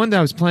 there was one that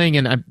I was playing,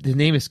 and the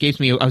name escapes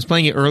me. I was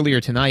playing it earlier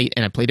tonight,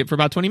 and I played it for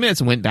about 20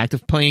 minutes and went back to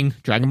playing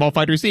Dragon Ball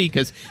FighterZ,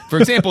 because, for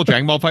example,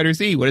 Dragon Ball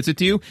FighterZ, what does it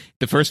do?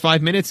 The first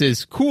 5 minutes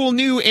is cool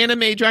new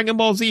anime Dragon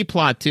Ball Z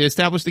plot to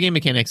establish the game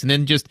mechanics, and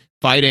then just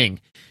fighting.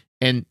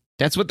 And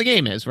that's what the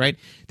game is, right?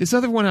 This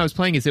other one I was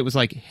playing it was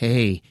like,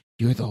 hey,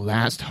 you're the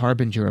last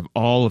harbinger of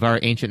all of our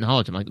ancient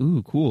knowledge. I'm like,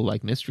 ooh, cool,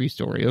 like mystery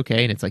story,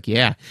 okay. And it's like,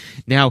 yeah,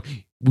 now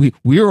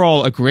we're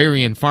all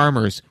agrarian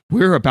farmers.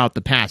 We're about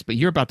the past, but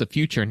you're about the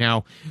future.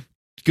 Now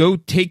go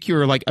take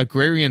your like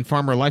agrarian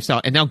farmer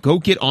lifestyle and now go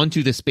get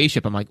onto the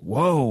spaceship. I'm like,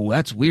 whoa,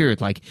 that's weird.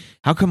 Like,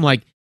 how come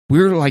like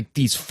we're like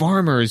these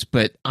farmers,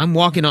 but I'm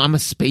a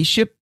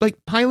spaceship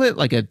like pilot,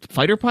 like a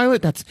fighter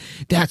pilot?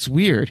 That's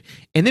weird.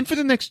 And then for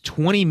the next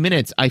 20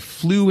 minutes, I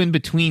flew in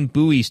between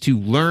buoys to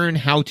learn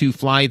how to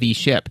fly the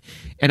ship.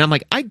 And I'm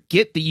like, I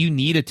get that you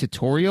need a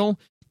tutorial,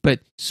 but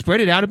spread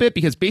it out a bit,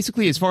 because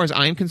basically, as far as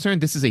I'm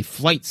concerned, this is a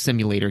flight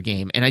simulator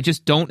game, and I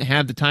just don't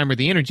have the time or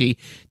the energy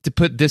to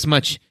put this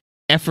much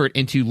effort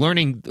into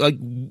learning, like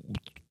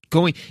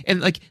going,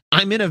 and like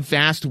I'm in a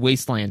vast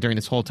wasteland during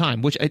this whole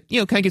time, which kind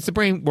of gets the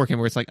brain working,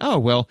 where it's like, oh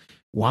well,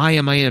 why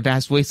am I in a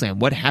vast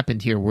wasteland? What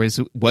happened here? Was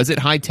it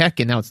high tech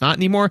and now it's not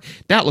anymore?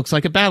 That looks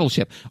like a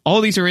battleship.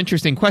 All these are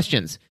interesting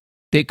questions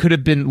that could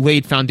have been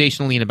laid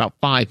foundationally in about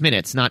 5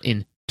 minutes, not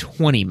in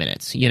 20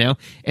 minutes, you know?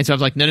 And so I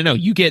was like, no,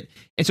 you get...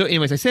 And so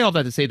anyways, I say all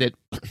that to say that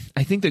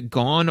I think that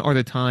gone are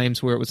the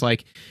times where it was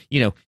like,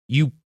 you know,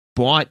 you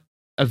bought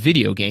a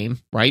video game,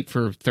 right,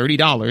 for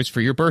 $30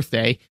 for your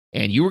birthday,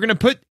 and you were going to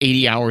put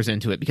 80 hours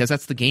into it because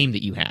that's the game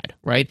that you had,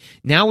 right?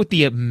 Now with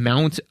the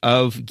amount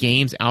of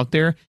games out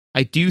there,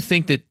 I do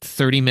think that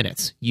 30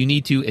 minutes, you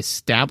need to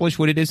establish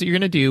what it is that you're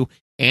going to do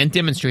and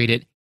demonstrate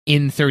it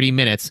in 30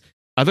 minutes.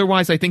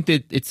 Otherwise, I think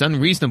that it's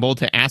unreasonable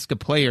to ask a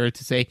player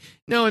to say,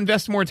 no,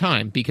 invest more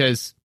time,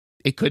 because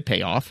it could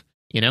pay off,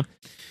 you know?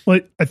 Well,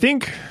 I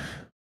think,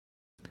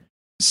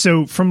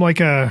 so from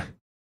like an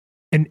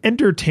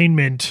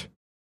entertainment,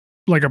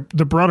 like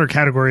the broader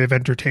category of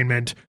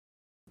entertainment,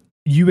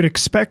 you would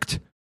expect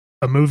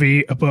a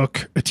movie, a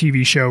book, a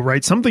TV show,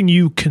 right? Something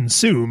you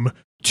consume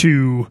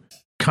to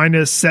kind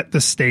of set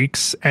the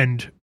stakes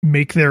and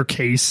make their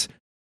case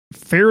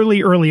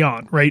fairly early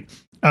on, right?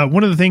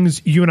 One of the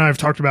things you and I have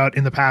talked about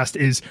in the past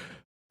is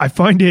I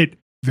find it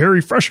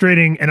very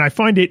frustrating, and I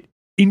find it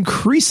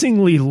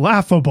increasingly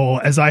laughable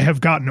as I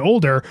have gotten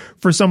older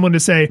for someone to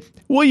say,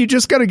 well, you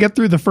just got to get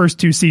through the first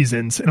 2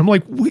 seasons. And I'm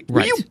like,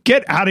 will you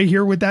get out of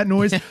here with that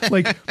noise?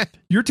 Like,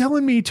 you're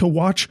telling me to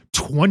watch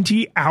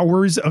 20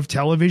 hours of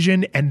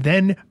television and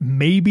then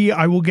maybe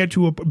I will get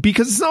to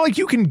because it's not like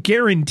you can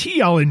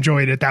guarantee I'll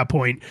enjoy it at that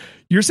point.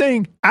 You're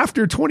saying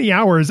after 20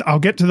 hours, I'll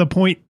get to the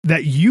point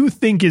that you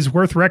think is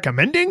worth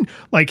recommending?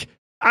 Like,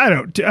 I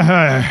don't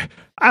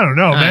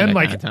know, man.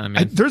 Like,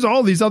 there's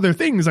all these other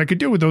things I could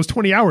do with those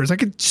 20 hours. I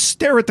could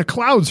stare at the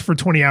clouds for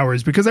 20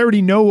 hours because I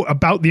already know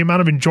about the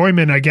amount of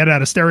enjoyment I get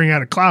out of staring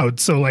at a cloud.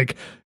 So, like,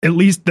 at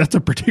least that's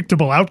a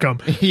predictable outcome.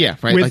 Yeah,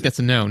 right. Like, that's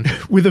a known.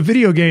 With a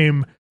video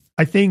game,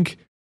 I think,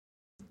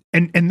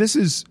 and this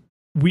is,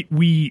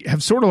 we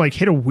have sort of like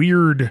hit a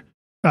weird,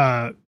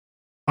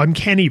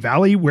 uncanny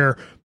valley where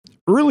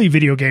early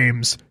video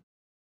games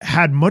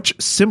had much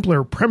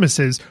simpler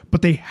premises,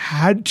 but they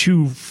had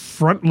to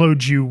front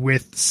load you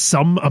with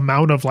some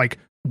amount of like,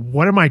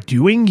 what am I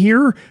doing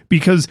here?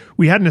 Because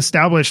we hadn't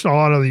established a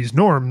lot of these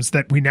norms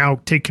that we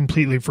now take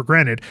completely for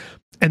granted.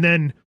 And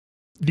then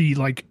the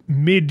like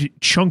mid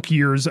chunk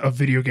years of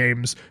video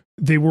games,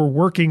 they were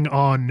working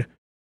on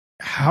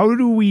how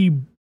do we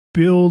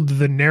build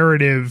the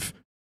narrative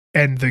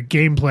and the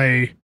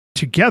gameplay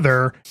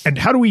together, and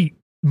how do we,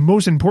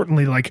 most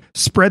importantly, like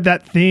spread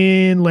that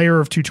thin layer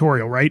of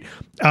tutorial, right?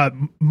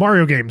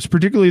 Mario games,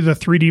 particularly the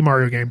 3D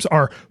Mario games,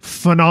 are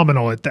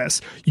phenomenal at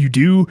this.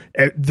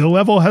 The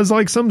level has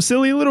like some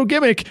silly little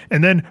gimmick,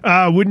 and then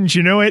wouldn't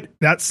you know it,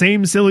 that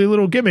same silly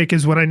little gimmick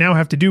is what I now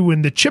have to do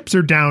when the chips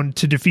are down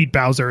to defeat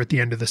Bowser at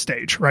the end of the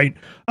stage, right?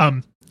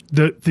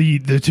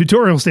 The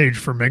tutorial stage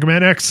for Mega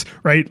Man X,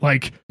 right?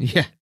 Like,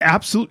 yeah,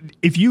 absolutely.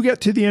 If you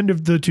get to the end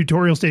of the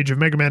tutorial stage of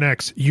Mega Man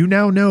X, you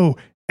now know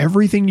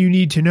everything you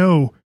need to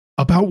know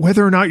about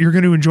whether or not you're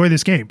going to enjoy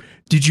this game.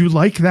 Did you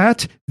like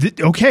that?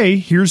 Okay,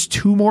 here's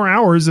 2 more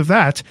hours of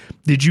that.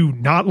 Did you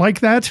not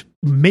like that?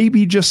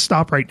 Maybe just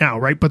stop right now,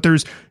 right? But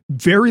there's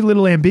very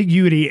little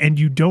ambiguity, and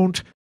you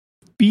don't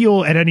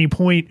feel at any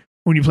point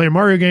when you play a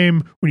Mario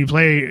game, when you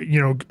play,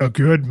 a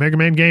good Mega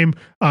Man game,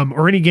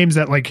 or any games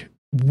that like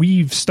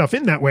weave stuff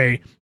in that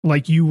way,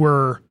 like you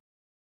were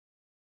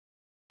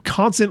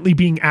constantly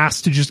being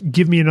asked to just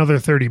give me another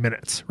 30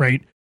 minutes,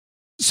 right?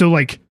 So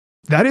like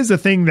that is a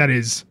thing that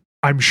is,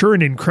 I'm sure,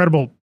 an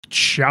incredible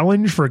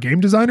challenge for a game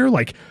designer.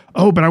 Like,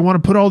 oh, but I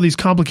want to put all these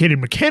complicated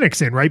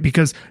mechanics in, right?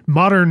 Because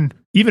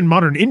even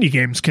modern indie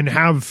games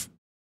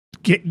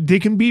they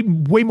can be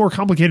way more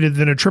complicated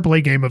than a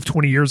AAA game of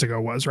 20 years ago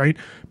was, right?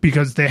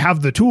 Because they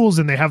have the tools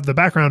and they have the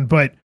background,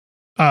 but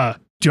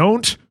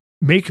don't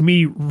make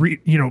me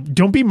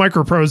don't be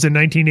Microprose in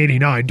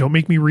 1989. Don't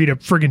make me read a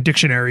friggin'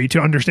 dictionary to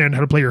understand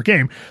how to play your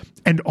game.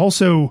 And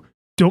also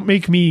don't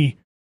make me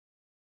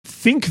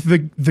think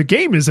the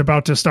game is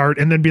about to start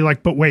and then be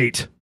like, but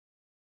wait,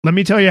 let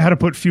me tell you how to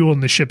put fuel in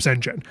the ship's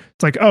engine.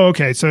 It's like, oh,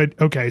 okay.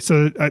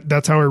 So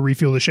that's how I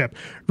refuel the ship.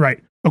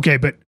 Right. Okay.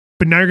 But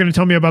now you're going to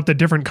tell me about the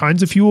different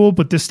kinds of fuel,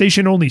 but this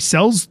station only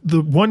sells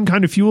the one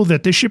kind of fuel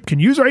that this ship can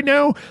use right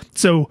now.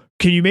 So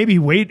can you maybe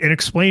wait and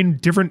explain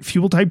different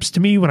fuel types to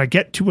me when I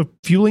get to a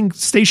fueling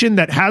station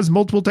that has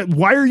multiple types?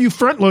 Why are you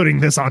front loading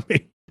this on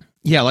me?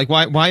 Yeah, like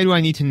why do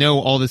I need to know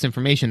all this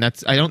information?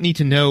 I don't need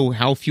to know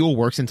how fuel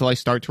works until I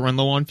start to run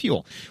low on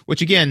fuel.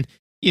 Which again,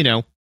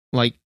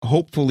 like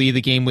hopefully the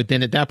game would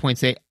then at that point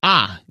say,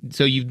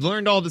 so you've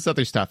learned all this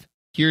other stuff.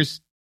 Here's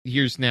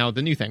now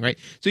the new thing, right?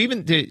 So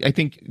even I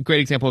think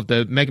great example of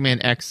the Mega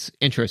Man X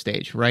intro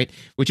stage, right?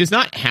 Which is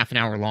not half an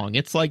hour long.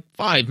 It's like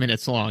 5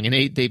 minutes long, and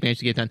they managed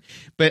to get it done.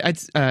 But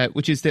it's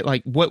which is that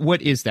like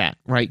what is that,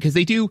 right? Because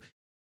they do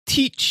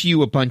teach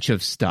you a bunch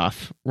of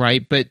stuff,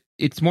 right? But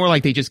it's more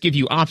like they just give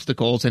you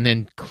obstacles and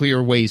then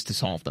clear ways to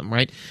solve them,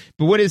 right?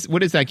 But what is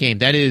that game?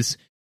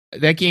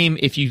 That game,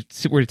 if you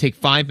were to take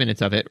 5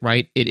 minutes of it,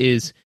 right, it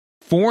is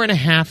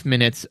 4.5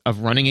 minutes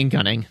of running and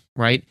gunning,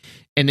 right?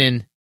 And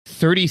then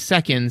 30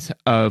 seconds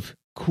of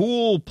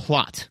cool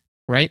plot,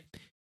 right?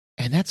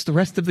 And that's the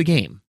rest of the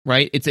game,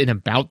 right? It's in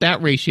about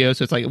that ratio.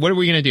 So it's like, what are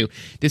we going to do?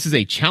 This is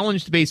a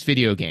challenge-based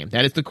video game.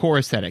 That is the core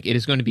aesthetic. It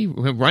is going to be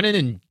running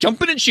and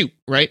jumping and shoot,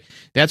 right?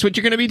 That's what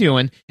you're going to be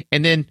doing.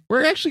 And then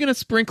we're actually going to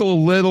sprinkle a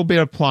little bit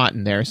of plot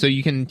in there so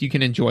you can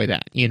enjoy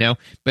that,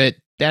 But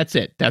that's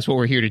it. That's what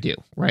we're here to do,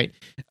 right?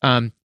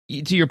 To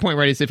your point,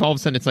 right, is if all of a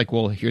sudden it's like,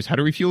 well, here's how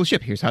to refuel a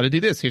ship. Here's how to do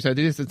this. Here's how to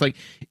do this. It's like,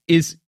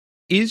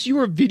 is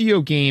your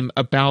video game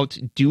about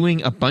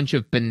doing a bunch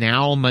of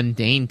banal,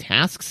 mundane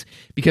tasks?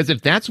 Because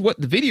if that's what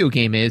the video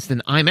game is,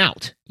 then I'm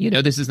out.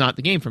 This is not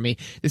the game for me.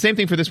 The same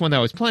thing for this one that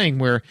I was playing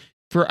where,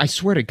 I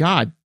swear to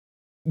God,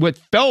 what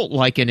felt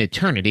like an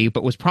eternity,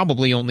 but was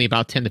probably only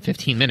about 10 to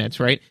 15 minutes,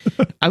 right?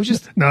 I was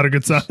just... Not a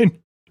good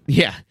sign.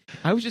 Yeah.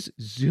 I was just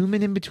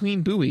zooming in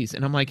between buoys,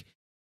 and I'm like,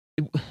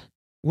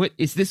 what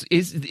is this?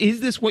 Is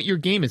this what your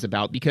game is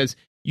about? Because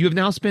you have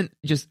now spent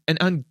just an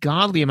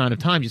ungodly amount of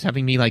time just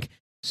having me, like,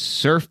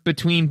 surf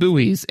between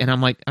buoys, and I'm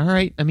like, all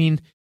right, I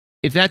mean,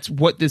 if that's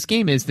what this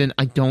game is, then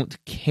I don't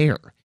care,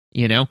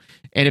 and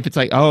if it's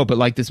like, oh, but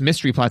like this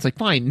mystery plot, it's like,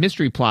 fine,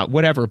 mystery plot,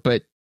 whatever,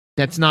 but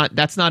that's not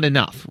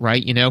enough,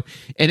 right? And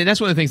that's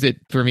one of the things that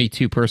for me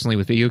too personally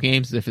with video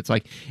games, if it's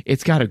like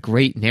it's got a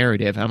great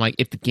narrative, I'm like,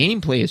 if the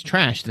gameplay is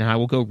trash, then I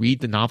will go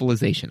read the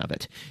novelization of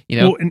it,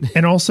 well,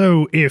 and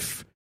also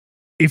if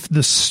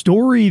the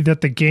story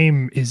that the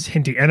game is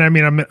hinting, and I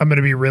mean, I'm going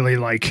to be really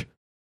like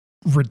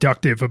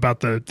reductive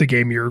about the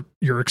game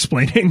you're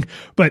explaining,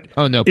 but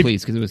oh no,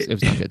 please, because it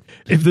was not good.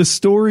 If the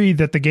story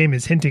that the game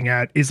is hinting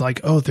at is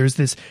like, oh, there's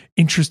this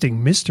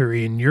interesting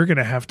mystery and you're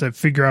gonna have to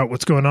figure out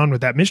what's going on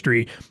with that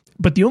mystery,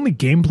 but the only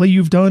gameplay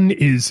you've done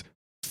is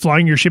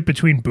flying your ship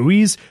between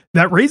buoys,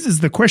 that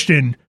raises the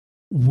question,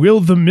 will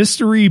the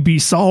mystery be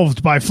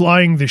solved by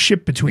flying the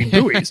ship between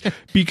buoys?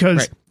 Because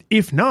right.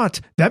 if not,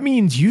 that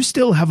means you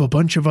still have a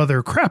bunch of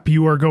other crap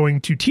you are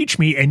going to teach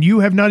me, and you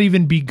have not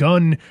even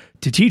begun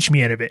to teach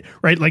me any of it,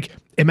 right? Like,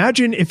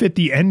 imagine if at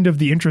the end of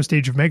the intro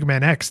stage of Mega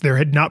Man X, there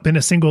had not been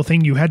a single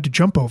thing you had to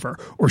jump over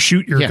or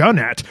shoot your gun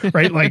at,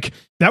 right? Like,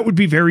 that would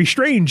be very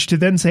strange to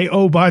then say,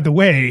 oh, by the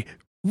way,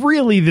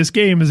 really, this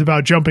game is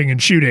about jumping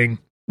and shooting.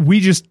 We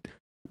just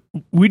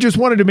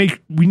wanted to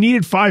we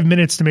needed 5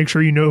 minutes to make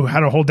sure you know how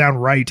to hold down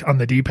right on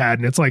the D-pad.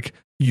 And it's like,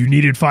 you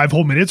needed 5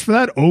 whole minutes for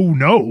that? Oh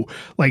no.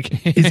 Like,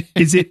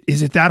 is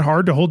it that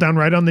hard to hold down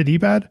right on the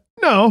D-pad?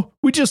 No,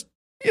 we just,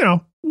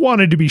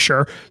 wanted to be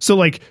sure. So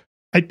like,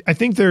 I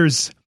think there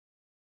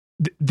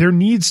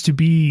needs to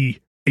be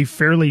a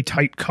fairly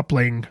tight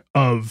coupling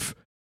of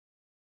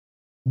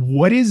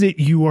what is it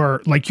you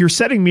are, like, you're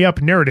setting me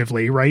up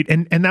narratively, right?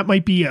 And that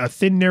might be a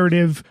thin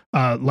narrative,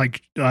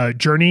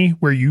 journey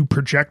where you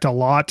project a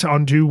lot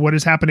onto what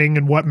is happening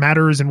and what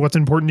matters and what's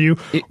important to you.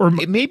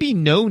 It may be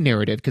no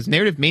narrative, because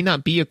narrative may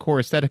not be a core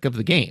aesthetic of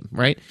the game,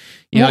 right?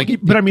 Why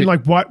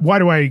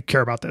do I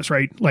care about this,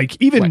 right? Like,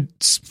 even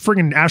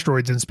friggin'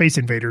 asteroids and Space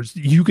Invaders,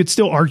 you could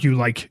still argue,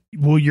 like,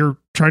 well, you're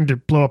trying to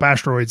blow up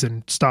asteroids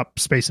and stop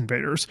Space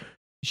Invaders.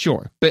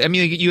 Sure. But I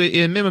mean, you at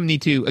a minimum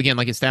need to, again,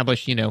 like,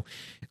 establish,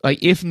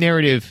 like, if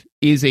narrative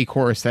is a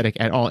core aesthetic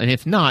at all. And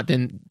if not,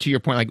 then to your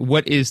point, like,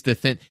 what is the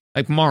thing?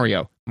 Like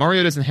Mario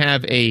doesn't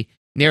have a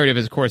narrative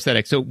as a core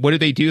aesthetic. So what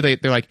do? They're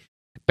like,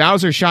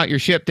 Bowser shot your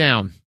ship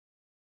down.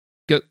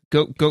 Go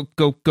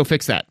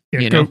fix that.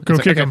 Yeah, go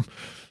kick him.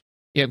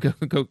 Yeah, go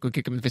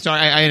kick him. Sorry,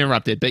 I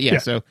interrupted, but yeah.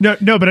 So no,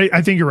 but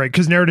I think you're right,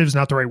 because narrative is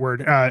not the right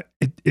word.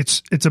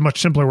 It's a much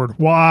simpler word.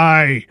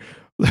 Why?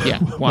 Yeah.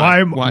 Why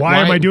am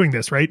I doing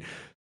this? Right?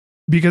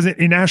 Because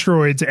in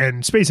Asteroids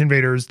and Space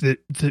Invaders,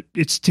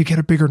 it's to get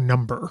a bigger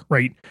number,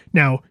 right?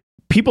 Now,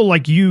 people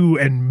like you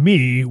and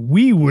me,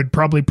 we would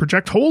probably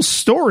project whole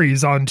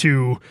stories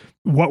onto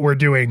what we're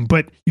doing,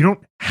 but you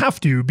don't have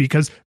to,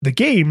 because the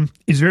game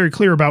is very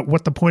clear about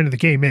what the point of the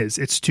game is.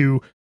 It's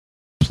to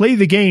play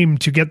the game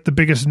to get the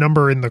biggest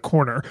number in the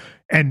corner.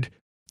 And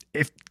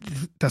if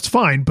that's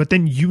fine, but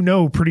then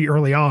pretty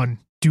early on,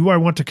 do I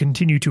want to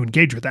continue to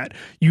engage with that?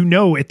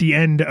 At the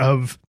end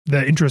of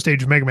the intro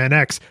stage of Mega Man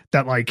X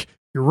that, like,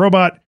 you're a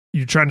robot,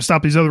 you're trying to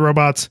stop these other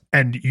robots,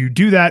 and you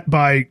do that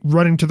by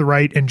running to the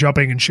right and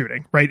jumping and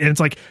shooting, right? And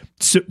it's like,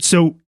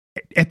 so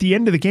at the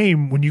end of the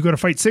game, when you go to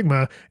fight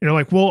Sigma, you're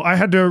like, well, I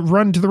had to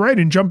run to the right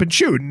and jump and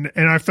shoot.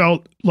 And I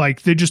felt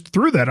like they just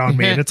threw that on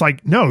me. And it's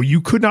like, no, you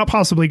could not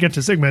possibly get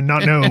to Sigma and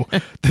not know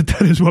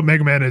that is what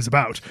Mega Man is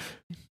about.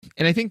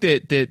 And I think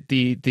that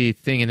the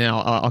thing, and then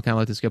I'll kind of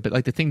let this go, but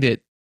like the thing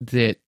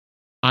that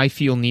I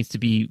feel needs to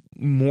be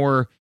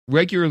more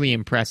regularly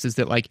impressed is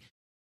that, like,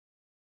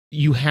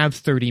 you have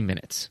 30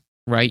 minutes,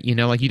 right?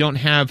 Like, you don't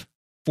have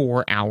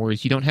 4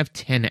 hours, you don't have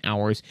 10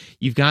 hours,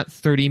 you've got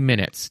 30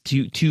 minutes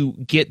to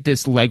get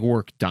this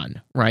legwork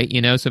done, right?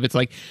 So if it's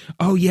like,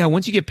 oh yeah,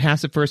 once you get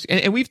past the first,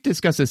 and we've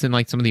discussed this in,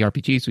 like, some of the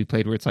RPGs we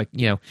played, where it's like,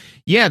 yeah,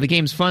 the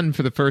game's fun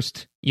for the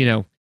first,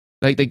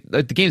 like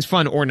the game's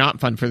fun or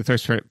not fun for the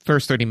first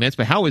 30 minutes,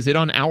 but how is it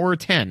on hour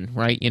 10,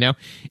 right?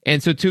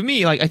 And so to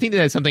me, like, I think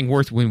that's something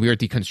worth, when we are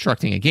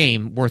deconstructing a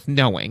game, worth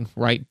knowing,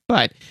 right?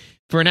 But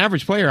for an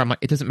average player, I'm like,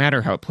 it doesn't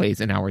matter how it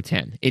plays in hour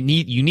 10.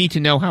 You need to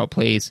know how it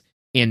plays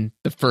in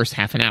the first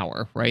half an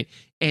hour, right?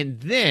 And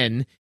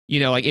then,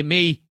 like, it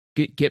may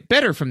get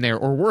better from there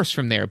or worse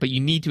from there, but you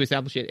need to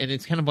establish it. And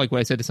it's kind of like what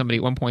I said to somebody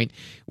at one point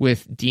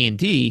with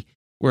D&D,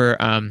 where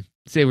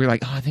say we're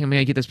like, oh, I think I'm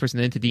gonna get this person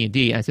into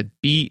D&D. I said,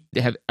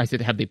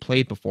 have they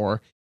played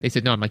before? They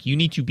said no. I'm like, you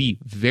need to be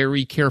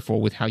very careful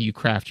with how you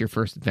craft your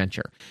first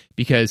adventure,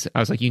 because I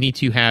was like, you need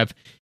to have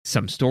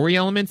some story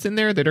elements in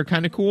there that are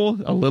kind of cool.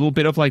 A little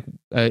bit of, like,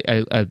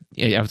 I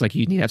was like,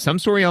 you need to have some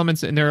story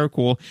elements in there that are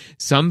cool,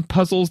 some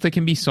puzzles that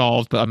can be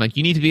solved. But I'm like,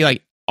 you need to be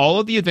like, all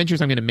of the adventures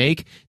I'm going to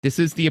make, this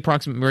is the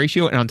approximate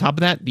ratio. And on top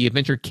of that, the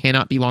adventure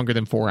cannot be longer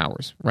than 4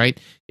 hours, right?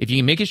 If you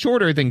can make it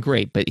shorter, then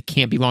great, but it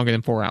can't be longer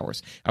than 4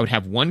 hours. I would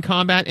have one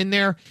combat in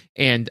there,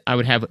 and I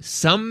would have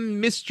some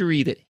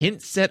mystery that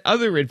hints at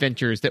other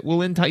adventures that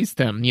will entice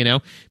them,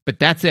 but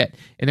that's it.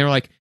 And they were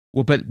like,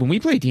 well, but when we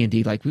play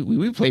D&D, like,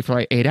 we play for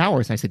like 8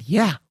 hours. And I said,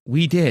 yeah,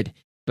 we did.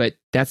 But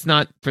that's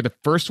not for the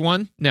first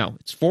one. No,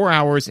 it's 4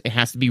 hours. It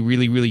has to be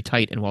really, really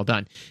tight and well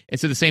done. And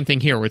so the same thing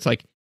here, where it's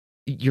like,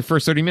 your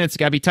first 30 minutes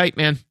got to be tight,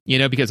 man.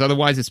 Because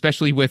otherwise,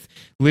 especially with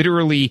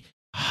literally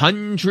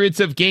hundreds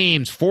of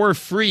games for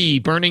free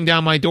burning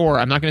down my door,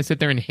 I'm not going to sit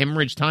there and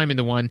hemorrhage time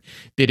into one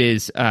that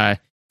is,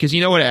 because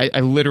you know what I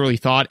literally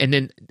thought, and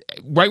then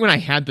right when I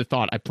had the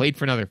thought, I played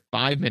for another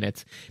 5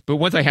 minutes. But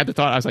once I had the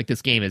thought, I was like,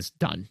 this game is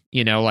done.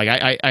 Like,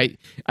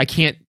 I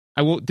can't.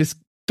 This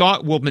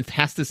thought will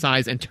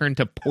metastasize and turn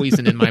to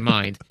poison in my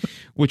mind,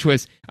 which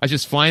was, I was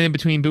just flying in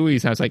between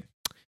buoys. I was like,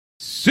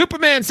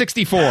 Superman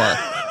 64,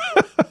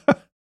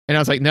 and I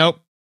was like, nope.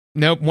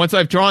 Once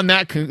I've drawn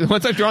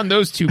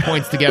those 2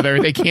 points together,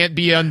 they can't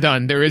be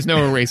undone. There is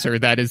no eraser.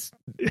 That is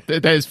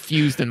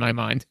fused in my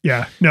mind.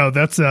 Yeah, no,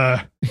 that's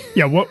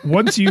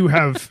once you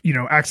have,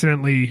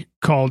 accidentally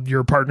called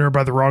your partner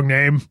by the wrong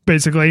name,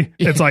 basically,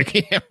 it's like,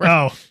 yeah,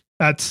 right.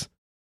 Oh,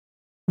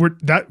 we're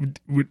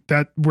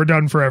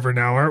done forever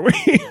now, aren't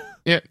we?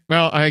 Yeah,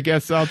 well, I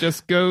guess I'll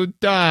just go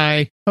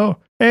die. Oh,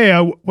 hey,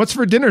 what's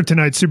for dinner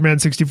tonight, Superman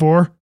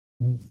 64?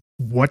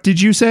 What did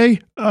you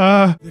say?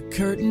 The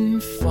curtain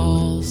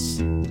falls.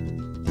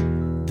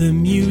 The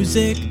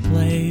music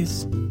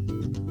plays.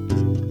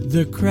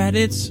 The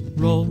credits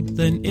roll,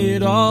 then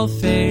it all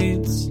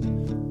fades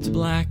to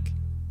black.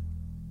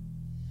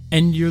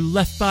 And you're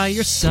left by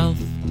yourself.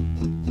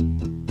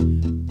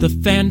 The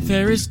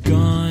fanfare is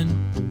gone.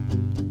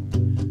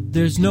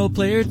 There's no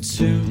player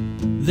 2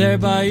 there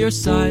by your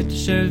side to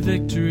share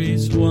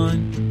victories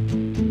won.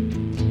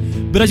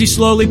 But as you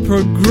slowly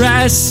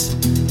progress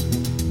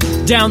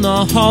down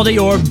the hall to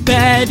your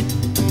bed,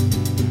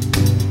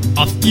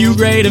 a few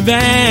great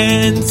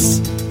events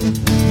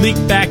leak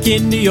back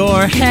into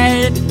your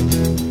head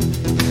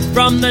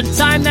from the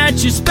time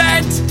that you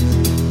spent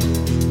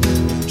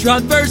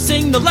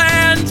traversing the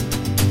land,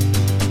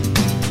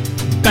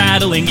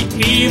 battling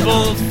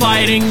evil,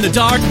 fighting the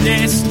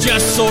darkness,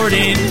 just sword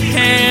in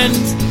hand.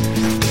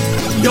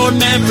 Your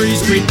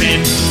memories creep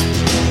in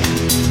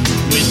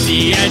with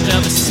the edge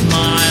of a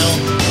smile.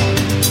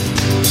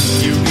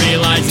 You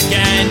realize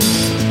again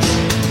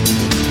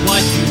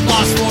what you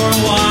lost for a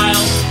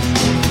while.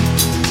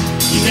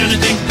 You're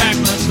gonna think